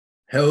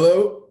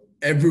Hello,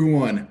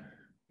 everyone.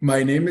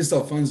 My name is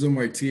Alfonso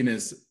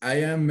Martinez. I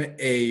am an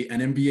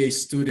MBA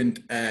student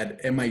at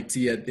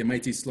MIT, at the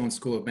MIT Sloan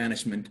School of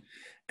Management,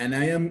 and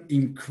I am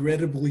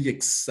incredibly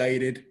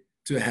excited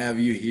to have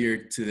you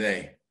here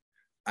today.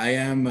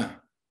 I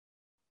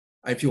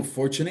feel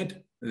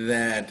fortunate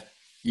that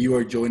you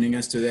are joining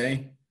us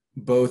today,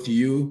 both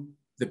you,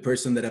 the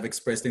person that have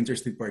expressed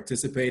interest in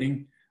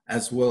participating,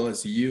 as well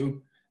as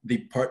you, the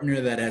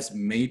partner that has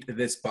made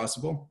this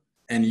possible,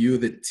 and you,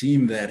 the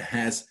team that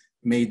has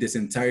made this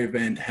entire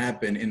event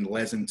happen in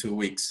less than 2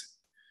 weeks.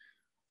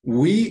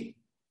 We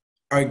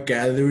are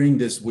gathering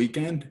this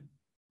weekend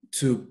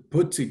to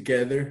put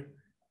together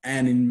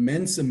an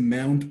immense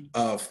amount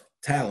of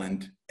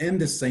talent in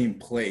the same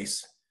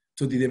place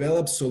to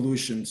develop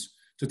solutions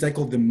to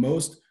tackle the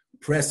most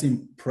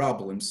pressing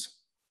problems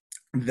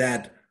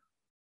that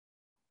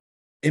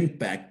are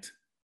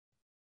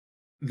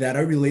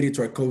related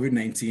to our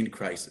COVID-19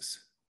 crisis.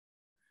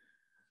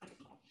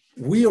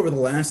 We, over the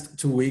last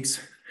 2 weeks,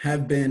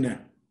 have been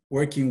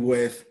working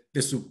with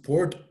the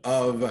support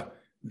of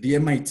the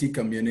MIT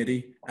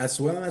community,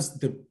 as well as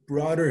the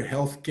broader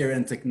healthcare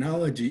and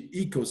technology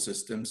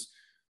ecosystems,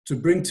 to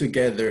bring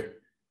together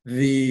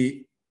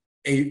a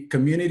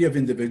community of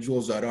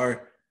individuals that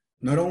are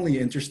not only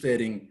interested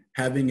in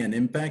having an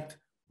impact,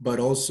 but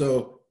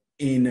also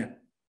in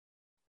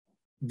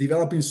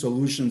developing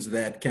solutions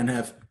that can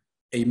have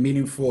a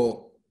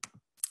meaningful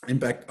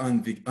impact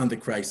on the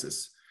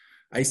crisis.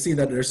 I see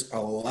that there's a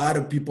lot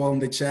of people in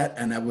the chat,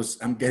 and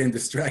I'm getting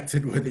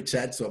distracted with the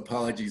chat, so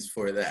apologies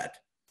for that.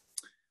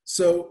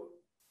 So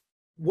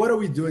what are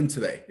we doing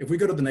today? If we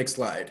go to the next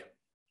slide.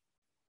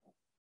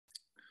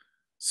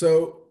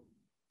 So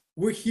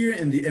we're here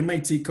in the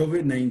MIT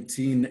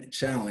COVID-19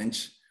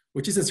 Challenge,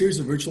 which is a series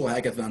of virtual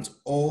hackathons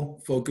all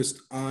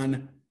focused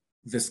on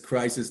this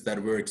crisis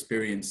that we're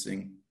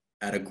experiencing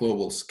at a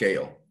global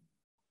scale.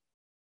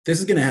 This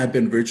is going to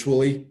happen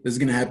virtually. This is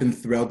going to happen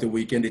throughout the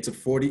weekend. It's a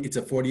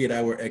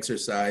 48-hour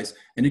exercise,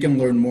 and you can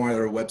learn more at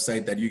our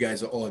website that you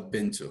guys all have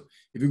been to.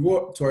 If you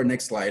go to our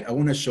next slide, I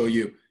want to show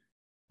you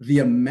the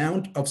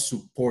amount of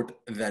support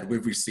that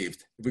we've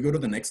received. If we go to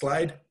the next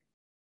slide,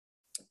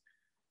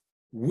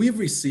 we've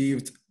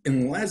received,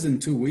 in less than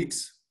 2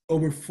 weeks,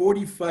 over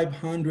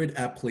 4,500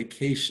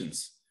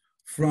 applications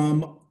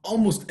from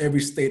almost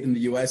every state in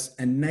the US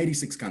and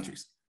 96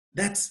 countries.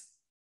 That's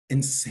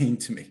insane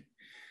to me.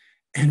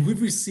 And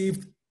we've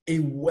received a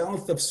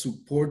wealth of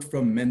support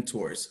from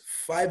mentors,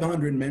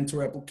 500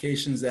 mentor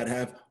applications that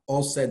have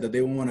all said that they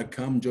want to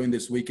come join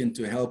this weekend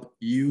to help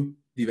you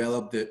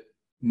develop the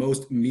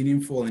most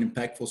meaningful and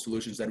impactful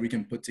solutions that we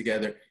can put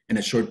together in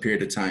a short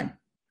period of time.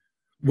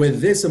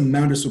 With this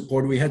amount of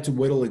support, we had to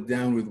whittle it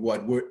down with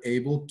what we're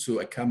able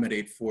to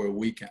accommodate for a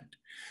weekend.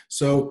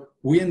 So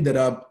we ended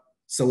up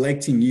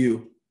selecting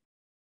you,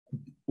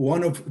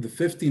 one of the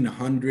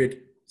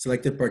 1,500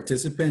 selected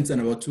participants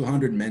and about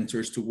 200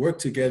 mentors, to work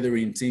together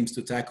in teams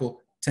to tackle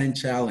 10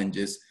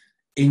 challenges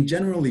in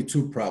generally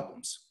 2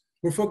 problems.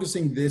 We're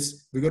focusing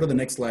this, we go to the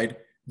next slide,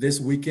 this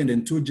weekend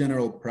in 2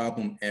 general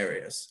problem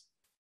areas.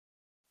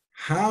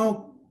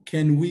 How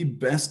can we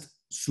best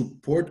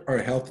support our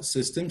health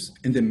systems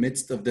in the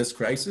midst of this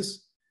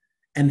crisis?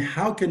 And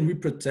how can we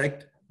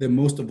protect the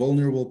most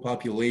vulnerable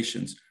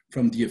populations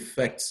from the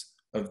effects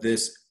of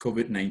this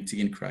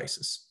COVID-19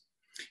 crisis?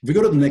 If we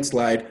go to the next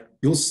slide,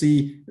 you'll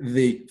see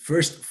the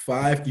first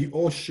 5. You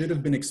all should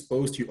have been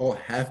exposed. You all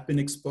have been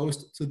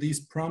exposed to these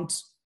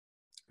prompts.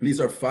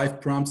 These are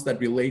 5 prompts that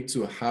relate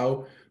to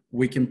how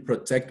we can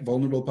protect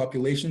vulnerable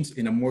populations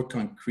in a more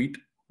concrete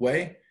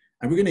way.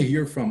 And we're going to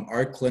hear from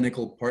our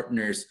clinical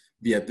partners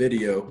via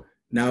video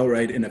now,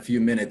 right in a few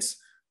minutes,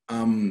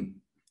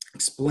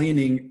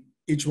 explaining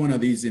each one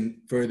of these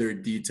in further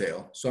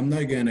detail. So I'm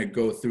not going to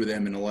go through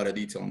them in a lot of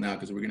detail now,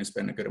 because we're going to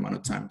spend a good amount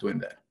of time doing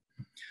that.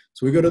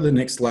 So we go to the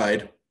next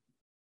slide.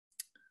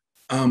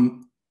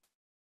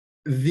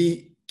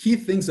 The key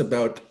things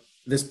about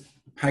this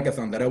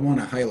hackathon that I want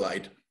to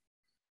highlight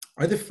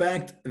are the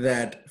fact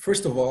that,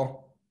 first of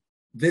all,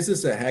 this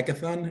is a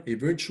hackathon, a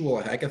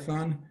virtual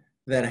hackathon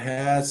that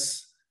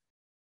has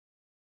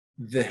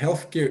the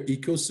healthcare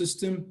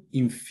ecosystem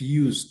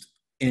infused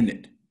in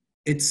it.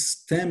 It's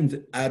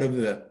stemmed out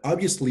of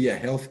obviously a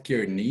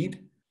healthcare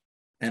need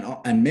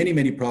and many,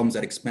 many problems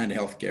that expand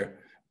healthcare,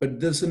 but it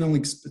doesn't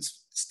only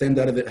stemmed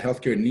out of the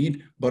healthcare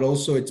need, but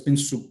also it's been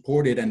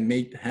supported and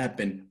made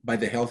happen by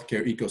the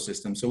healthcare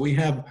ecosystem. So we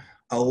have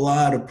a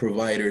lot of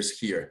providers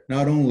here,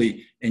 not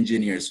only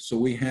engineers. So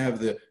we have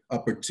the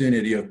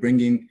opportunity of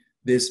bringing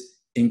this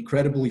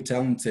incredibly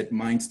talented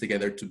minds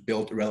together to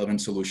build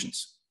relevant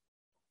solutions.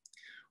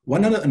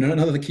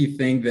 Another key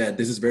thing that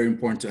this is very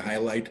important to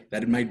highlight,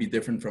 that it might be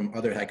different from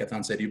other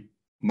hackathons that you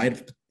might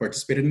have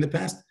participated in the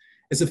past,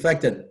 is the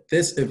fact that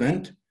this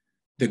event,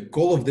 the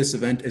goal of this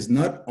event is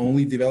not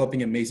only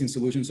developing amazing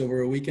solutions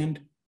over a weekend,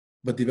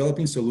 but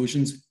developing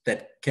solutions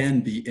that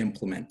can be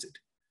implemented.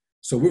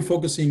 So we're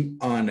focusing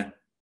on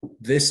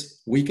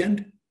this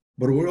weekend,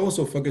 but we're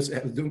also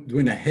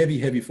doing a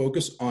heavy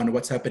focus on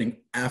what's happening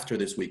after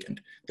this weekend,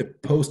 the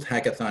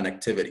post-hackathon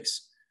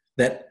activities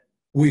that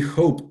we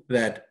hope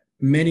that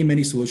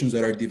many solutions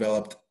that are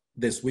developed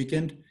this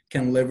weekend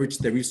can leverage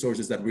the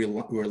resources that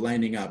we're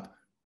lining up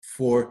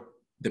for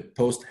the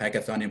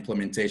post-hackathon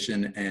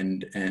implementation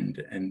and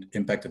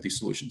impact of these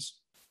solutions.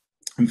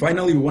 And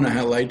finally, we want to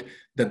highlight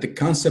that the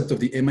concept of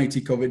the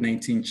MIT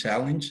COVID-19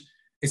 Challenge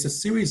is a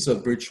series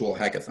of virtual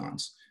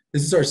hackathons.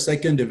 This is our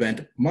second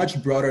event,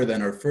 much broader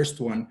than our first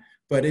one,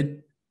 but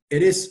it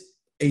is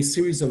a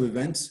series of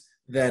events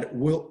that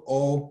will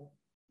all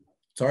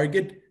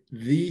target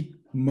the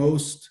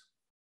most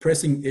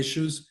pressing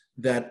issues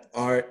that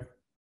our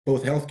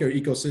both healthcare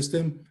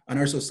ecosystem and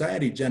our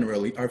society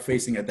generally are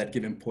facing at that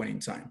given point in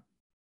time.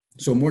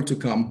 So more to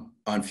come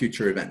on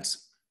future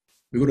events.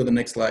 We go to the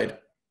next slide.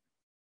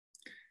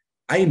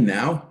 I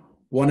now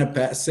want to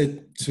pass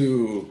it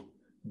to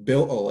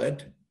Bill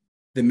Oled,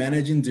 the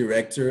Managing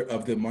Director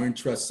of the Martin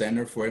Trust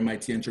Center for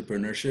MIT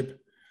Entrepreneurship,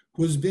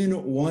 who's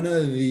been one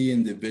of the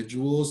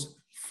individuals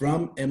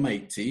from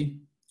MIT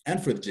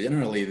and for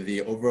generally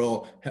the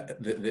overall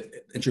the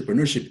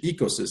entrepreneurship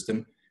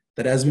ecosystem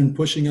that has been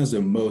pushing us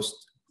the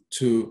most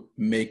to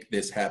make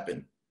this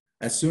happen.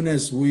 As soon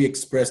as we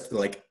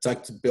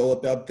talked to Bill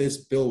about this,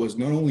 Bill was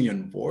not only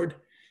on board,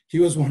 he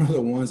was one of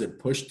the ones that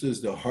pushed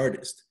us the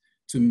hardest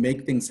to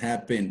make things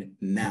happen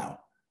now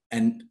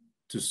and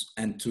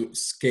to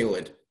scale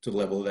it to the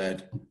level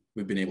that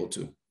we've been able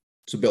to.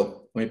 So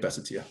Bill, let me pass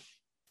it to you.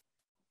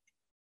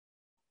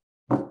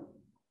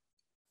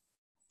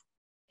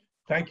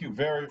 Thank you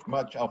very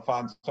much,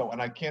 Alfonso. And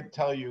I can't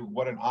tell you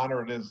what an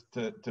honor it is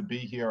to be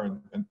here,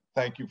 and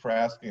thank you for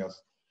asking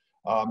us.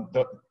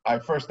 I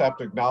first have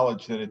to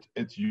acknowledge that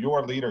it's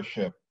your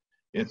leadership,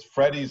 it's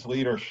Freddie's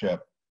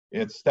leadership,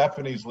 it's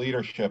Stephanie's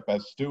leadership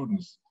as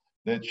students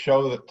that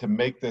show that to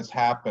make this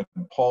happen.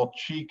 Paul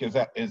Cheek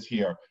is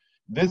here.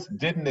 This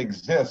didn't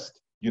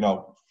exist,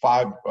 not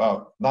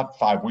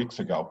 5 weeks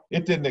ago.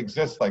 It didn't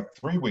exist like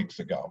 3 weeks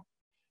ago.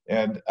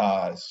 And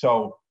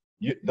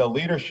the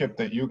leadership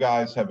that you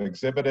guys have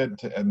exhibited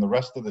and the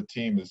rest of the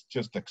team is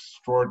just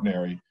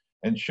extraordinary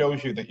and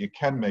shows you that you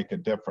can make a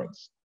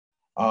difference.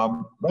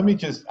 Let me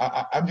just,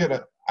 I'm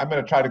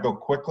gonna try to go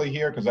quickly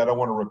here because I don't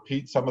want to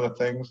repeat some of the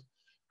things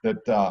that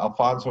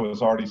Alfonso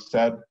has already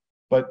said,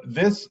 but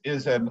this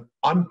is an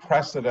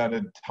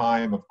unprecedented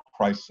time of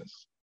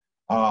crisis.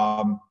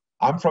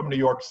 I'm from New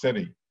York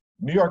City.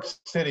 New York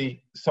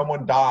City,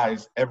 someone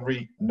dies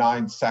every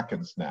 9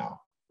 seconds now.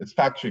 It's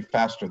actually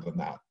faster than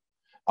that.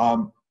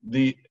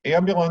 The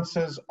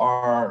ambulances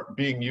are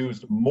being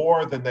used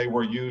more than they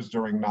were used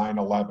during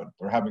 9/11.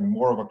 They're having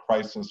more of a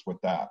crisis with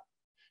that.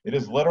 It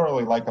is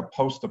literally like a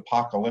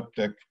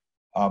post-apocalyptic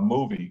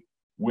movie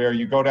where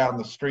you go down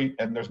the street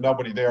and there's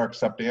nobody there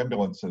except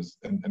ambulances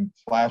and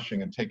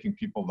flashing and taking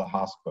people to the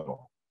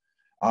hospital.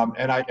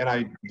 And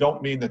I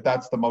don't mean that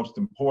that's the most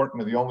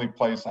important or the only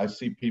place. I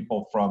see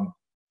people from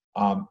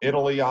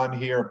Italy on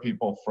here,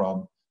 people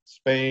from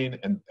Spain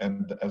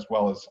and as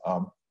well as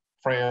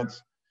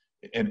France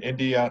and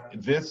India.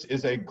 This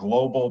is a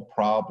global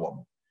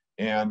problem.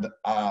 And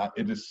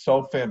it is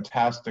so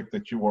fantastic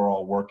that you are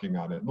all working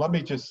on it. And let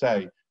me just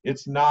say,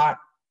 it's not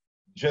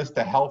just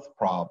a health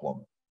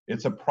problem.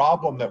 It's a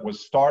problem that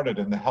was started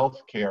in the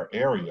healthcare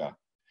area.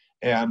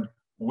 And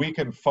we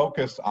can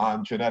focus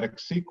on genetic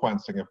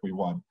sequencing if we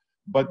want,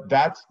 but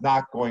that's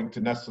not going to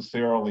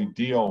necessarily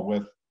deal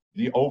with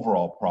the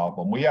overall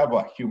problem. We have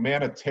a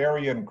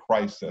humanitarian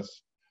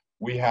crisis,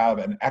 we have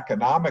an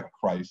economic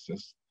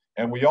crisis,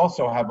 and we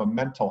also have a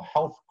mental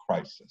health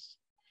crisis.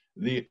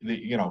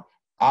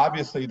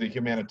 Obviously the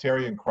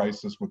humanitarian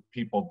crisis with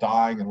people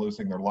dying and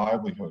losing their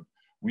livelihood.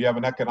 We have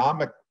an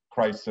economic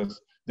crisis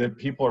that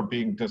people are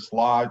being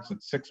dislodged,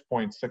 that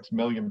 6.6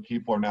 million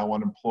people are now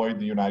unemployed in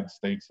the United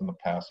States in the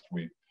past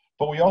week.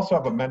 But we also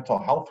have a mental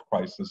health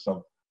crisis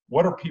of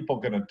what are people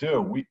gonna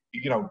do?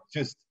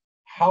 Just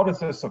how does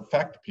this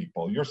affect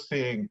people? You're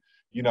seeing,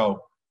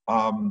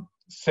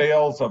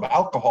 sales of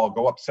alcohol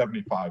go up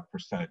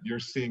 75%. You're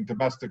seeing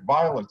domestic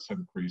violence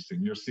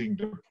increasing. You're seeing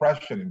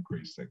depression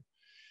increasing.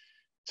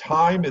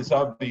 Time is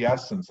of the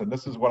essence, and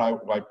this is what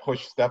I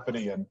pushed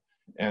Stephanie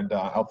and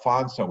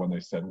Alfonso when they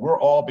said, we're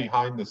all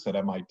behind this at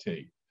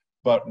MIT,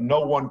 but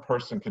no one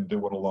person can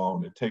do it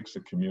alone. It takes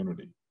a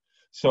community.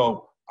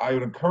 So I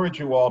would encourage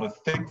you all to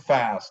think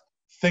fast,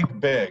 think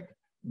big.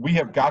 We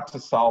have got to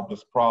solve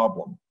this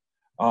problem.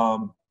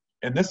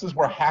 And this is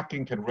where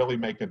hacking can really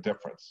make a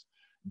difference.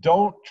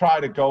 Don't try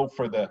to go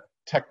for the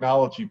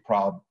technology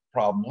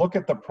problem. Look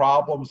at the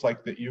problems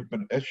like that you've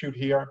been issued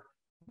here.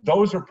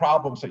 Those are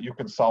problems that you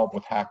can solve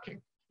with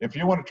hacking. If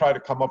you want to try to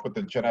come up with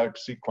the genetic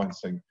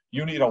sequencing,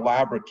 you need a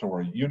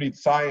laboratory. You need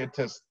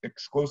scientists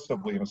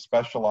exclusively in a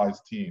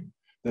specialized team.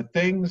 The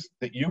things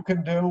that you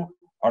can do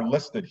are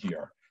listed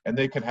here, and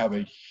they can have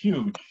a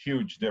huge,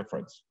 huge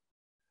difference.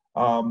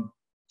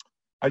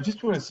 I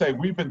just want to say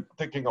we've been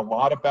thinking a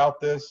lot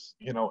about this,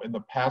 in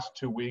the past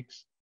 2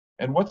 weeks,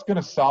 and what's going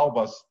to solve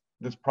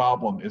this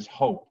problem is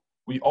hope.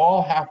 We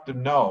all have to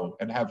know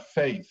and have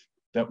faith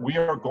that we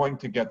are going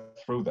to get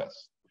through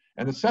this.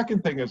 And the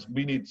second thing is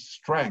we need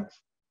strength,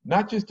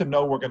 not just to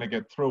know we're going to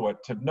get through it,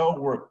 to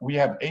know we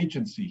have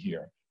agency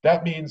here.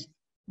 That means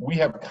we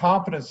have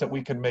confidence that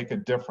we can make a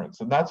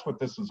difference. And that's what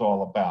this is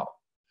all about.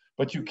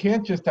 But you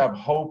can't just have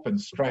hope and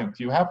strength.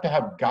 You have to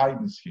have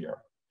guidance here.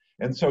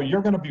 And so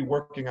you're going to be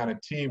working on a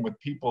team with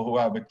people who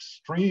have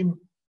extreme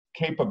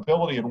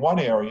capability in one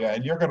area,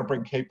 and you're going to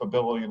bring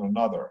capability in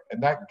another.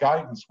 And that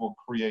guidance will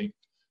create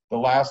the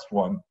last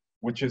one,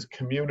 which is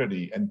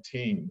community and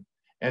team.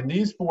 And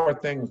these four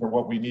things are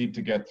what we need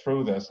to get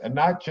through this, and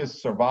not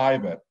just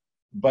survive it,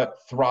 but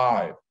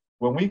thrive.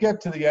 When we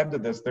get to the end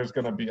of this, there's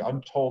going to be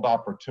untold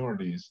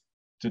opportunities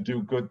to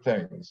do good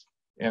things.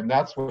 And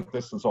that's what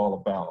this is all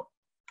about.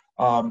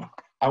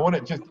 I want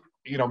to just,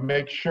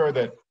 make sure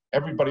that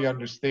everybody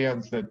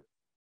understands that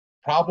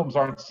problems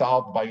aren't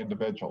solved by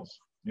individuals.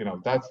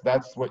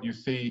 That's what you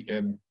see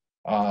in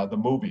the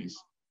movies.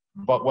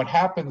 But what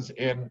happens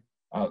in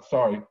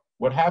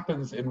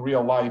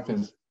real life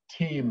is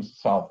teams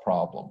solve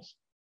problems.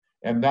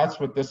 And that's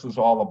what this is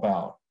all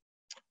about.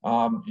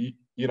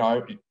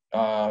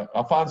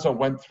 Alfonso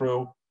went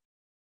through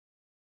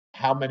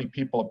how many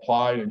people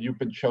applied, and you've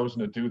been chosen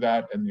to do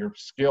that, and you're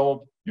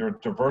skilled, you're a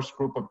diverse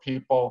group of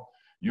people.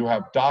 You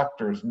have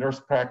doctors, nurse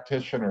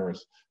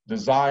practitioners,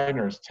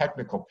 designers,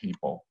 technical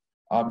people,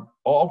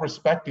 all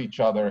respect each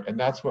other, and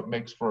that's what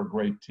makes for a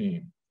great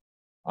team.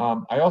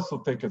 I also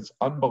think it's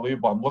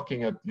unbelievable. I'm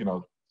looking at,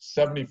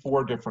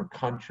 74 different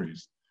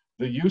countries.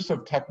 The use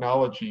of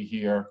technology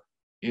here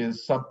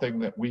is something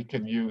that we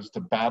can use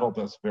to battle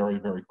this very,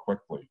 very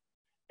quickly.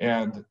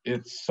 And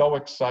it's so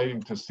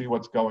exciting to see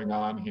what's going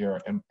on here,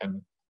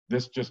 and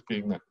this just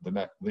being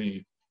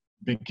the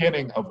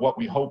beginning of what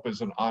we hope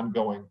is an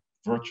ongoing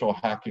virtual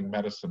hacking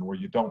medicine where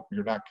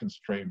you're not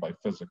constrained by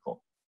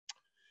physical.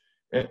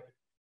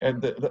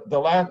 And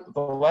the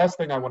last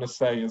thing I want to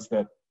say is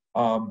that,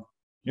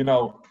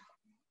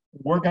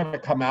 we're going to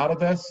come out of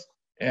this,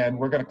 and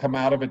we're going to come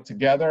out of it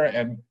together,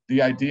 and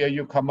the idea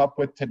you come up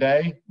with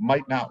today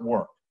might not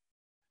work.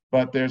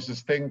 But there's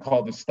this thing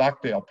called the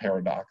Stockdale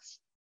paradox.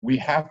 We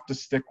have to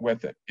stick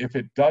with it. If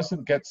it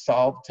doesn't get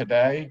solved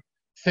today,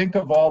 think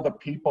of all the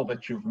people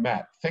that you've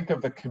met. Think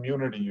of the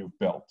community you've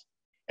built.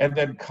 And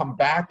then come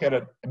back at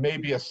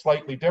maybe a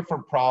slightly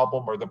different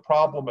problem, or the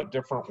problem a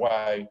different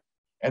way.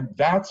 And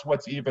that's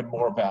what's even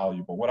more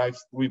valuable.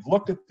 We've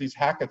looked at these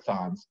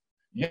hackathons.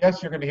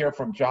 Yes, you're going to hear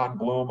from John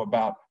Bloom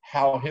about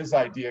how his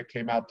idea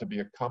came out to be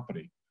a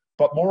company.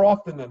 But more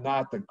often than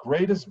not, the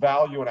greatest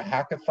value in a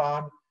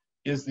hackathon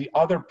is the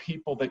other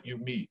people that you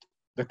meet,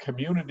 the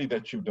community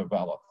that you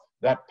develop,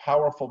 that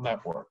powerful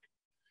network.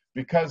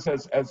 Because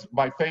as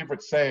my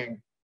favorite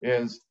saying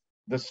is,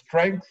 the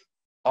strength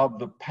of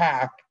the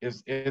pack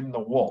is in the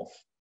wolf.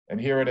 And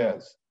here it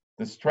is.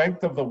 The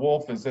strength of the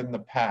wolf is in the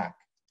pack.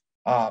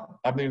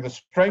 The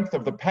strength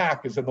of the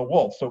pack is in the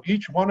wolf. So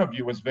each one of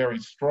you is very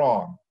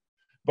strong.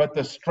 But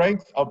the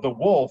strength of the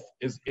wolf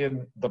is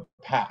in the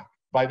pack.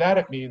 By that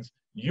it means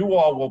you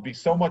all will be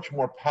so much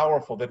more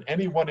powerful than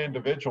any one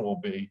individual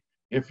will be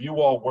if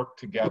you all work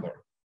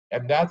together.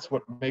 And that's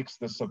what makes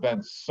this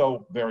event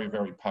so very,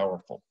 very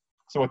powerful.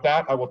 So with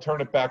that, I will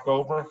turn it back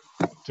over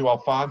to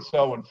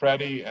Alfonso and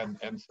Freddie and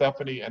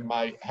Stephanie, and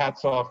my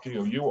hat's off to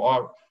you. You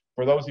are,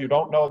 for those of you who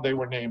don't know, they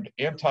were named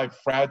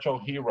anti-fragile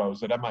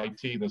heroes at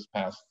MIT this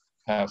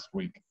past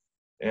week.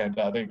 And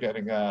they're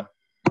getting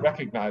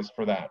recognized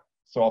for that.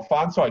 So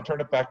Alfonso, I turn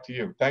it back to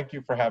you. Thank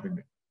you for having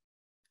me.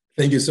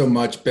 Thank you so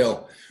much,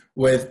 Bill.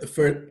 Without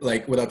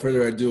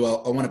further ado,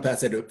 I want to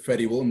pass it to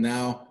Freddie.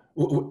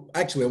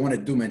 Actually, I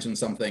want to mention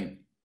something.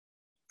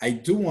 I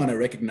do want to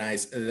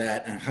recognize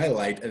that and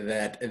highlight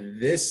that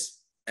this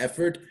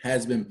effort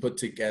has been put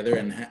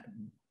together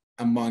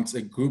amongst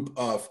a group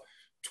of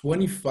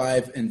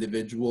 25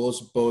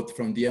 individuals, both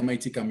from the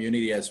MIT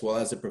community as well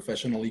as the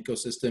professional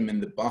ecosystem in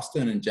the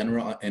Boston and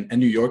general and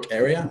New York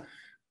area,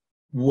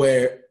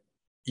 where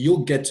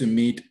you'll get to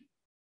meet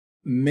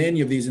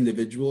many of these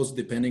individuals,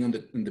 depending on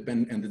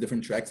the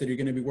different tracks that you're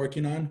going to be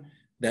working on,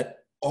 that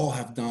all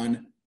have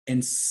done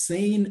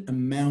insane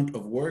amount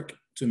of work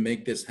to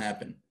make this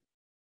happen.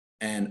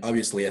 And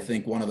obviously, I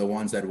think one of the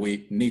ones that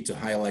we need to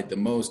highlight the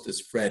most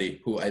is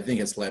Freddie, who I think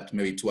has slept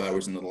maybe 2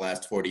 hours in the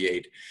last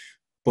 48,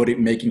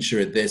 making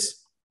sure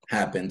this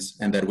happens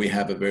and that we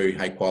have a very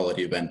high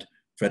quality event.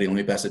 Freddie, let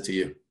me pass it to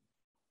you.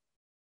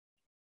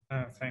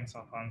 Thanks,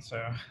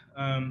 Alfonso.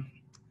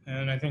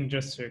 And I think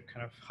just to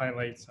kind of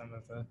highlight some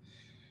of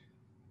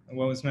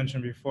what was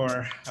mentioned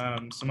before.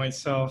 So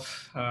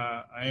myself,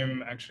 I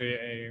am actually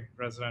a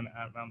resident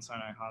at Mount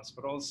Sinai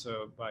Hospital.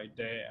 So by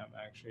day, I'm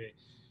actually,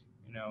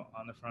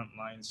 on the front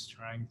lines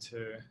trying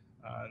to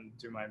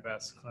do my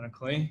best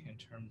clinically in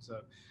terms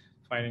of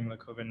fighting the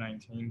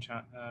COVID-19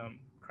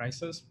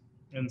 crisis.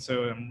 And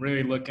so I'm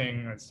really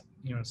looking at,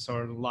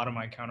 sort of a lot of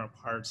my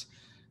counterparts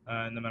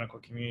in the medical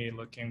community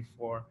looking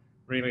for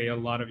really a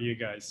lot of you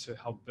guys to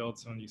help build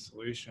some of these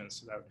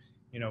solutions so that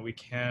we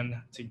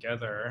can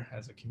together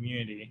as a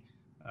community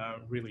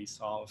really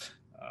solve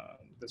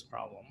this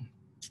problem.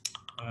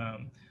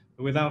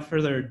 Without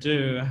further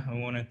ado, I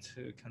wanted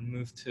to kind of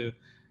move to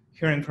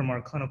hearing from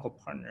our clinical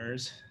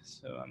partners.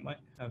 So I might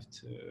have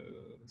to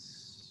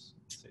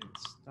say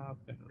stop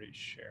and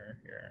reshare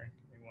here.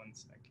 Give me 1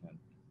 second.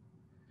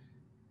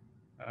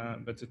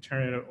 But to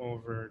turn it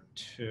over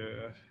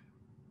to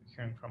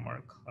hearing from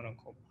our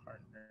clinical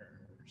partners.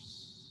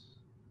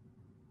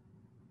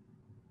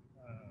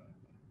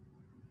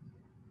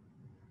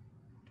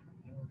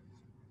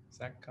 Is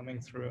that coming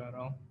through at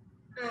all?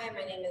 Hi,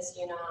 my name is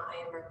Yuna.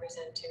 I am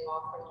representing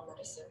Walker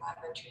Medicine Lab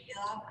and Treaty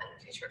Lab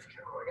and Future of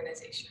Care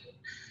Organization.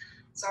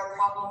 So our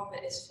problem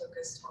is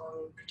focused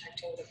on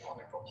protecting the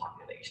vulnerable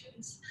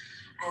populations.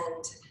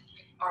 And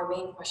our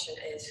main question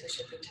is, who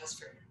should we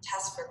test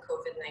for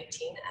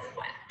COVID-19 and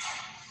when?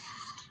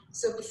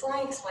 So before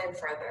I explain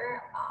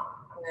further,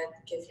 I'm going to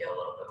give you a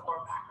little bit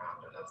more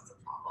background of the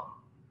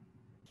problem.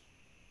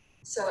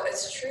 So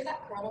it's true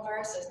that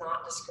coronavirus does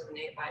not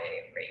discriminate by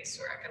race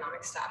or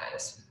economic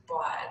status,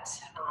 but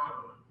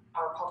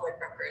our public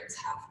records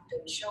have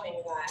been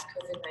showing that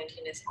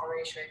COVID-19 is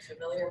already showing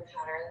familiar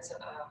patterns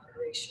of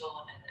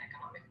racial and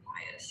economic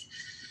bias.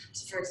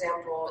 So for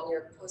example, New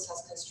York Post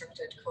has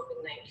constructed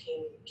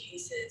COVID-19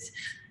 cases,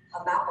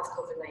 a map of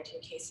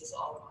COVID-19 cases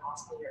all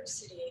across New York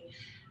City,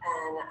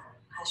 and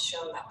has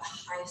shown that the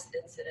highest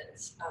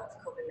incidence of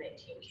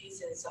COVID-19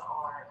 cases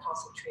are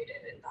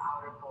concentrated in the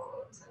outer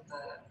boroughs and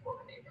the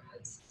poorer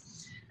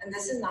neighborhoods. And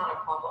this is not a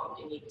problem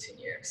unique to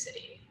New York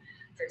City.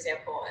 For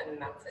example, in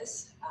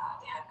Memphis,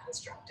 they had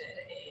constructed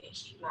a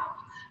heat map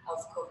of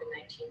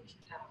COVID-19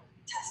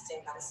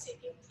 testing that is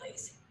taking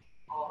place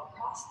all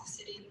across the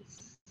city.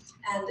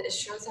 And it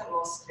shows that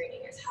most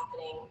screening is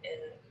happening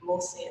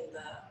mostly in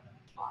the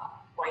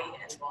white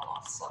and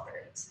well-off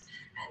suburbs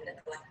and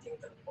neglecting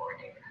the poor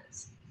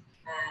neighborhoods.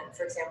 And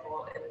for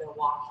example, in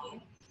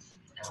Milwaukee,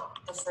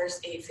 the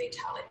first 8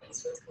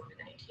 fatalities with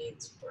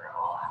COVID-19 were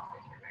all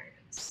African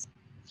Americans.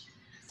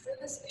 For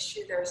this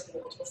issue, there's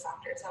multiple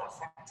factors that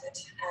affect it,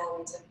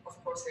 and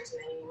of course, there's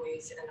many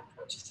ways and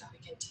approaches that we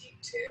can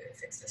take to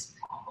fix this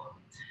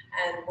problem.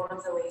 And one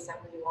of the ways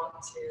that we want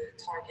to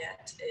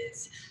target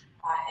is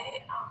by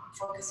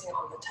focusing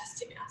on the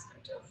testing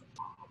aspect of the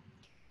problem.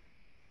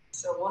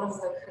 So one of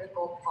the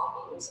critical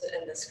problems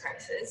in this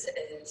crisis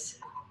is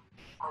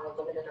our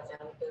limited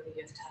availability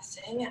of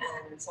testing,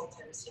 and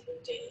sometimes taking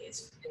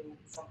days in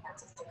some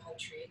parts of the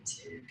country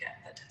to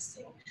get the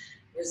testing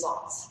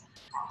results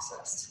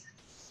processed,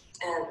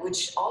 and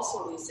which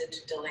also leads into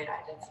delayed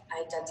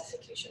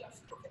identification of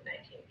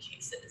COVID-19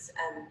 cases.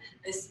 And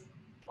this,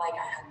 like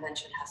I had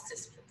mentioned, has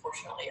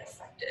disproportionately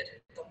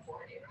affected the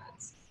poor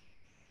neighborhoods.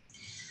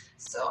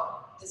 So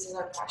this is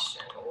our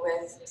question.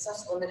 With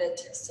such limited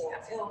testing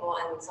available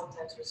and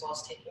sometimes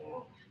results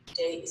taking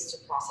days to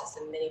process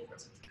in many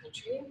parts of the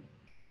country,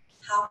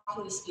 how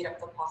can we speed up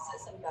the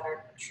process and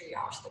better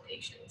triage the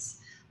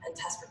patients and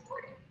test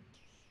reporting?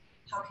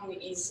 How can we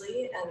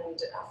easily and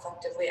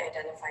effectively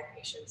identify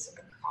patients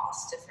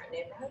across different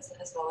neighborhoods,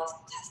 as well as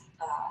test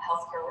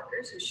healthcare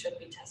workers who should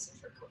be tested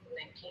for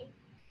COVID-19?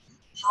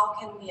 How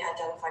can we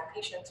identify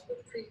patients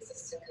with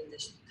pre-existing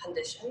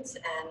conditions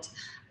and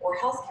or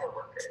healthcare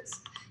workers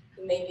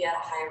who may be at a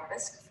higher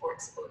risk for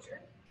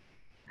exposure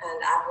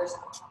and adverse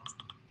outcomes?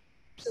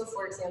 So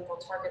for example,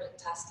 targeted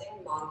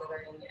testing,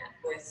 monitoring it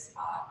with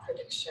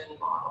prediction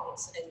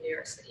models in New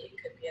York City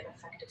could be an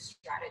effective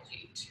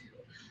strategy to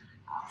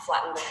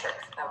flatten the curve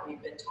that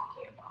we've been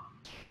talking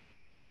about.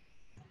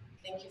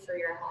 Thank you for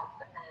your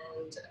help,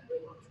 and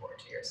we look forward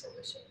to your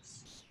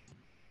solutions.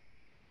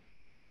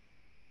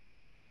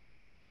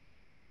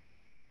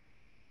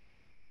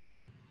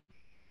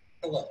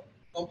 Hello,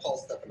 I'm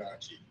Paul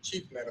Stefanacci,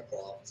 Chief Medical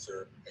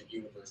Officer at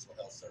Universal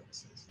Health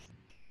Services.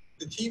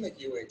 The team at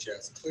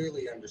UHS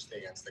clearly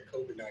understands that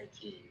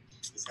COVID-19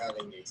 is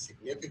having a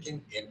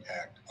significant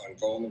impact on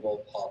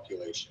vulnerable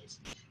populations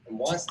and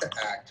wants to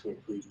act to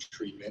improve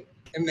treatment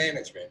and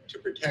management to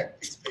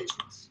protect these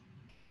patients.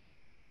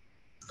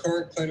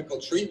 Current clinical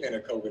treatment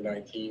of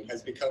COVID-19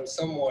 has become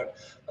somewhat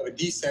of a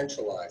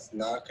decentralized,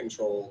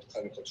 not-controlled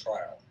clinical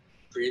trial,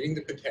 creating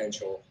the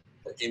potential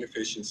for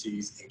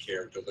inefficiencies in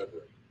care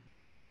delivery.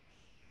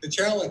 The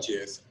challenge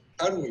is,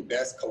 how do we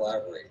best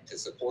collaborate to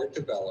support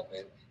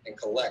development and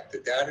collect the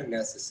data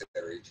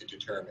necessary to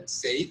determine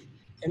safe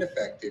and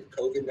effective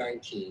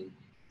COVID-19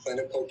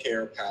 clinical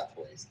care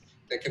pathways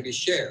that can be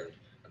shared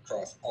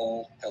across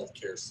all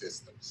healthcare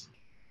systems?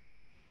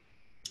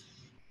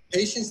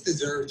 Patients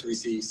deserve to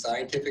receive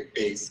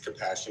scientific-based,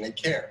 compassionate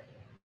care.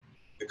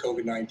 The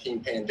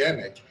COVID-19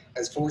 pandemic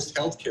has forced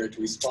healthcare to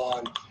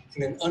respond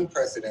in an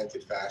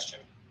unprecedented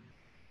fashion,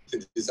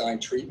 to design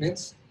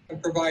treatments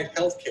and provide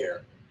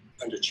healthcare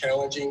under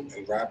challenging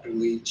and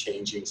rapidly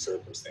changing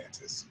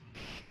circumstances.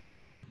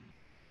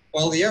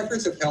 While the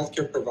efforts of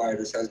healthcare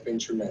providers has been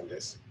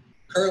tremendous,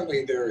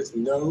 currently there is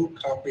no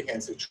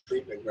comprehensive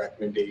treatment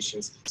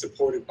recommendations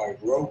supported by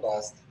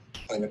robust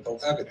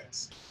clinical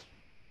evidence.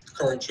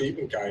 Current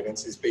treatment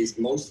guidance is based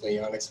mostly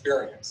on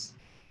experience.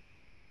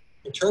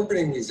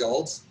 Interpreting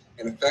results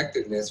and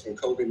effectiveness from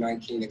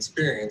COVID-19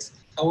 experience,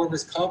 however,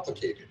 is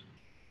complicated.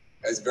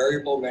 as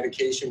variable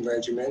medication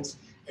regimens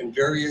and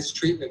various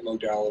treatment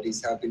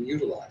modalities have been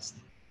utilized.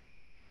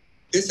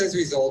 This has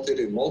resulted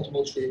in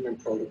multiple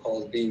treatment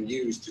protocols being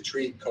used to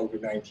treat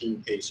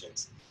COVID-19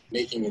 patients,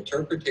 making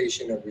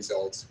interpretation of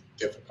results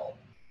difficult.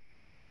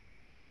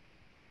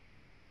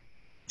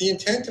 The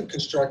intent of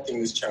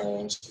constructing this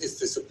challenge is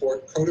to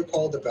support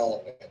protocol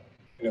development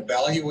and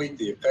evaluate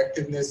the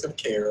effectiveness of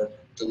care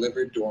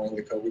delivered during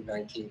the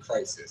COVID-19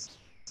 crisis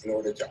in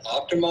order to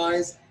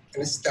optimize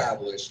and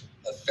establish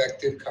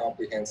effective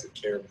comprehensive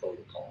care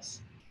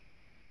protocols.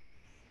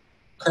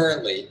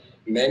 Currently,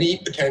 many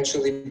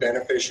potentially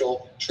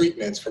beneficial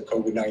treatments for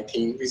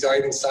COVID-19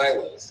 reside in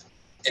silos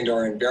and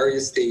are in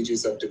various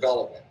stages of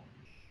development.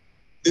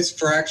 This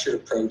fractured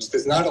approach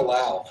does not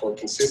allow for a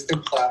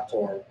consistent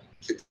platform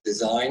to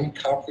design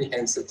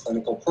comprehensive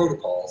clinical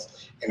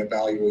protocols and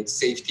evaluate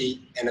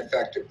safety and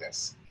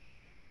effectiveness.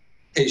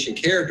 Patient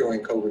care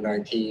during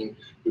COVID-19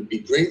 would be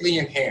greatly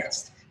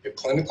enhanced if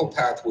clinical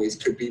pathways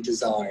could be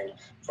designed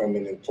from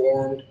an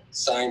informed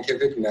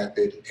scientific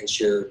method and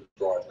shared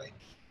broadly.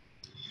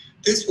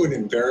 This would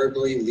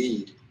invariably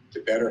lead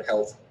to better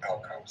health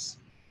outcomes.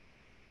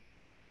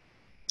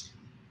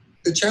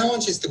 The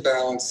challenge is to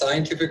balance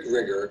scientific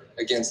rigor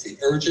against the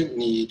urgent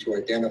need to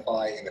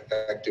identify an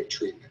effective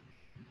treatment.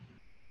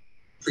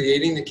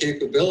 Creating the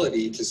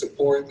capability to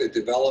support the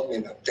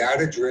development of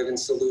data-driven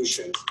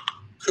solutions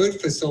could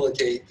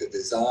facilitate the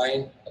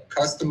design of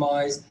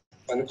customized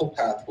clinical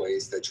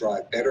pathways that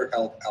drive better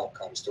health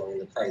outcomes during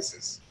the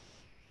crisis.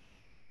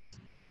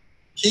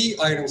 Key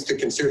items to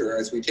consider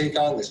as we take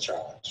on this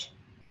challenge.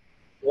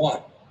 1,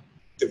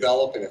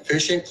 develop an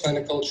efficient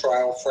clinical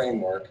trial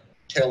framework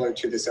tailored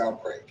to this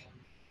outbreak.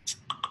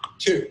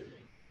 2,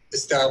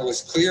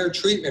 establish clear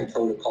treatment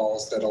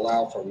protocols that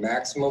allow for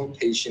maximum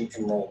patient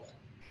enrollment.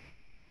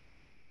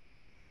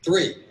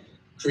 3,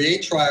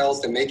 create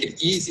trials that make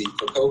it easy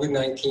for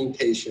COVID-19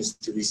 patients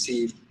to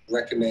receive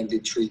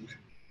recommended treatment.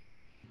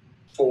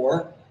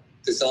 4,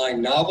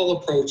 design novel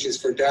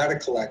approaches for data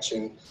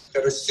collection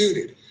that are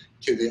suited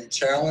to the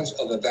challenge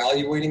of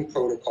evaluating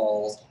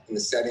protocols in the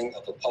setting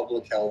of a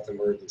public health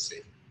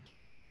emergency.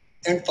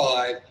 And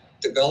 5,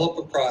 develop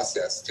a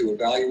process to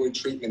evaluate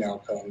treatment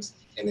outcomes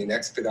in an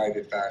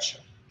expedited fashion.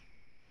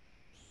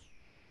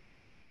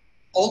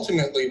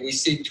 Ultimately, we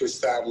seek to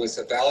establish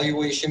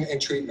evaluation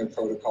and treatment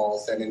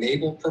protocols that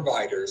enable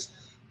providers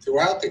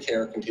throughout the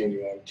care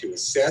continuum to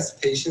assess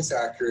patients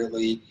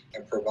accurately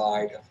and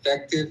provide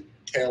effective,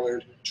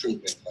 tailored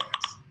treatment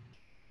plans.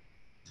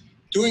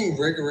 Doing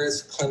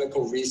rigorous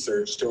clinical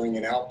research during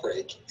an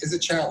outbreak is a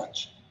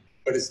challenge,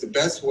 but it's the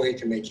best way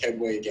to make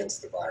headway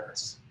against the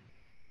virus.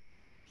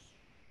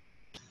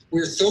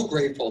 We're so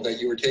grateful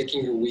that you are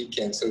taking your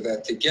weekend so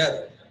that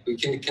together we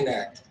can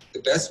connect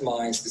the best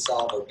minds to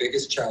solve our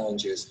biggest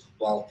challenges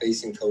while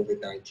facing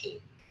COVID-19.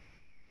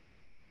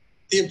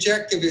 The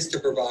objective is to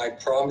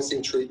provide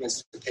promising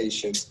treatments to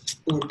patients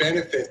who would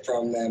benefit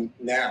from them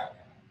now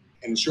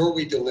and ensure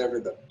we deliver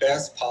the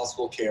best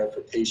possible care for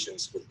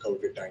patients with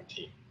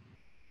COVID-19.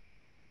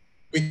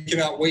 We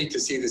cannot wait to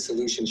see the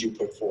solutions you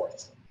put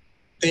forth.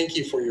 Thank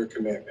you for your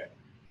commitment.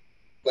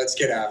 Let's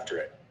get after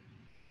it.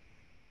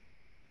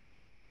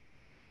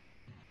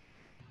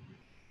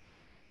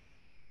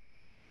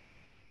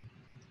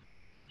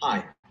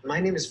 Hi,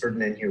 my name is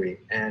Ferdinand Huey,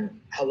 and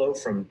hello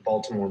from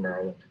Baltimore,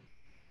 Maryland.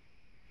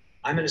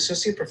 I'm an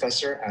associate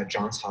professor at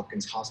Johns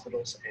Hopkins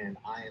Hospitals, and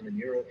I am a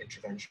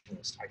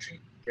neurointerventionist. I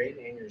treat brain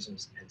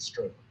aneurysms and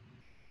stroke.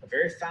 A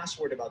very fast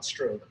word about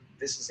stroke: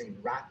 this is a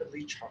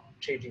rapidly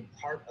changing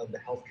part of the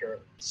healthcare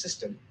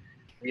system.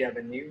 We have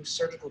a new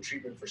surgical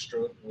treatment for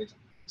stroke with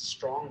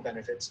strong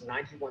benefits,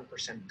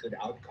 91% good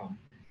outcome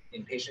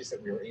in patients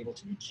that we were able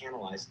to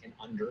decanalize in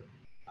under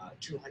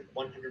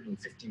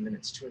 150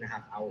 minutes,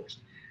 2.5 hours.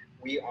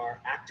 We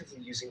are actively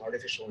using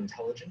artificial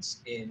intelligence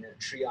in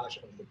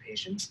triage of the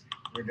patient.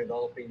 We're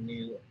developing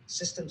new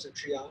systems of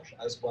triage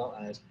as well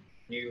as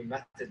new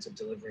methods of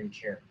delivering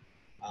care.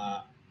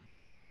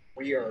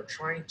 We are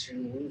trying to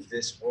move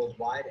this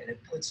worldwide, and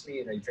it puts me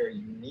in a very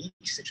unique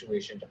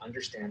situation to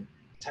understand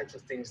the types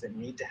of things that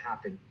need to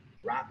happen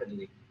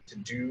rapidly to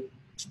do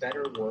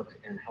better work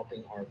in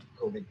helping our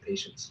COVID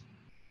patients.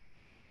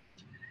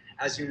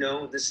 As you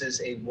know, this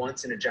is a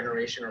once in a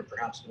generation or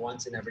perhaps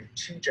once in every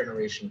 2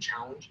 generation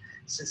challenge.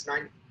 Since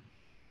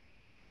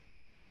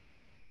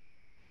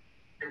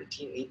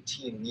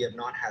 1918, we have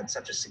not had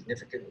such a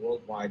significant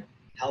worldwide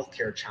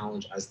healthcare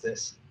challenge as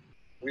this.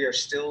 We are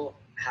still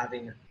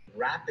having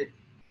rapid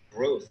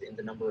growth in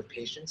the number of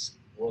patients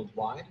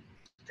worldwide,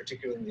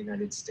 particularly in the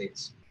United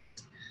States.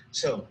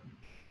 So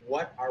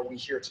what are we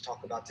here to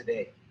talk about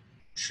today?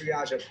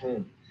 Triage at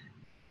home.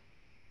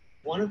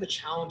 One of the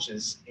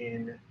challenges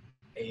in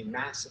a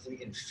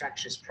massively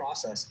infectious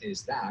process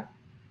is that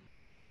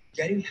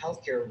getting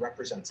healthcare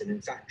represents an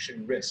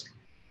infection risk.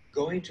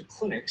 Going to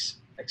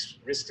clinics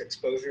risks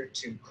exposure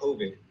to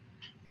COVID.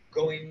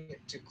 Going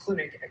to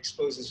clinic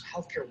exposes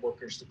healthcare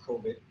workers to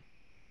COVID.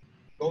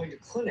 Going to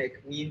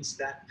clinic means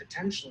that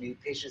potentially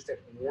patients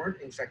that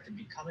weren't infected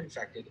become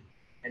infected,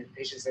 and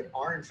patients that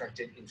are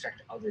infected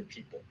infect other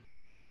people.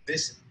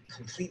 This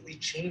completely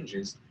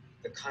changes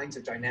the kinds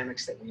of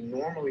dynamics that we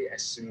normally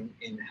assume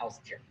in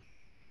healthcare.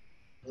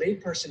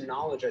 Layperson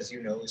knowledge, as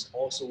you know, is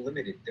also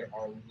limited. There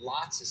are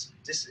lots of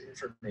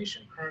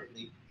disinformation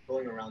currently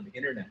going around the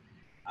internet.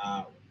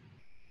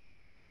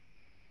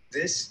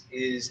 This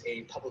is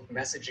a public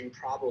messaging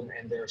problem,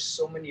 and there are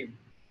so many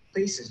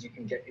places you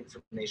can get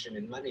information,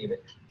 and many of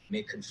it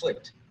may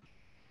conflict.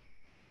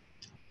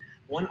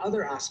 One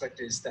other aspect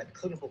is that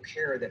clinical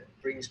care that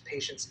brings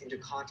patients into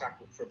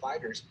contact with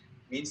providers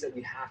means that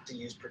we have to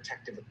use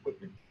protective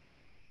equipment.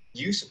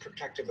 Use of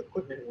protective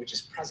equipment, which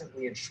is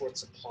presently in short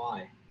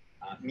supply,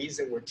 means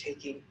that we're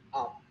taking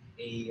up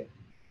a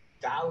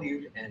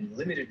valued and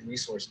limited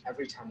resource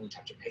every time we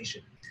touch a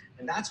patient.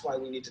 And that's why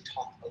we need to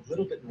talk a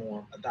little bit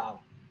more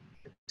about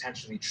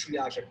potentially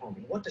triage at home.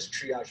 And what does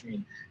triage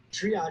mean?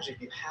 Triage,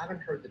 if you haven't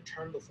heard the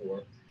term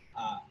before,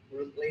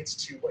 relates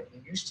to what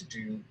you used to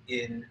do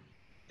in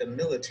the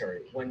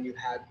military. When you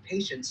had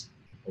patients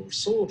or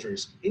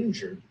soldiers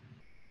injured,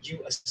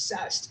 you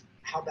assessed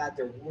how bad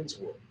their wounds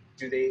were.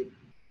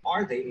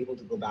 Are they able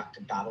to go back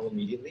to battle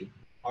immediately?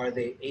 Are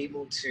they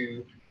able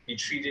to be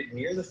treated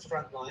near the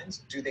front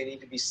lines? Do they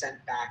need to be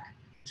sent back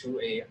to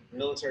a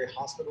military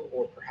hospital,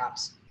 or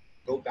perhaps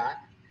go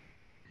back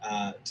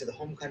to the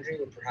home country,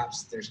 or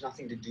perhaps there's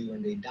nothing to do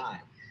and they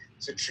die?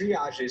 So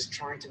triage is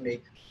trying to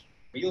make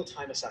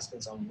real-time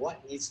assessments on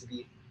what needs to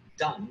be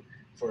done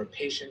for a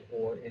patient,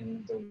 or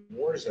in the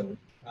war zone,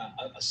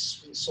 a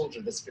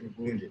soldier that's been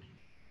wounded.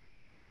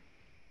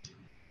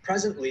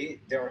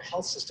 Presently, there are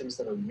health systems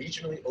that are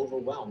regionally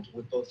overwhelmed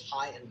with both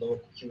high and low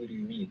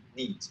acuity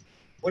needs.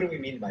 What do we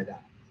mean by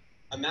that?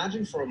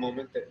 Imagine for a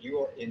moment that you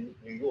are in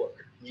New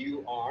York.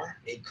 You are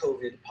a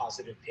COVID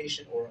positive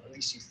patient, or at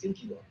least you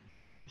think you are.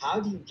 How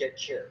do you get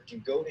care? Do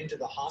you go into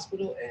the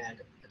hospital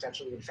and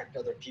potentially infect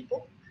other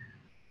people?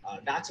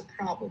 That's a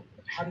problem.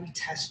 How do we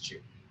test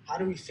you? How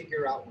do we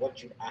figure out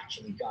what you've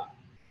actually got?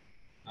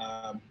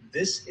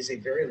 This is a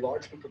very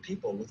large group of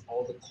people with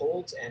all the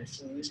colds and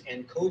flus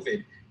and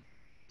COVID.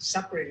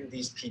 Separating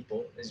these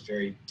people is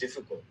very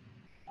difficult.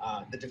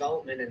 The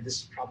development, and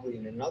this is probably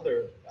in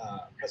another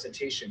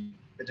presentation,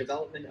 the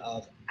development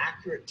of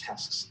accurate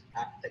tests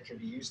that can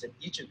be used in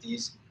each of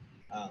these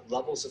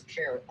levels of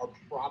care are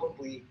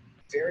probably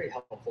very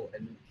helpful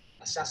in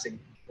assessing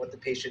what the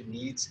patient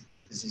needs,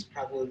 disease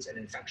prevalence, and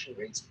infection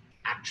rates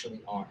actually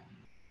are.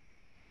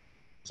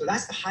 So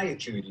that's the high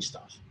acuity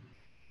stuff.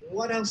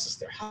 What else is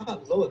there? How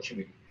about low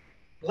acuity?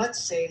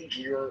 Let's say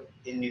you're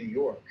in New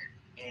York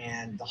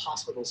and the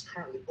hospital is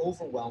currently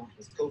overwhelmed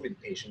with COVID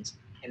patients,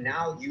 and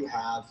now you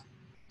have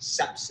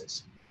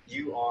sepsis.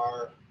 You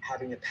are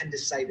having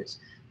appendicitis.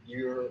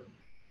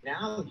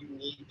 Now you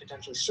need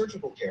potentially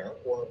surgical care,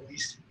 or at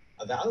least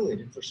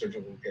evaluated for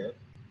surgical care,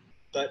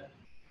 but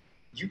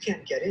you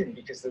can't get in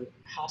because the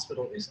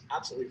hospital is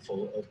absolutely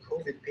full of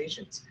COVID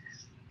patients.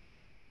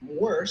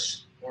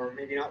 Worse, or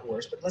maybe not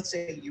worse, but let's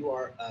say you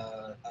are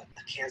a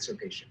cancer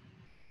patient.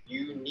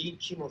 You need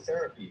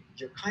chemotherapy.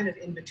 You're kind of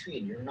in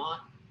between. You're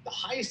not the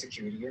highest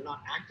acuity. You're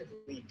not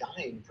actively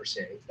dying per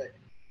se, but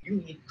you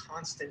need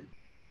constant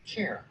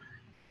care.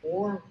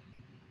 Or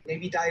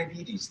maybe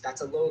diabetes.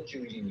 That's a low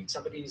acuity need.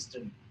 Somebody needs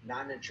to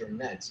manage your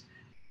meds.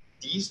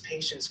 These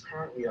patients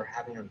currently are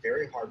having a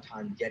very hard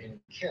time getting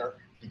care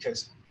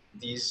because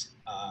these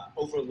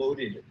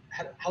overloaded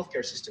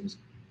healthcare systems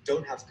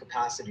don't have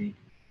capacity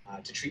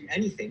to treat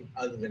anything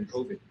other than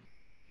COVID.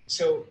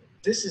 So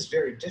this is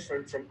very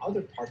different from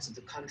other parts of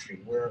the country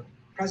where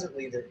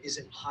presently there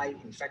isn't high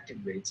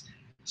infected rates.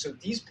 So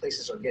these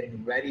places are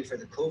getting ready for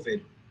the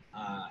COVID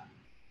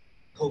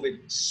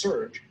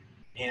surge,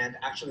 and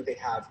actually they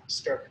have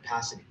spare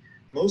capacity.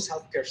 Most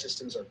healthcare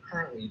systems are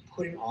currently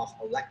putting off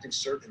elective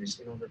surgeries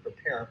in order to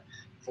prepare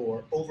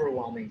for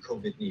overwhelming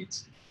COVID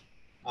needs.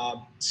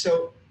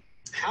 So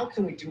how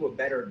can we do a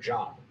better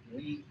job?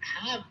 We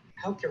have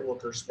healthcare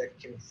workers that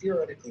can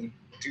theoretically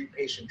do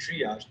patient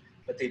triage,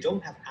 but they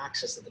don't have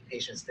access to the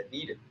patients that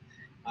need it.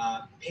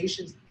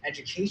 Patient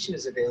education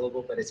is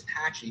available, but it's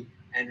patchy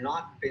and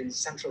not been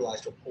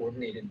centralized or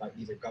coordinated by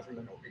either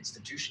government or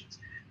institutions.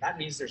 That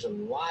means there's a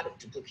lot of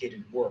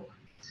duplicated work.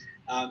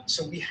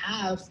 So we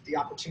have the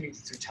opportunity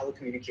through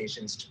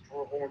telecommunications to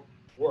perform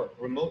work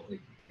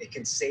remotely. It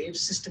can save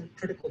system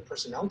critical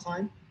personnel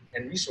time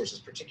and resources,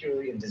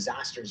 particularly in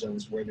disaster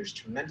zones where there's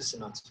tremendous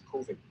amounts of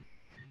COVID.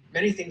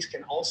 Many things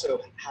can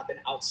also happen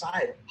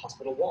outside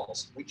hospital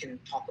walls. We can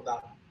talk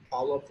about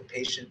follow-up for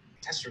patient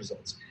test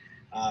results,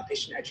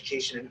 patient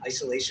education and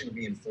isolation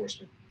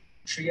reinforcement,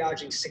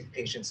 triaging sick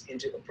patients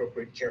into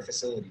appropriate care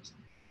facilities.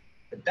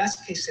 The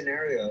best case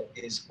scenario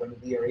is when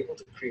we are able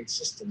to create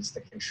systems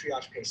that can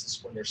triage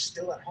patients when they're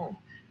still at home.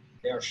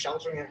 They are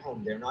sheltering at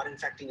home. They're not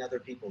infecting other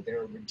people.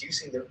 They're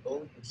reducing their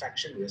own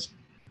infection risk,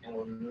 and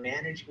we're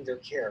managing their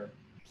care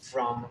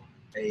from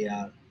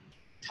a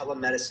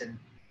telemedicine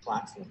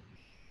platform.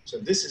 So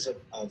this is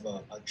of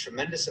a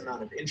tremendous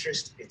amount of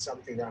interest. It's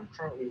something that I'm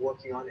currently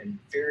working on and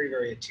very,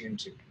 very attuned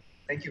to.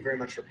 Thank you very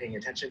much for paying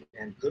attention,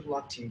 and good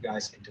luck to you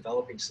guys in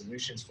developing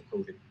solutions for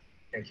COVID.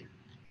 Thank you.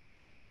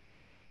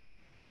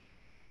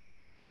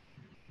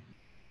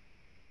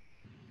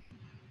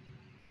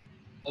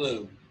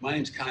 Hello, my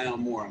name is Kyle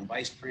Moore. I'm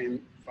Vice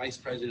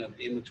President of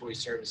Ambulatory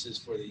Services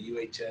for the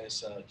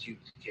UHS Acute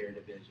Care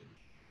Division.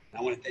 And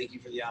I want to thank you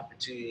for the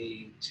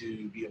opportunity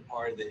to be a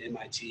part of the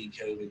MIT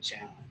COVID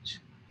Challenge.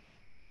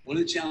 One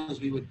of the challenges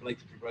we would like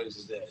to propose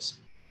is this.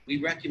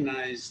 We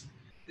recognize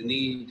the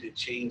need to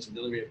change the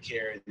delivery of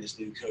care in this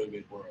new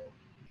COVID world.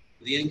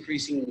 With the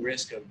increasing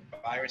risk of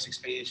virus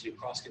expansion and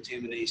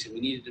cross-contamination,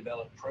 we need to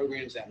develop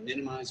programs that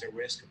minimize the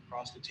risk of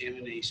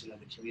cross-contamination of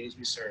the communities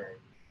we serve,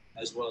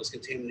 as well as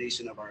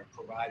contamination of our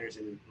providers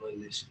and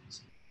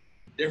clinicians.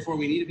 Therefore,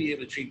 we need to be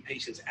able to treat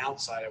patients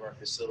outside of our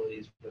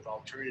facilities with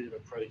alternative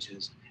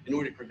approaches in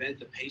order to prevent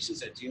the patients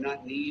that do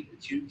not need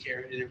acute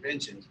care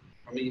interventions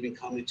from even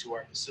coming to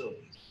our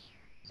facilities.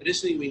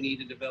 Additionally, we need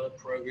to develop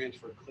programs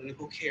for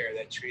clinical care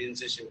that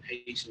transition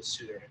patients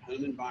to their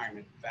home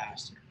environment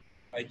faster.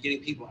 By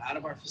getting people out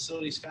of our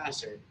facilities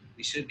faster,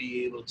 we should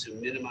be able to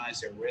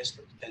minimize their risk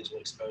of potential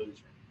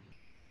exposure.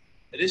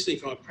 Additionally,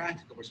 from a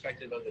practical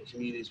perspective of the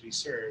communities we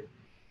serve,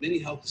 many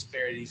health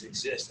disparities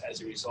exist as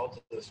a result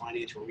of the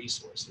financial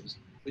resources,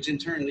 which in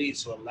turn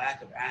leads to a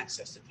lack of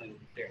access to clinical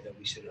care that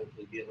we should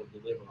hopefully be able to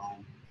deliver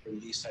on from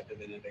these type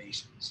of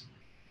innovations.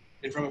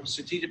 And from a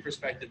strategic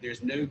perspective,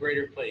 there's no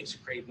greater place to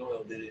create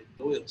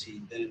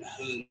loyalty than in the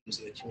homes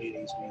of the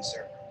communities we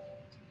serve.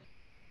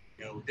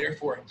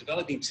 Therefore,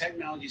 developing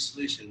technology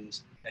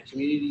solutions that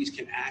communities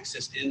can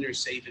access in their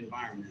safe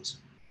environments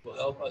will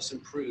help us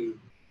improve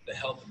the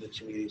health of the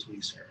communities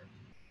we serve.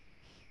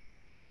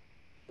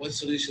 What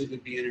solutions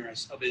would be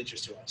of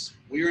interest to us?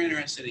 We are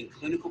interested in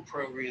clinical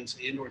programs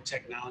and/or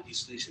technology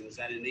solutions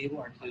that enable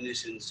our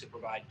clinicians to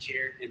provide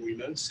care in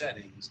remote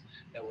settings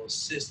that will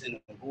assist in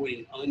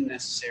avoiding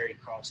unnecessary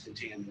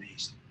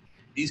cross-contamination.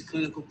 These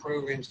clinical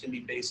programs can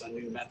be based on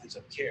new methods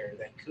of care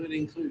that could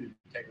include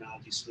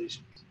technology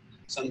solutions.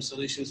 Some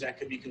solutions that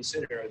could be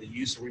considered are the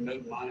use of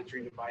remote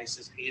monitoring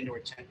devices and/or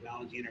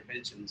technology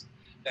interventions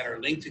that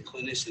are linked to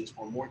clinicians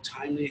for more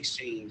timely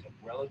exchange of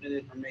relevant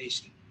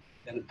information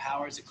that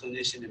empowers the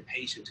clinician and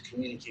patient to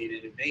communicate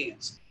in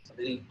advance of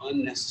any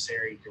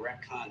unnecessary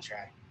direct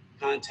contact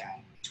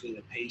between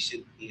the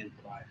patient and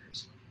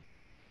providers.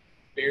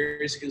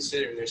 Barriers to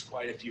consider, there's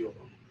quite a few of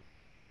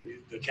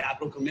them. The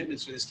capital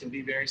commitments for this can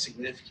be very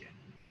significant.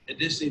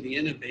 Additionally, the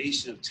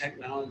innovation of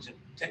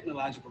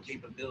technological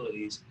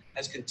capabilities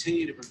has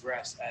continued to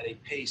progress at a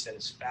pace that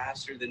is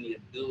faster than the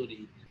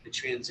ability to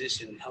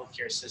transition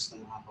healthcare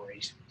system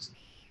operations.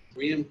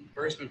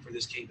 Reimbursement for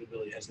this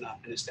capability has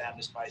not been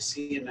established by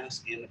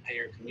CMS and the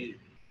payer community.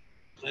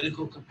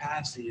 Clinical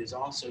capacity is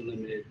also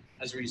limited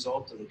as a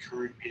result of the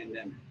current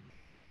pandemic.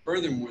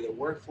 Furthermore, the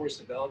workforce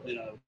development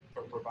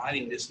for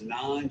providing this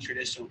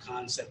non-traditional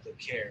concept of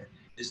care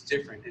is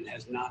different and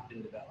has not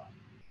been developed.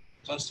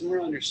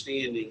 Customer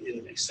understanding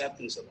and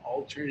acceptance of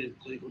alternative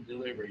clinical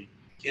delivery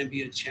can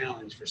be a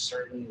challenge for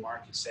certain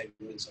market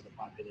segments of the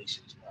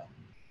population as well.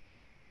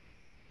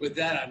 With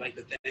that, I'd like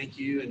to thank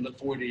you and look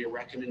forward to your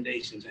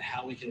recommendations on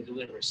how we can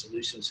deliver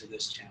solutions to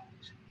this challenge.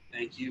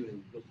 Thank you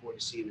and look forward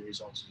to seeing the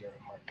results of your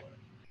hard work.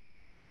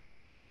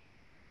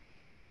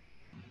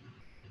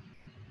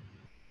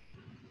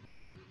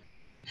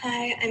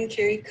 Hi, I'm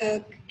Carrie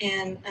Cook,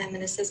 and I'm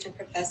an assistant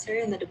professor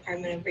in the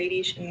Department of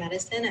Radiation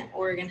Medicine at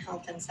Oregon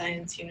Health and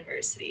Science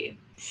University.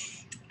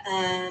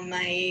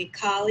 My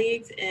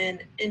colleagues in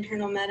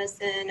internal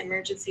medicine,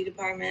 emergency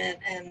department,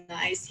 and the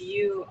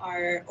ICU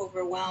are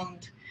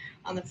overwhelmed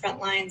on the front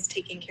lines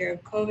taking care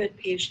of COVID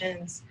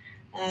patients.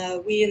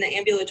 We in the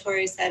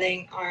ambulatory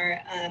setting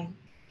are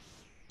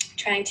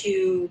trying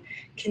to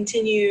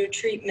continue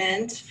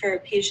treatment for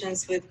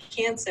patients with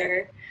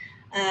cancer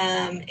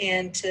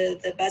and to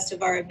the best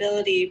of our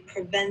ability,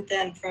 prevent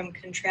them from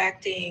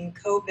contracting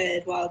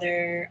COVID while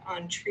they're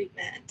on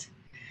treatment.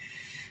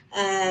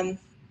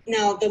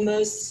 Now, the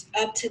most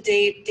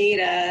up-to-date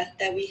data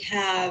that we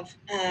have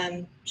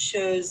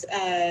shows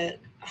a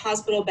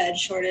hospital bed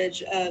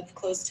shortage of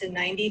close to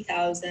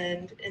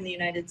 90,000 in the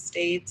United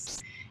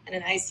States and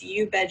an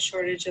ICU bed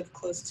shortage of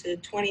close to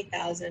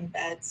 20,000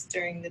 beds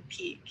during the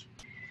peak.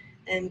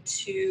 And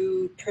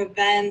to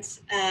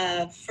prevent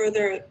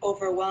further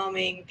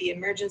overwhelming the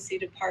emergency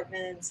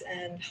departments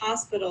and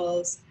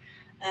hospitals,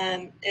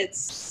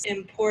 it's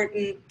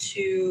important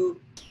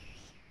to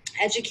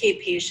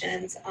educate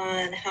patients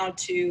on how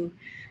to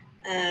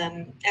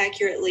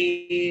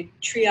accurately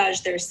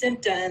triage their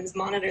symptoms,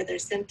 monitor their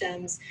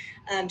symptoms,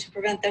 to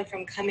prevent them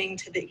from coming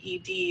to the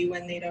ED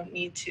when they don't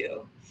need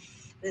to.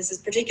 This is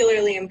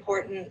particularly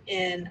important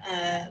in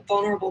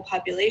vulnerable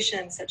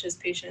populations such as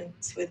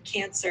patients with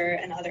cancer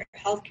and other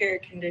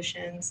healthcare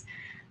conditions,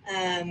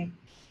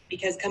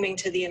 because coming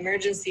to the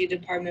emergency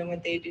department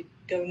when they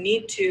don't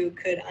need to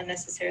could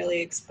unnecessarily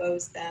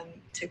expose them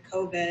to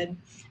COVID.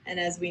 And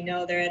as we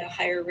know, they're at a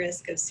higher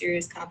risk of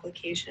serious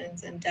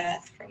complications and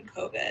death from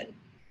COVID.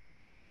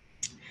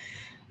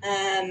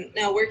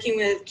 Now, working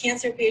with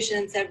cancer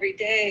patients every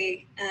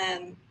day,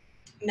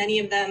 many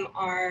of them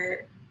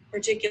are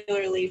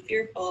particularly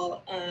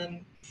fearful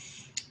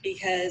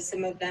because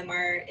some of them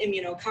are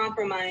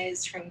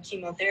immunocompromised from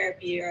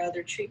chemotherapy or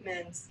other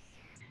treatments.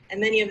 and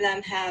many of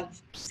them have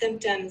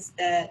symptoms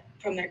that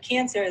from their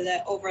cancer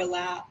that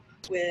overlap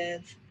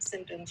with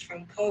symptoms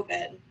from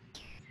COVID.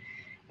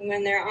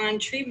 When they're on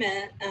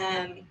treatment,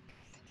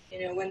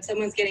 when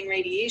someone's getting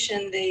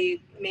radiation,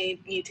 they may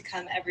need to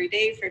come every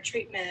day for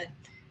treatment.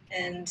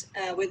 And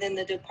within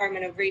the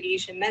Department of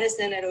Radiation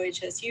Medicine at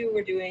OHSU,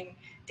 we're doing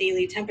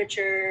daily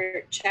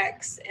temperature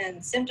checks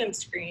and symptom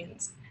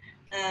screens.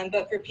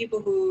 But for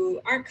people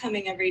who aren't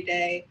coming every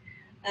day,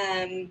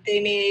 they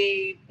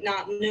may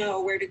not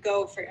know where to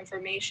go for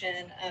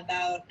information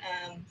about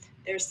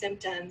their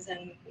symptoms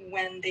and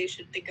when they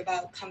should think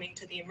about coming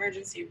to the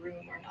emergency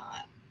room or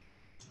not.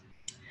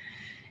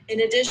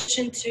 In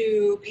addition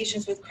to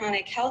patients with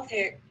chronic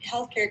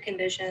healthcare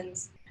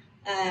conditions,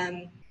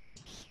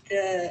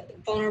 the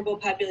vulnerable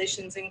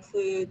populations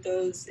include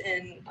those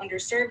in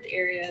underserved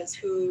areas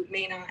who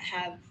may not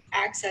have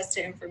access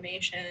to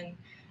information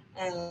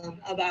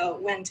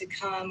about when to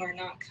come or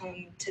not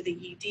come to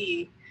the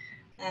ED.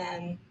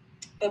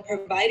 But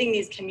providing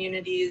these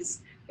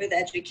communities with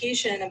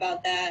education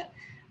about that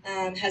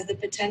has the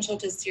potential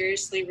to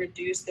seriously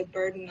reduce the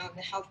burden on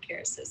the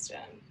healthcare system.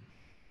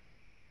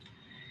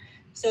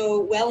 So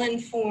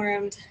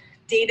well-informed,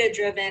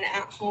 data-driven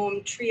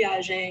at-home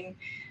triaging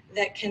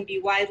that can be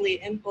widely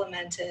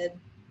implemented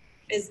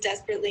is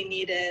desperately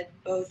needed,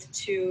 both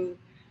to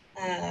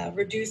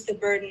reduce the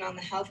burden on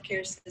the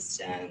healthcare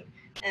system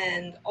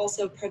and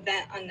also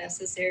prevent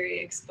unnecessary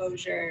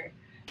exposure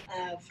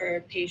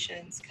for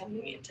patients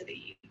coming into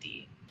the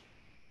ED.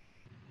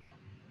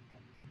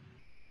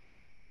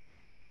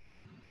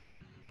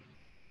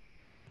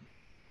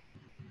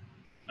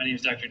 My name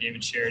is Dr.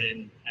 David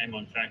Sheridan. I'm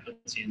on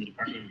faculty in the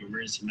Department of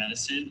Emergency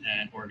Medicine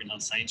at Oregon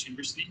Health Science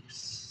University.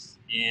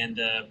 And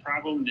the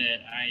problem that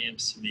I am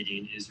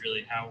submitting is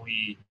really how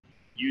we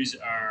use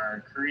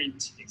our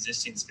current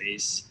existing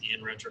space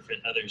and retrofit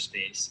other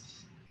space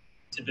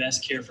to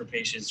best care for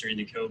patients during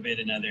the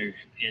COVID and other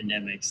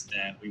pandemics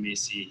that we may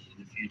see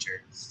in the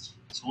future.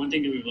 So one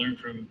thing that we've learned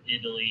from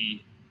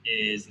Italy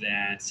is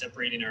that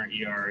separating our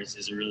ERs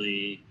is a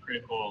really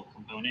critical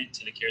component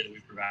to the care that we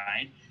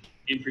provide.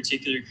 In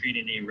particular,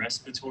 creating a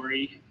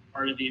respiratory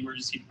part of the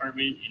emergency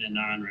department and a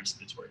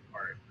non-respiratory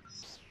part.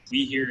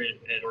 We here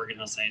at Oregon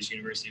Health Science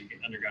University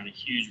have undergone a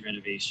huge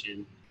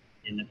renovation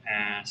in the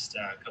past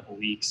couple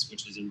weeks,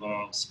 which has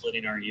involved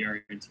splitting our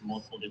ER into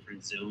multiple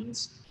different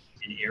zones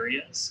and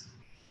areas.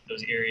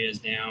 Those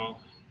areas now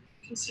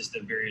consist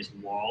of various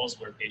walls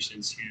where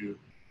patients who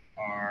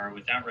are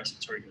without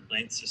respiratory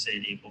complaints, so say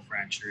an ankle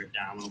fracture,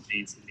 abdominal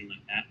pain, something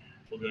like that,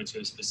 will go to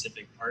a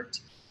specific part.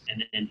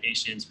 And then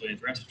patients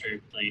with respiratory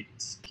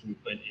complaints can be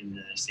put in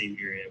the same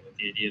area, with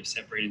the idea of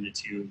separating the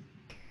two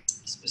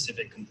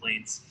specific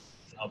complaints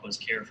to help us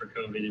care for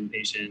COVID in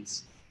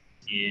patients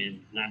and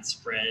not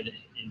spread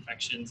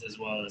infections, as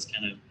well as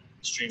kind of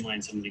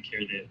streamline some of the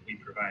care that we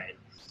provide.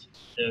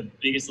 The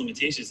biggest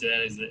limitations to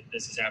that is that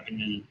this is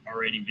happening in an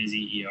already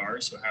busy ER,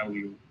 so how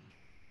we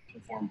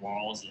conform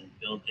walls and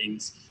build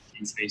things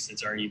in space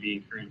that's already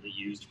being currently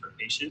used for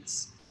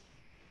patients.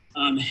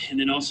 And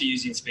then also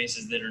using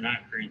spaces that are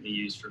not currently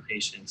used for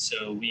patients.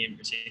 So we in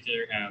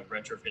particular have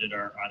retrofitted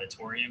our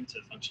auditorium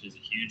to function as a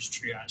huge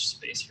triage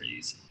space for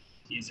these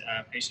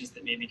patients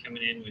that may be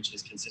coming in, which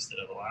has consisted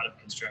of a lot of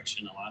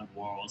construction, a lot of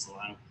walls, a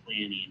lot of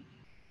planning.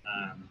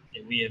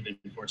 And we have been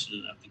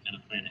fortunate enough to kind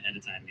of plan ahead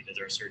of time because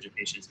our surge of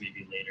patients may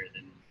be later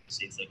than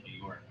states like New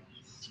York.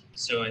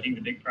 So I think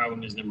the big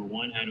problem is, number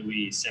one, how do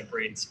we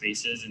separate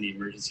spaces in the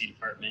emergency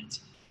department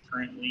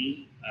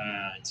currently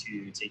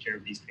to take care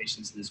of these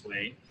patients in this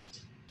way?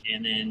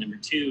 And then number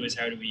two is,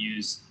 how do we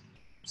use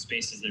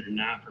spaces that are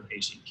not for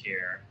patient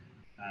care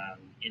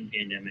in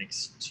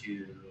pandemics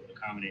to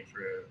accommodate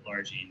for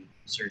large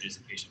surges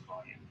in patient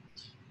volume?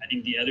 I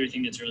think the other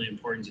thing that's really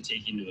important to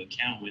take into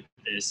account with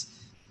this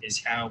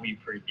is how we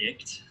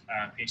predict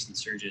patient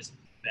surges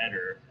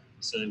better,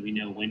 so that we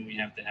know when we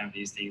have to have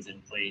these things in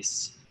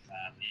place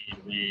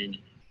and when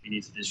we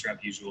need to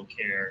disrupt usual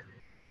care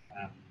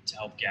to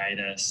help guide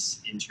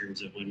us in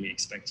terms of when we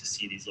expect to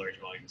see these large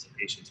volumes of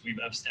patients. We've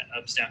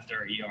upstaffed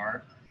our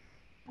ER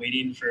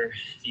waiting for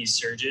these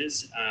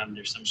surges.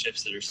 There's some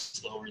shifts that are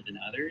slower than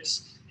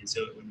others, and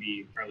so it would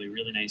be probably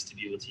really nice to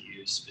be able to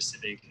use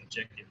specific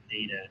objective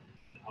data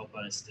to help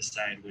us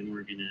decide when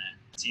we're gonna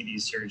see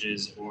these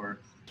surges or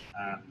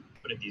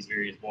put up these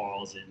various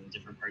walls in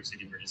different parts of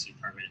the emergency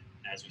department,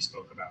 as we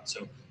spoke about.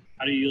 So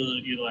how do you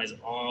utilize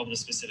all the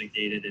specific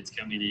data that's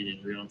coming in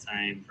real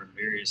time from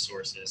various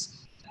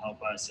sources to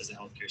help us as a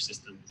healthcare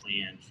system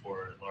plan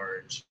for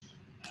large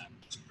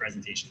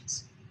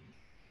presentations?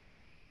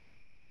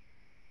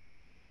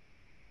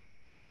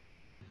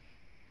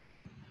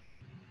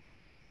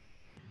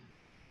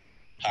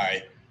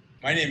 Hi,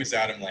 my name is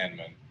Adam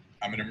Landman.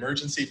 I'm an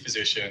emergency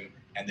physician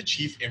and the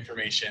Chief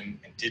Information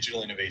and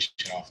Digital Innovation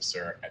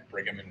Officer at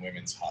Brigham and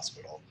Women's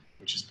Hospital,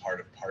 which is part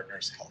of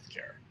Partners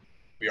Healthcare.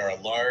 We are a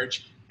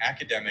large,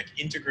 academic,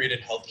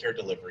 integrated healthcare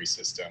delivery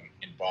system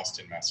in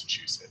Boston,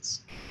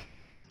 Massachusetts.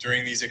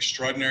 During these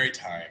extraordinary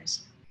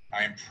times,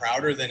 I am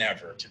prouder than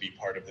ever to be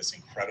part of this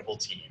incredible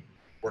team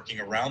working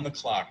around the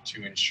clock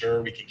to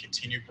ensure we can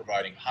continue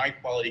providing high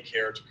quality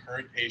care to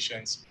current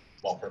patients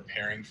while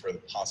preparing for the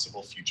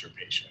possible future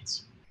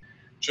patients.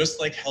 Just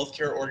like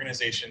healthcare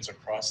organizations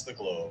across the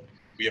globe,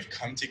 we have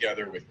come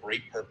together with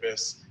great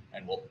purpose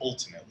and will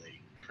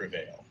ultimately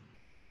prevail.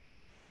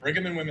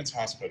 Brigham and Women's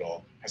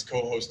Hospital has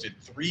co-hosted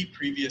 3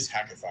 previous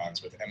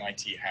hackathons with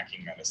MIT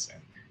Hacking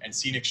Medicine and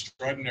seen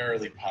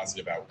extraordinarily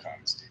positive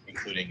outcomes,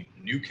 including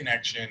new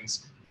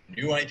connections,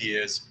 new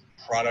ideas,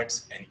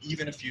 products, and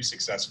even a few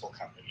successful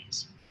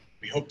companies.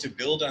 We hope to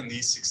build on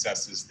these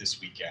successes this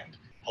weekend,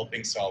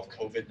 helping solve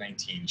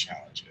COVID-19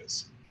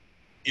 challenges.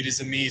 It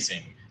is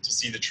amazing to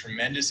see the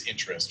tremendous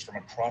interest from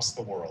across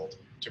the world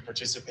to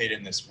participate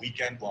in this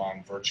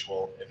weekend-long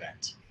virtual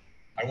event.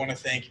 I want to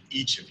thank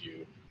each of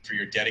you for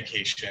your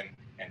dedication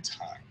and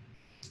time.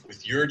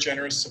 With your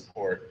generous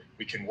support,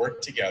 we can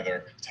work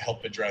together to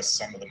help address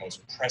some of the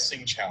most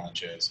pressing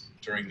challenges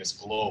during this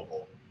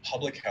global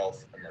public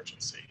health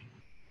emergency.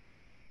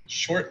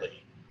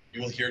 Shortly,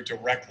 you will hear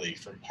directly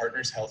from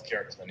Partners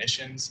Healthcare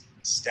clinicians,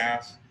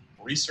 staff,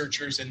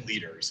 researchers, and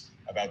leaders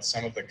about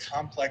some of the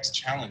complex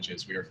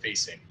challenges we are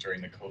facing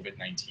during the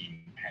COVID-19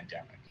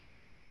 pandemic.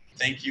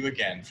 Thank you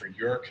again for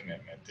your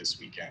commitment this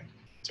weekend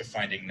to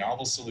finding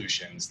novel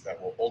solutions that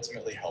will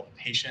ultimately help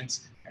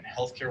patients and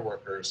healthcare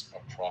workers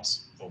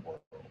across the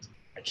world.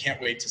 I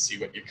can't wait to see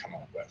what you come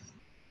up with.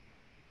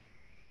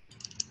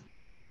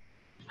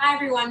 Hi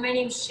everyone, my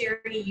name is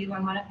Sherry Yu.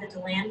 I'm one of the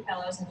DeLand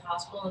Fellows in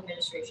Hospital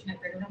Administration at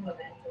Brigham and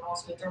Women's. I'm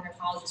also a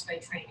dermatologist by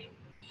training.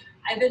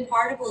 I've been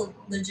part of the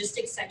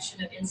logistics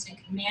section of Incident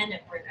Command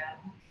at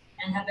Brigham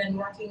and have been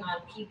working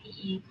on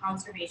PPE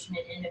conservation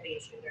and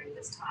innovation during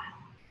this time.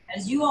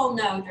 As you all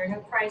know, during a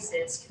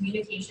crisis,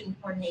 communication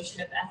and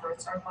coordination of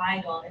efforts are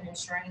vital in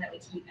ensuring that we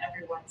keep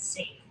everyone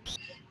safe.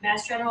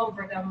 Mass General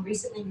Brigham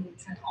recently moved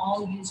to an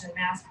all-user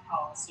mask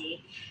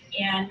policy,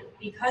 and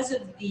because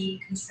of the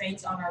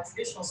constraints on our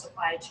traditional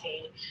supply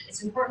chain,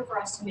 it's important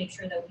for us to make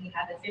sure that we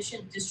have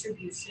efficient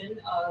distribution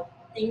of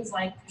things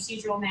like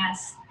procedural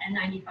masks,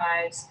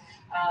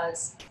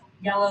 N95s,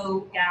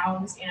 yellow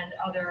gowns, and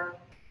other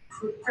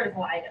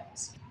critical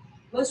items.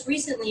 Most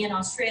recently in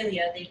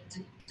Australia, they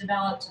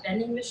developed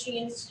vending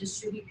machines to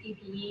distribute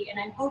PPE, and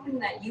I'm hoping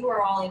that you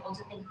are all able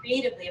to think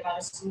creatively about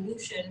a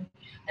solution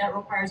that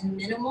requires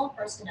minimal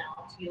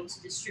personnel to be able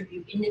to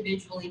distribute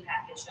individually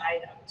packaged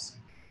items.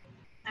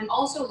 I'm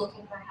also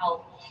looking for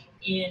help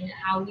in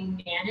how we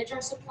manage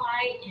our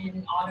supply in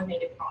an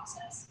automated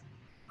process.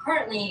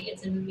 Currently,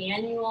 it's a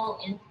manual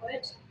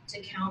input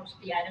to count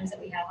the items that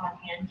we have on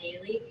hand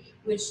daily,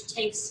 which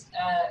takes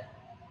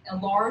a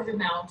large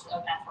amount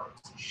of effort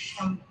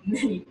from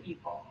many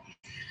people.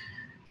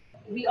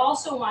 We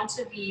also want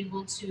to be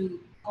able to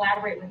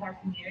collaborate with our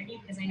community,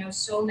 because I know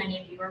so many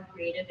of you are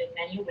creative in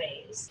many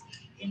ways,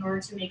 in order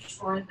to make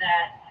sure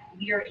that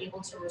we are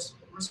able to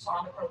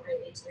respond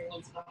appropriately to the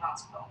needs of the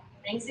hospital.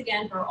 Thanks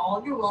again for all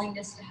of your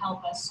willingness to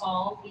help us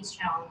solve these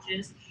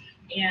challenges,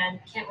 and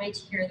can't wait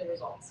to hear the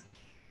results.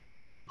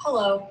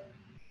 Hello,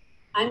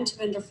 I'm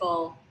Tavinder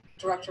Full,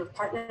 Director of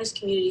Partners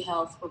Community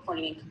Health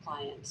Reporting and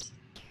Compliance.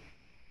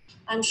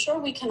 I'm sure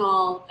we can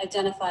all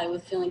identify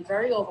with feeling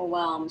very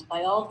overwhelmed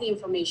by all of the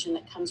information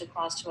that comes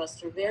across to us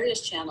through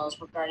various channels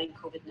regarding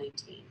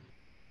COVID-19.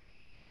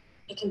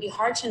 It can be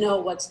hard to know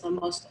what's the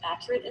most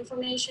accurate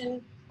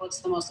information, what's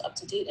the most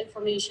up-to-date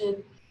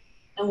information,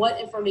 and what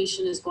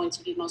information is going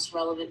to be most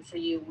relevant for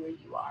you where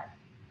you are.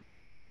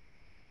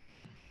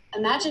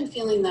 Imagine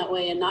feeling that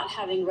way and not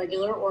having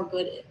regular or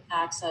good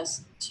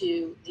access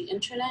to the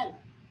internet,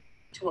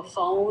 to a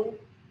phone,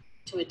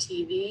 to a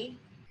TV,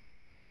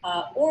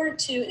 or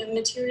to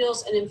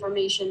materials and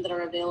information that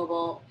are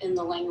available in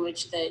the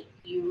language that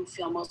you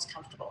feel most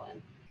comfortable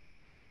in.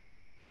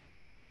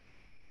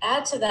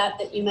 Add to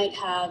that you might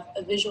have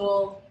a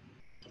visual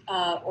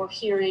or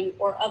hearing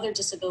or other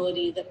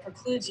disability that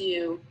precludes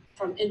you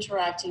from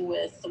interacting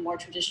with the more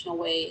traditional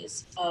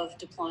ways of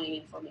deploying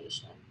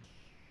information.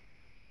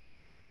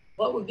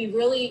 What would be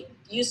really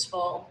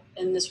useful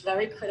in this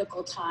very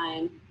critical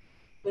time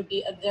would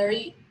be a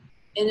very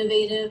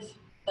innovative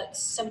but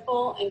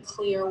simple and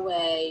clear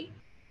way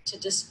to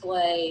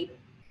display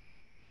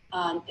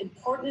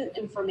important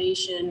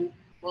information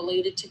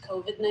related to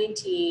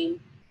COVID-19,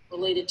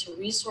 related to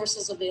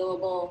resources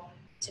available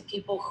to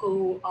people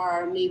who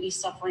are maybe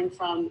suffering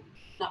from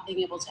not being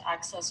able to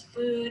access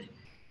food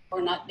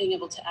or not being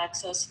able to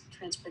access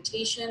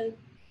transportation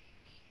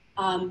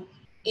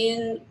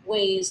in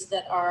ways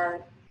that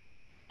are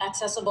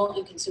accessible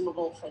and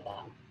consumable for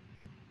them.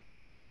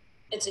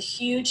 It's a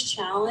huge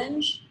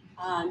challenge.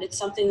 It's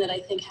something that I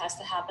think has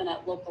to happen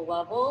at local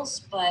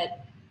levels,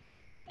 but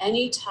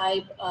any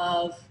type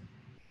of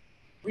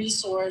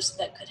resource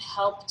that could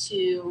help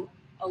to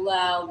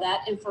allow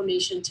that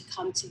information to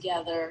come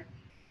together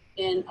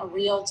in a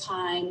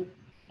real-time,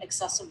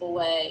 accessible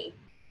way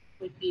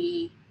would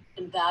be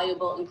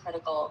invaluable and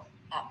critical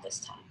at this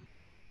time.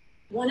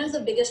 One of the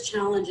biggest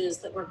challenges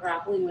that we're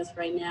grappling with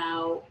right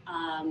now,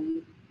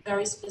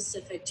 very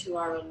specific to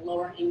our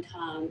lower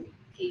income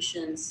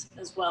patients,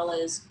 as well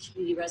as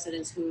community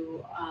residents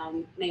who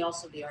may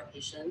also be our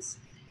patients,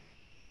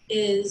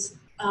 is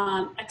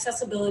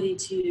accessibility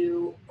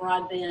to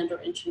broadband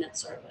or internet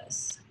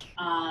service.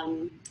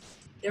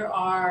 There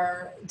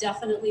are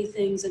definitely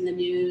things in the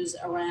news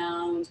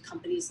around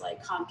companies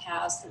like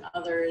Comcast and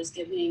others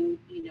giving,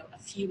 a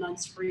few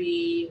months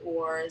free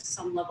or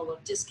some level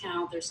of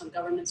discount. There's some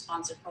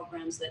government-sponsored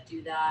programs that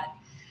do that.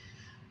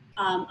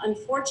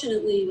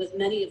 Unfortunately, with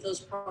many of those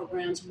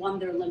programs, one,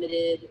 they're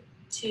limited.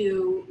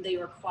 Two, they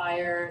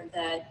require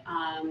that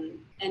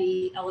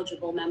any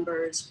eligible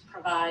members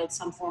provide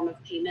some form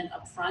of payment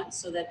upfront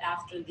so that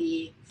after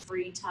the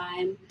free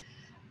time,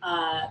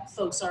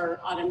 folks are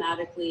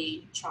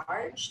automatically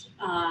charged.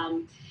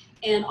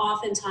 And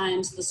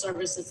oftentimes the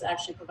service that's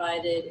actually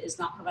provided is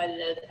not provided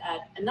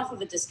at enough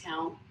of a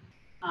discount.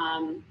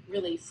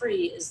 Really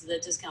free is the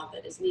discount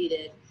that is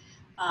needed.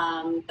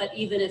 But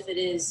even if it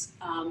is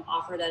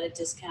offered at a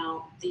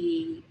discount,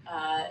 the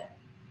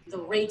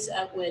rates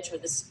at which, or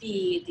the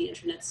speed, the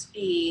internet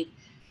speed,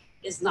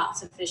 is not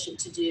sufficient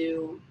to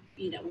do,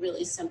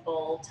 really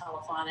simple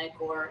telephonic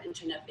or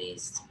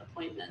internet-based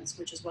appointments,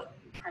 which is what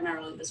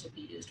primarily this would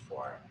be used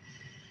for.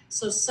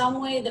 So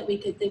some way that we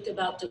could think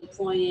about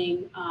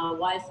deploying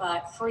Wi-Fi,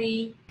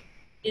 free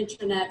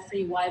internet,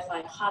 free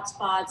Wi-Fi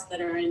hotspots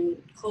that are in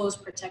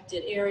closed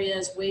protected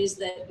areas, ways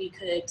that we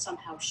could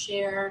somehow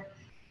share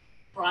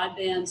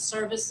broadband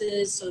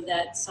services so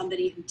that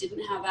somebody who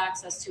didn't have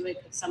access to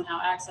it could somehow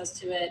access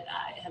to it.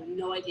 I have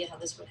no idea how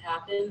this would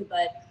happen,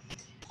 but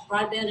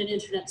broadband and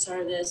internet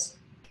service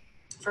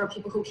for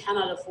people who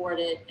cannot afford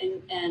it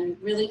and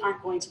really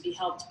aren't going to be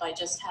helped by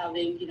just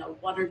having,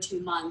 1 or 2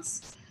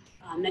 months.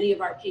 Many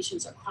of our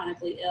patients are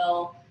chronically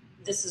ill.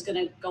 This is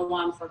going to go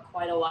on for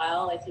quite a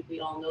while. I think we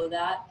all know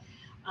that.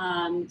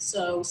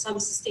 So some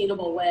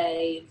sustainable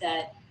way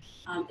that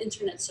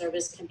internet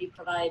service can be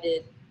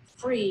provided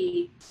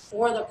free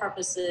for the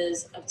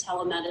purposes of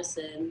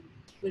telemedicine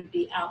would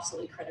be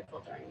absolutely critical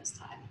during this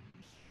time.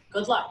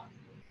 Good luck.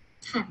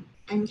 Hi,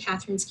 I'm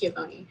Catherine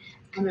Schiavone.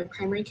 I'm a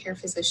primary care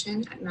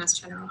physician at Mass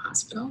General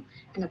Hospital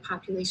and a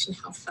population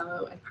health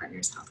fellow at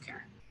Partners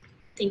Healthcare.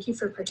 Thank you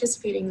for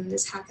participating in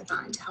this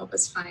hackathon to help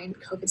us find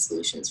COVID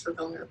solutions for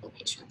vulnerable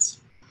patients.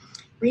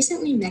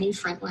 Recently, many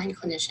frontline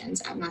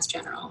clinicians at Mass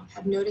General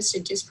have noticed a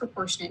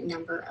disproportionate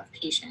number of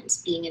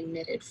patients being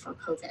admitted for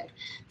COVID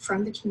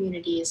from the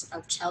communities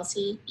of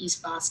Chelsea,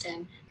 East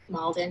Boston,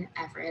 Malden,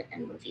 Everett,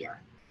 and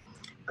Revere.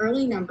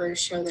 Early numbers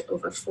show that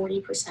over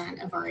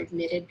 40% of our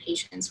admitted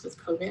patients with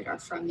COVID are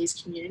from these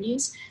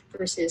communities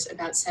versus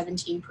about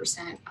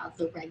 17% of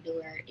the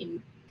regular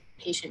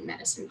inpatient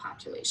medicine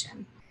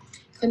population.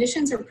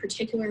 Clinicians are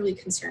particularly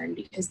concerned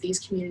because these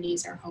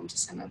communities are home to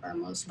some of our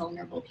most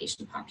vulnerable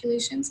patient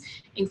populations,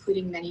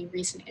 including many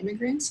recent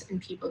immigrants and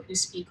people who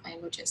speak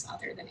languages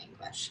other than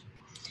English.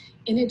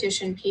 In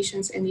addition,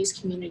 patients in these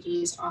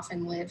communities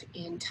often live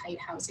in tight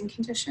housing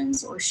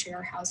conditions or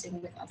share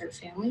housing with other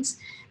families,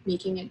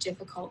 making it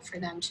difficult for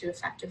them to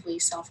effectively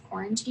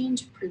self-quarantine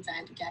to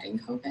prevent getting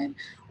COVID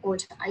or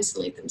to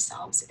isolate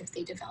themselves if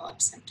they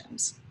develop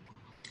symptoms.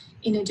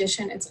 In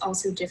addition, it's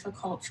also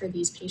difficult for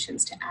these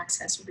patients to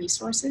access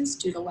resources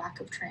due to lack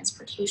of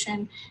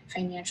transportation,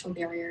 financial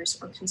barriers,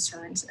 or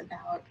concerns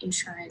about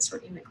insurance or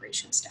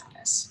immigration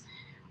status.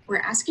 We're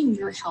asking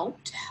your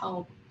help to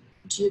help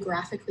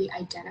geographically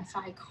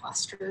identify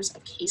clusters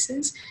of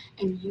cases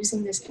and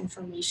using this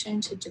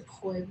information to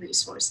deploy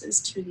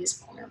resources to these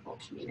vulnerable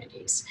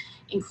communities,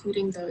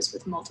 including those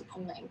with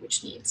multiple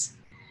language needs.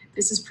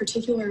 This is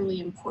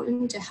particularly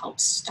important to help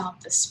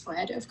stop the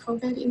spread of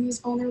COVID in these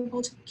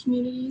vulnerable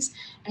communities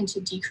and to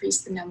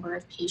decrease the number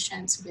of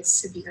patients with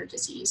severe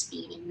disease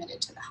being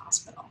admitted to the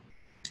hospital.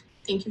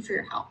 Thank you for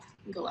your help.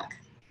 Good luck.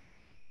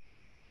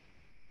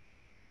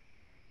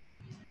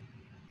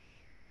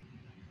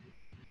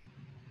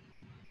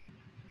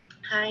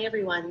 Hi,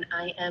 everyone.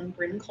 I am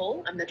Bryn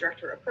Cole. I'm the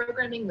Director of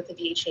Programming with the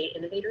VHA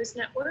Innovators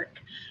Network.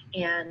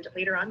 And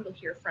later on, we'll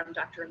hear from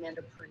Dr.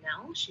 Amanda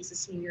Purnell. She's a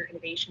Senior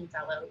Innovation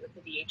Fellow with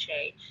the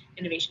VHA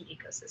Innovation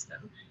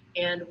Ecosystem.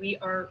 And we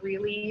are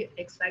really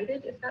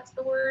excited, if that's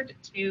the word,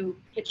 to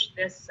pitch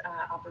this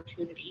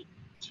opportunity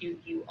to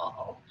you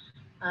all.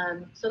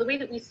 So the way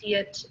that we see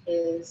it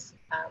is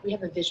we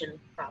have a vision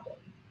problem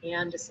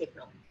and a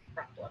signal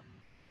problem.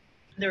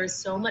 There is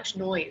so much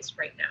noise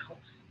right now.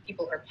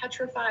 People are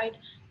petrified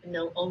and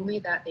know only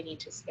that they need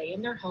to stay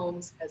in their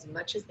homes as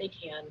much as they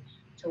can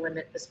to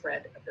limit the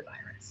spread of the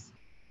virus.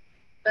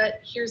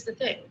 But here's the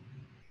thing.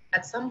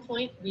 At some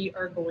point, we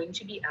are going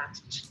to be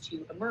asked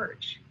to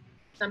emerge.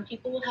 Some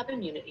people will have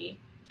immunity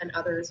and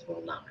others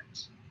will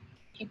not.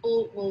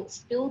 People will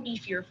still be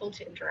fearful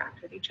to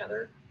interact with each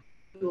other.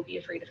 We will be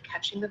afraid of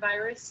catching the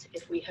virus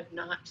if we have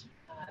not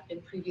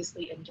been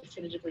previously and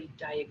definitively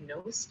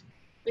diagnosed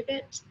with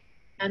it.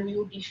 And we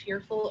will be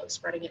fearful of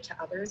spreading it to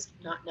others,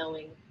 not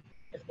knowing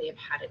if they have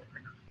had it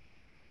or not.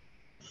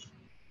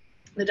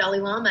 The Dalai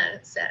Lama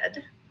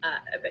said,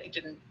 I bet you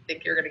didn't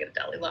think you were going to get a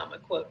Dalai Lama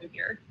quote in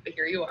here, but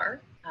here you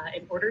are.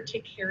 In order to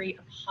carry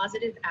a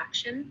positive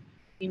action,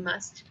 we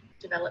must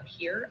develop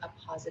here a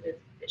positive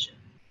vision.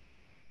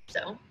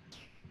 So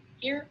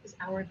here is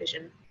our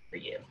vision for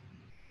you.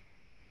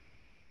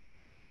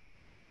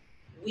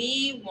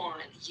 We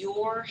want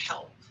your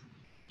help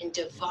in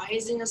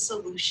devising a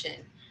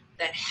solution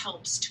that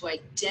helps to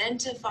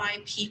identify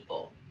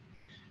people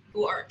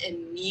who are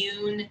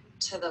immune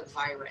to the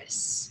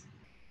virus.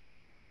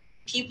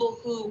 People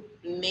who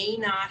may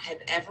not have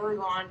ever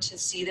gone to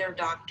see their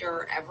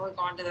doctor, ever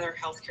gone to their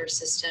healthcare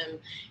system.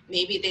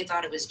 Maybe they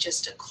thought it was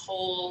just a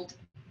cold.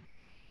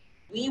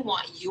 We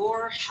want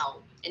your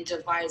help in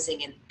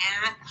devising an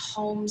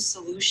at-home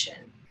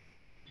solution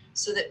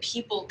so that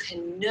people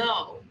can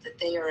know that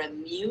they are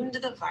immune to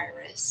the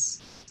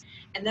virus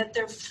and that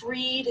they're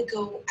free to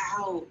go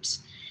out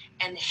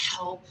and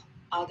help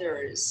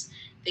others.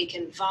 They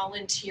can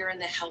volunteer in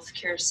the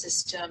healthcare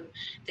system.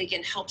 They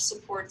can help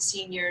support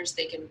seniors.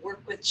 They can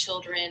work with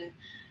children.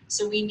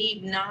 So we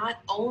need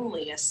not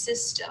only a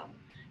system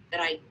that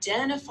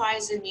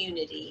identifies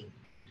immunity,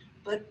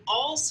 but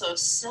also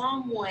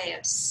some way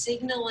of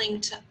signaling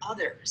to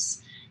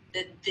others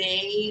that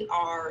they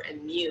are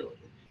immune.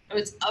 So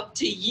it's up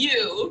to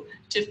you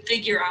to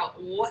figure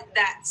out what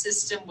that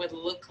system would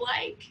look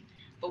like,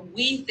 but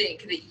we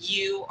think that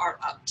you are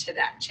up to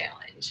that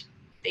challenge.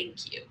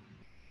 Thank you.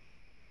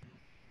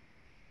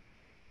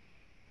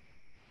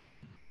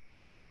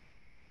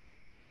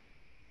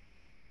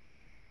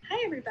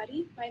 Hi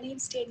everybody, my name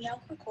is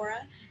Danielle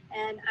Krokora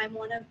and I'm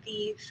one of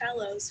the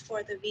fellows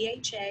for the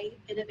VHA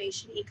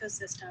Innovation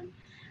Ecosystem.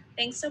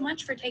 Thanks so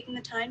much for taking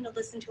the time to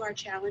listen to our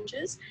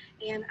challenges,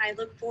 and I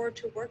look forward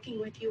to working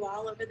with you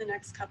all over the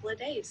next couple of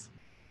days.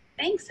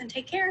 Thanks and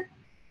take care.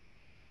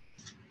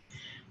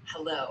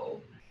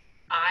 Hello,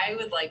 I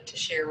would like to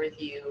share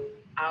with you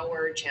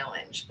our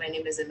challenge. My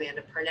name is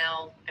Amanda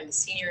Purnell. I'm a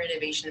Senior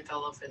Innovation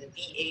Fellow for the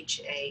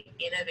VHA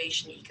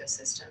Innovation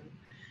Ecosystem,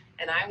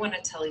 and I want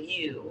to tell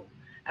you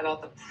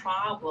about the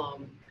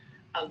problem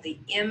of the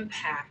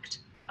impact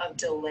of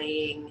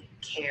delaying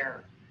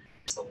care.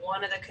 So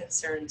one of the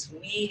concerns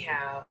we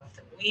have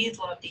that we'd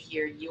love to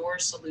hear your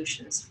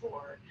solutions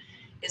for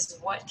is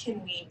what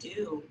can we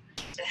do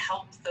to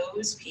help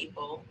those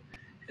people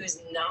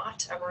whose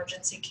not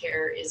emergency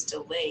care is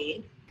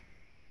delayed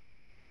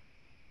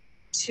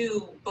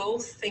to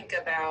both think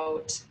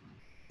about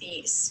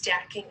the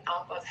stacking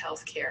up of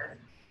healthcare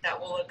that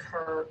will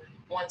occur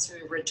once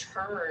we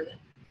return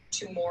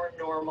to more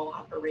normal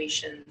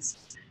operations,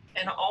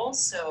 and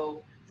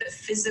also the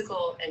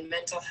physical and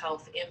mental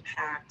health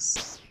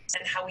impacts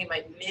and how we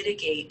might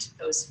mitigate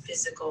those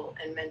physical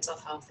and mental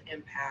health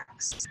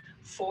impacts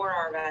for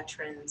our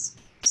veterans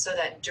so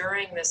that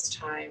during this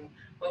time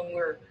when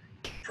we're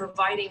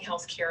providing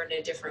healthcare in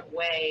a different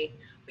way,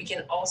 we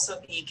can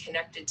also be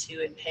connected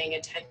to and paying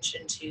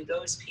attention to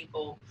those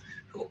people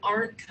who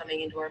aren't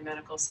coming into our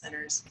medical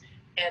centers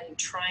and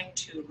trying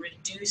to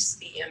reduce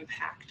the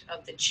impact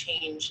of the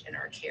change in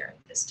our care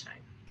at this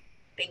time.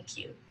 Thank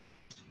you.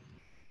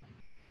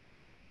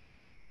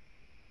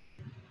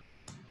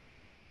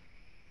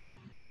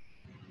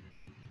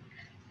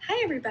 Hi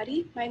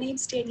everybody, my name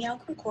is Danielle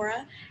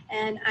Krokora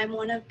and I'm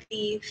one of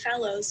the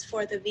fellows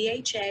for the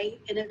VHA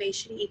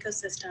Innovation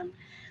Ecosystem.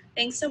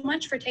 Thanks so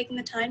much for taking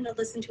the time to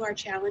listen to our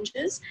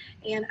challenges,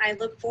 and I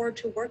look forward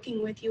to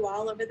working with you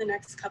all over the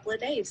next couple of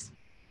days.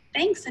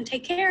 Thanks and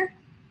take care.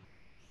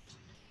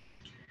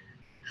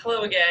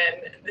 Hello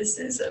again, this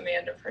is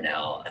Amanda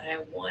Purnell, and I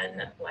have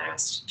one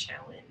last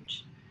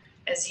challenge.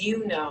 As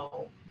you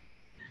know,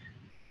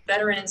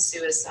 veteran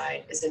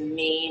suicide is a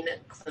main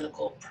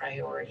clinical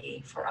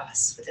priority for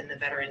us within the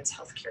Veterans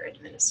Healthcare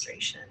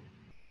Administration.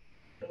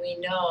 And we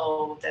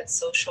know that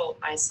social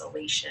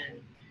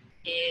isolation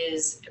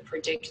is a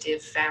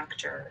predictive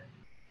factor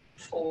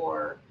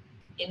for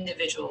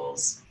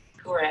individuals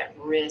who are at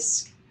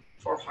risk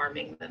for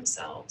harming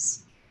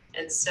themselves.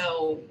 And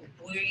so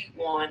we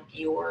want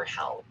your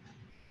help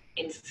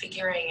in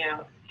figuring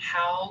out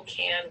how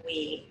can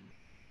we,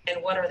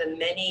 and what are the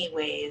many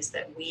ways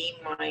that we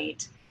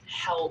might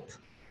help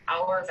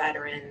our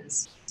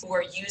veterans who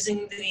are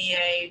using the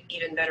VA,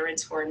 even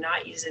veterans who are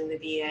not using the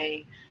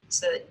VA,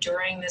 so that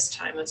during this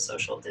time of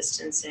social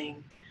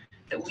distancing,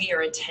 that we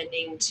are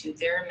attending to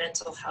their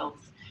mental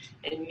health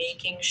and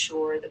making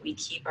sure that we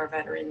keep our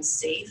veterans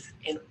safe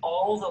in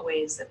all the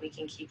ways that we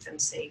can keep them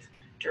safe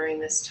during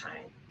this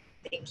time.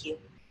 Thank you.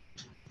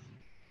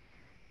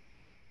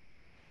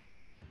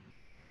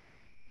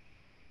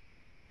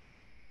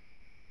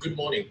 Good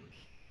morning.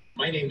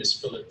 My name is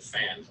Philip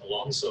Fan,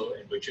 Alonso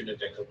and Virginia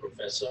Decker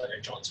Professor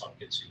at Johns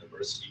Hopkins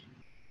University.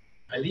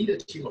 I lead a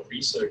team of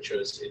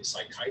researchers in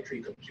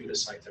psychiatry, computer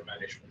science, and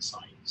management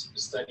science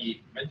to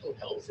study mental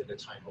health in the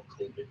time of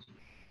COVID.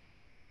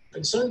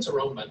 Concerns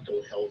around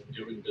mental health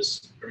during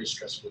this very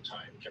stressful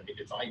time can be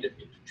divided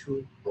into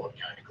two broad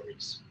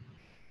categories.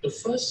 The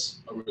first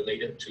are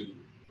related to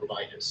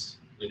providers,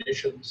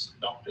 clinicians,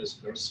 doctors,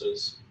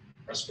 nurses,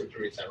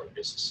 respiratory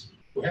therapists,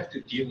 who have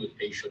to deal with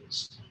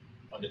patients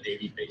on a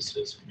daily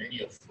basis,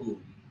 many of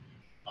whom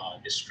are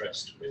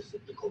distressed with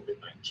the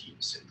COVID-19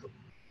 syndrome.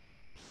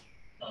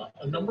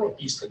 A number of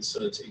these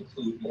concerns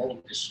include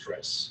moral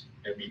distress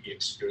that may be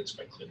experienced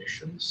by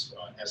clinicians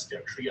as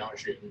they're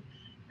triaging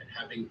and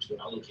having to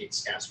allocate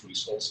scarce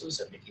resources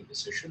and making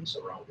decisions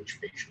around which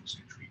patients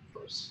to treat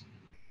first.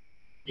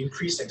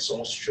 Increased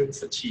exhaustion,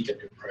 fatigue, and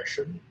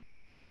depression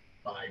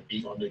by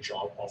being on the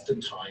job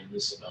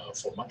oftentimes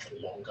for much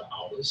longer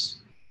hours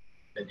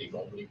than they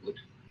normally would.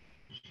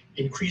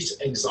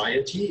 Increased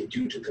anxiety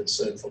due to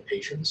concern for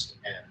patients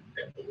and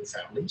their own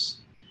families,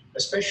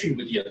 especially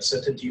with the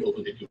uncertainty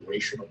over the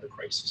duration of the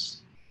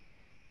crisis.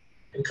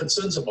 And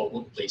concerns about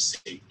workplace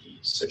safety,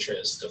 such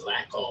as the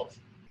lack of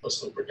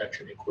personal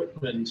protection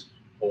equipment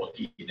or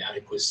the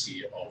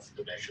inadequacy of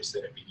the measures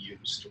that have been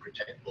used to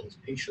protect both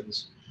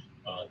patients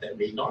that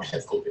may not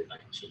have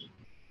COVID-19,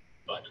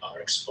 but are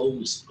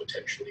exposed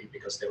potentially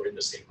because they're in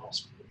the same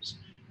hospitals,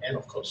 and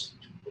of course,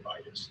 to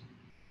providers.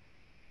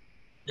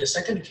 The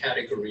second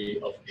category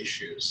of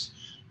issues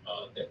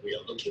that we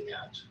are looking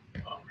at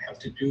have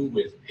to do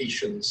with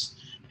patients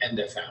and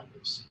their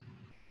families.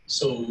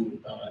 So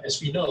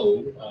as we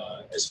know,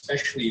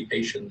 especially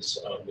patients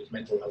with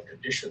mental health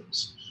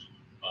conditions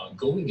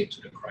going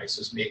into the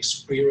crisis may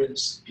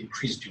experience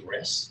increased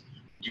duress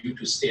due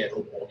to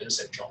stay-at-home orders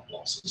and job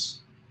losses.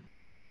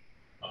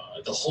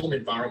 The home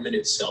environment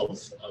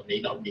itself may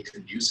not be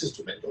conducive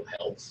to mental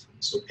health,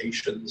 so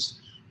patients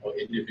or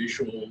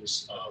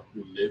individuals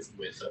who live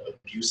with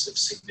abusive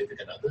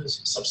significant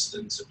others,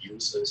 substance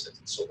abusers, and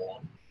so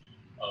on,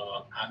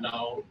 are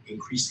now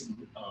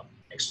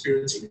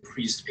experiencing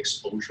increased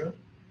exposure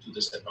to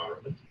this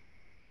environment.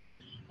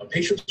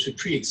 Patients with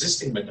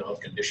pre-existing mental health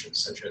conditions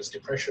such as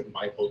depression,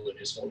 bipolar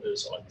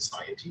disorders, or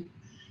anxiety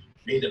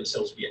may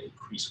themselves be at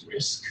increased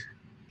risk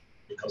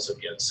because of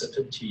the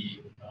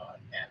uncertainty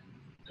and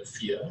the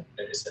fear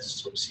that is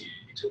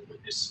associated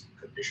with this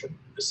condition,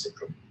 this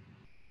syndrome.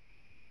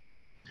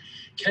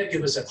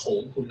 Caregivers at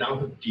home who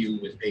now deal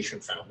with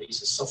patient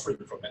families suffering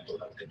from mental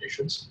health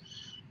conditions,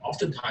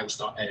 oftentimes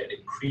not at an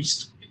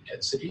increased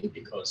intensity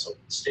because of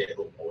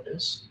stay-at-home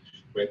orders,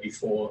 where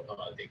before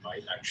they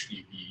might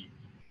actually be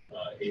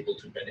able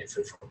to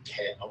benefit from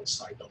care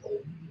outside the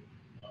home.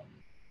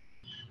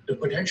 The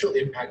potential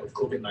impact of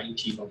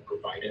COVID-19 on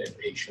provider and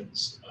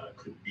patients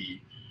could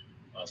be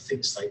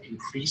things like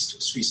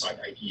increased suicide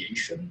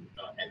ideation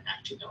and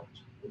acting out.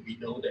 We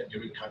know that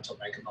during times of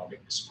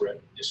economic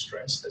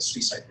distress, that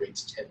suicide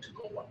rates tend to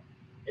go up.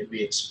 And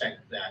we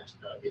expect that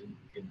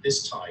in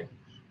this time,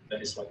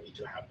 that is likely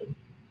to happen.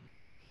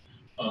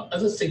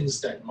 Other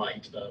things that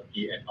might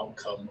be an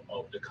outcome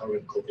of the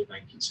current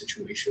COVID-19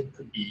 situation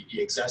could be the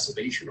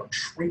exacerbation or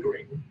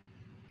triggering,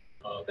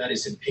 that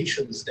is in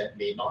patients that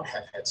may not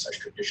have had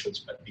such conditions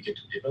but begin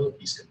to develop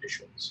these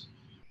conditions.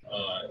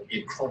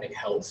 In chronic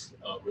health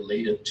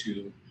related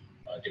to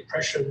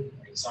depression,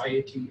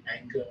 anxiety,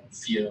 anger,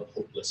 fear,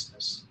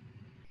 hopelessness.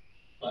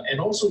 And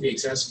also the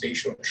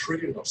exacerbation or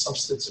triggering of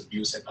substance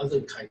abuse and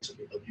other kinds of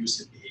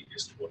abusive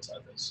behaviors towards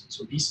others.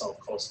 So these are, of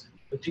course,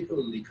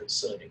 particularly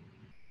concerning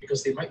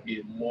because they might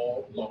be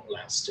more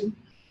long-lasting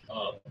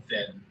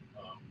than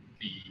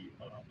the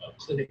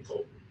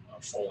clinical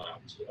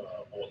fallout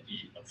or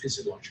the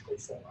physiological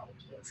fallout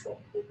from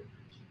COVID-19.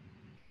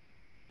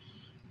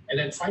 And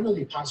then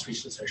finally, past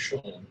research has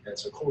shown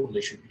there's a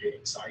correlation between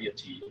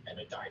anxiety and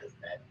a diet of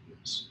bad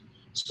news.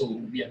 So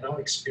we are now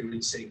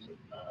experiencing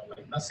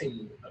like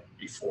nothing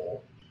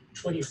before,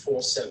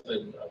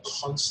 24/7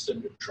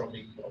 constant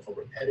drumming of a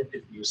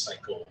repetitive news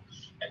cycle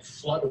and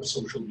flood of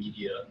social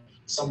media,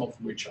 some of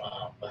which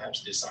are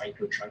perhaps designed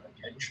to attract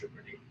attention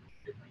related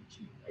to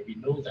COVID-19. And we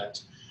know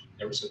that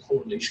there is a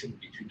correlation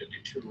between the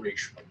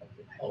deterioration of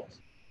mental health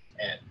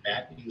and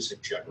bad news in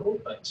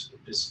general, but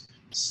this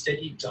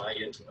steady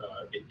diet,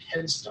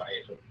 intense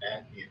diet of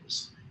bad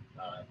news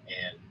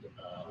and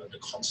the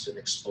constant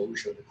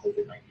exposure to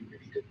COVID-19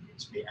 related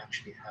news may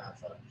actually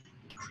have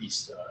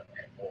increased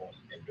and more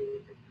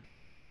enduring.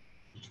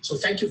 So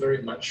thank you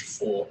very much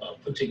for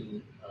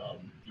putting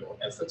your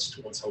efforts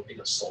towards helping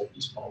us solve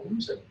these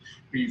problems, and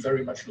we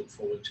very much look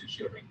forward to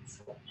hearing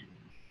from you.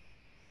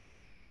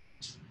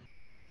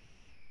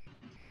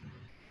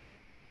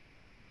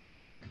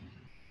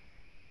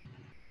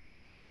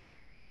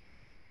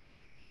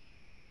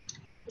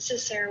 This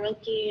is Sarah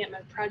Wilkie. I'm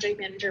a project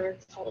manager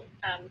with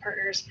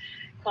Partners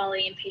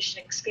Quality and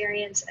Patient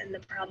Experience, and the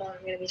problem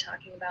I'm going to be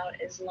talking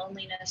about is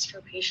loneliness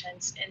for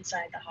patients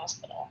inside the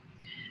hospital.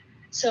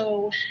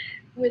 So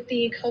with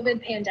the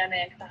COVID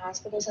pandemic, the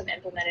hospitals have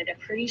implemented a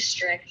pretty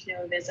strict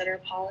no visitor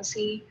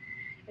policy.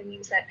 It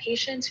means that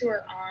patients who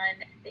are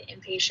on the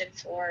inpatient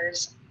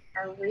floors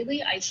are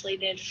really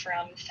isolated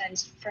from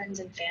friends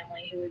and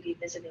family who would be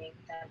visiting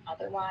them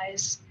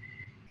otherwise.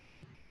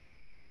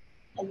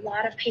 A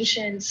lot of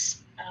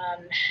patients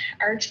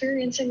are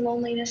experiencing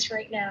loneliness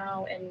right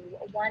now, and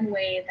one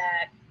way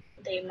that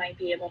they might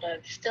be able to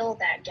fill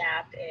that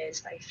gap is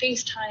by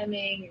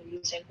FaceTiming and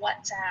using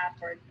WhatsApp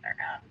or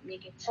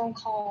making phone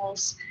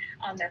calls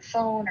on their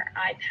phone or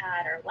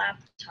iPad or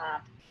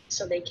laptop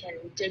so they can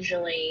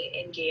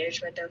digitally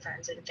engage with their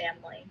friends and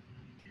family.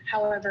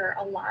 However,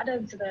 a lot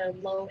of the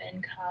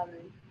low-income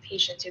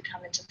patients who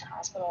come into the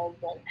hospital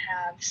won't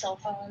have cell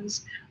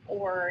phones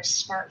or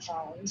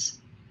smartphones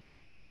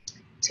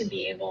to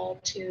be able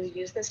to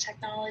use this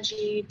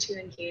technology to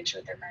engage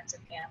with their friends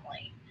and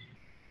family.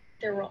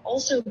 There will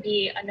also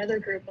be another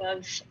group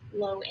of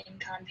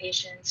low-income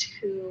patients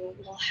who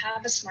will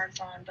have a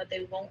smartphone, but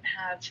they won't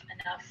have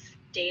enough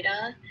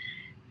data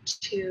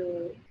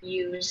to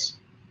use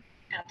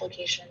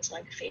applications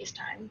like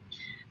FaceTime.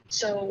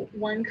 So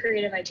one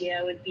creative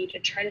idea would be to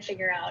try to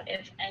figure out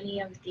if any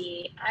of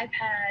the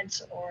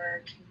iPads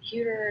or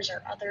computers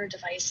or other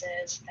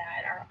devices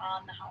that are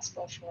on the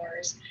hospital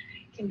floors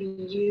can be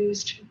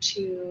used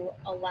to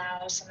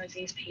allow some of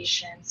these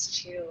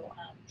patients to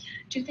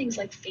do things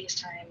like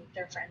FaceTime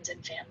their friends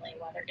and family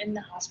while they're in the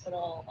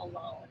hospital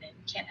alone and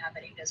can't have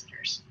any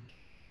visitors.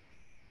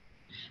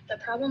 The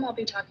problem I'll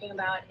be talking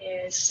about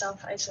is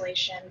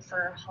self-isolation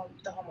for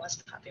the homeless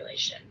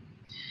population.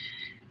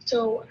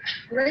 So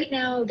right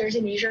now there's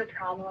a major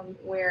problem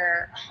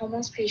where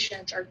homeless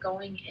patients are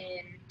going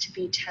in to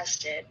be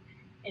tested,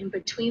 and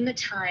between the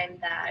time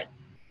that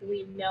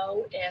we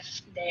know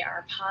if they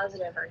are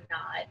positive or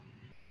not,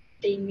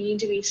 they need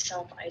to be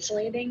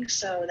self-isolating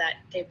so that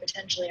they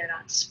potentially are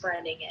not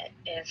spreading it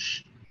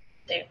if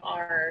they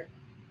are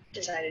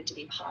decided to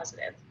be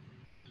positive.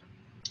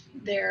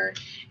 There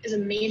is a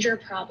major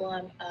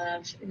problem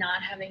of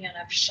not having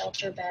enough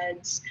shelter